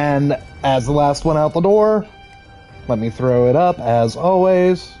 And as the last one out the door, let me throw it up as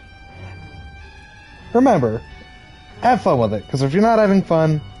always. Remember, have fun with it, because if you're not having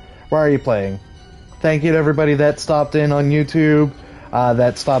fun, why are you playing? Thank you to everybody that stopped in on YouTube,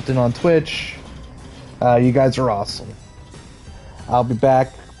 that stopped in on Twitch. You guys are awesome. I'll be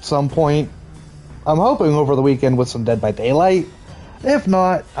back at some point. I'm hoping over the weekend with some Dead by Daylight. If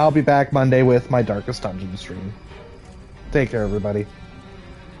not, I'll be back Monday with my Darkest Dungeon stream. Take care, everybody.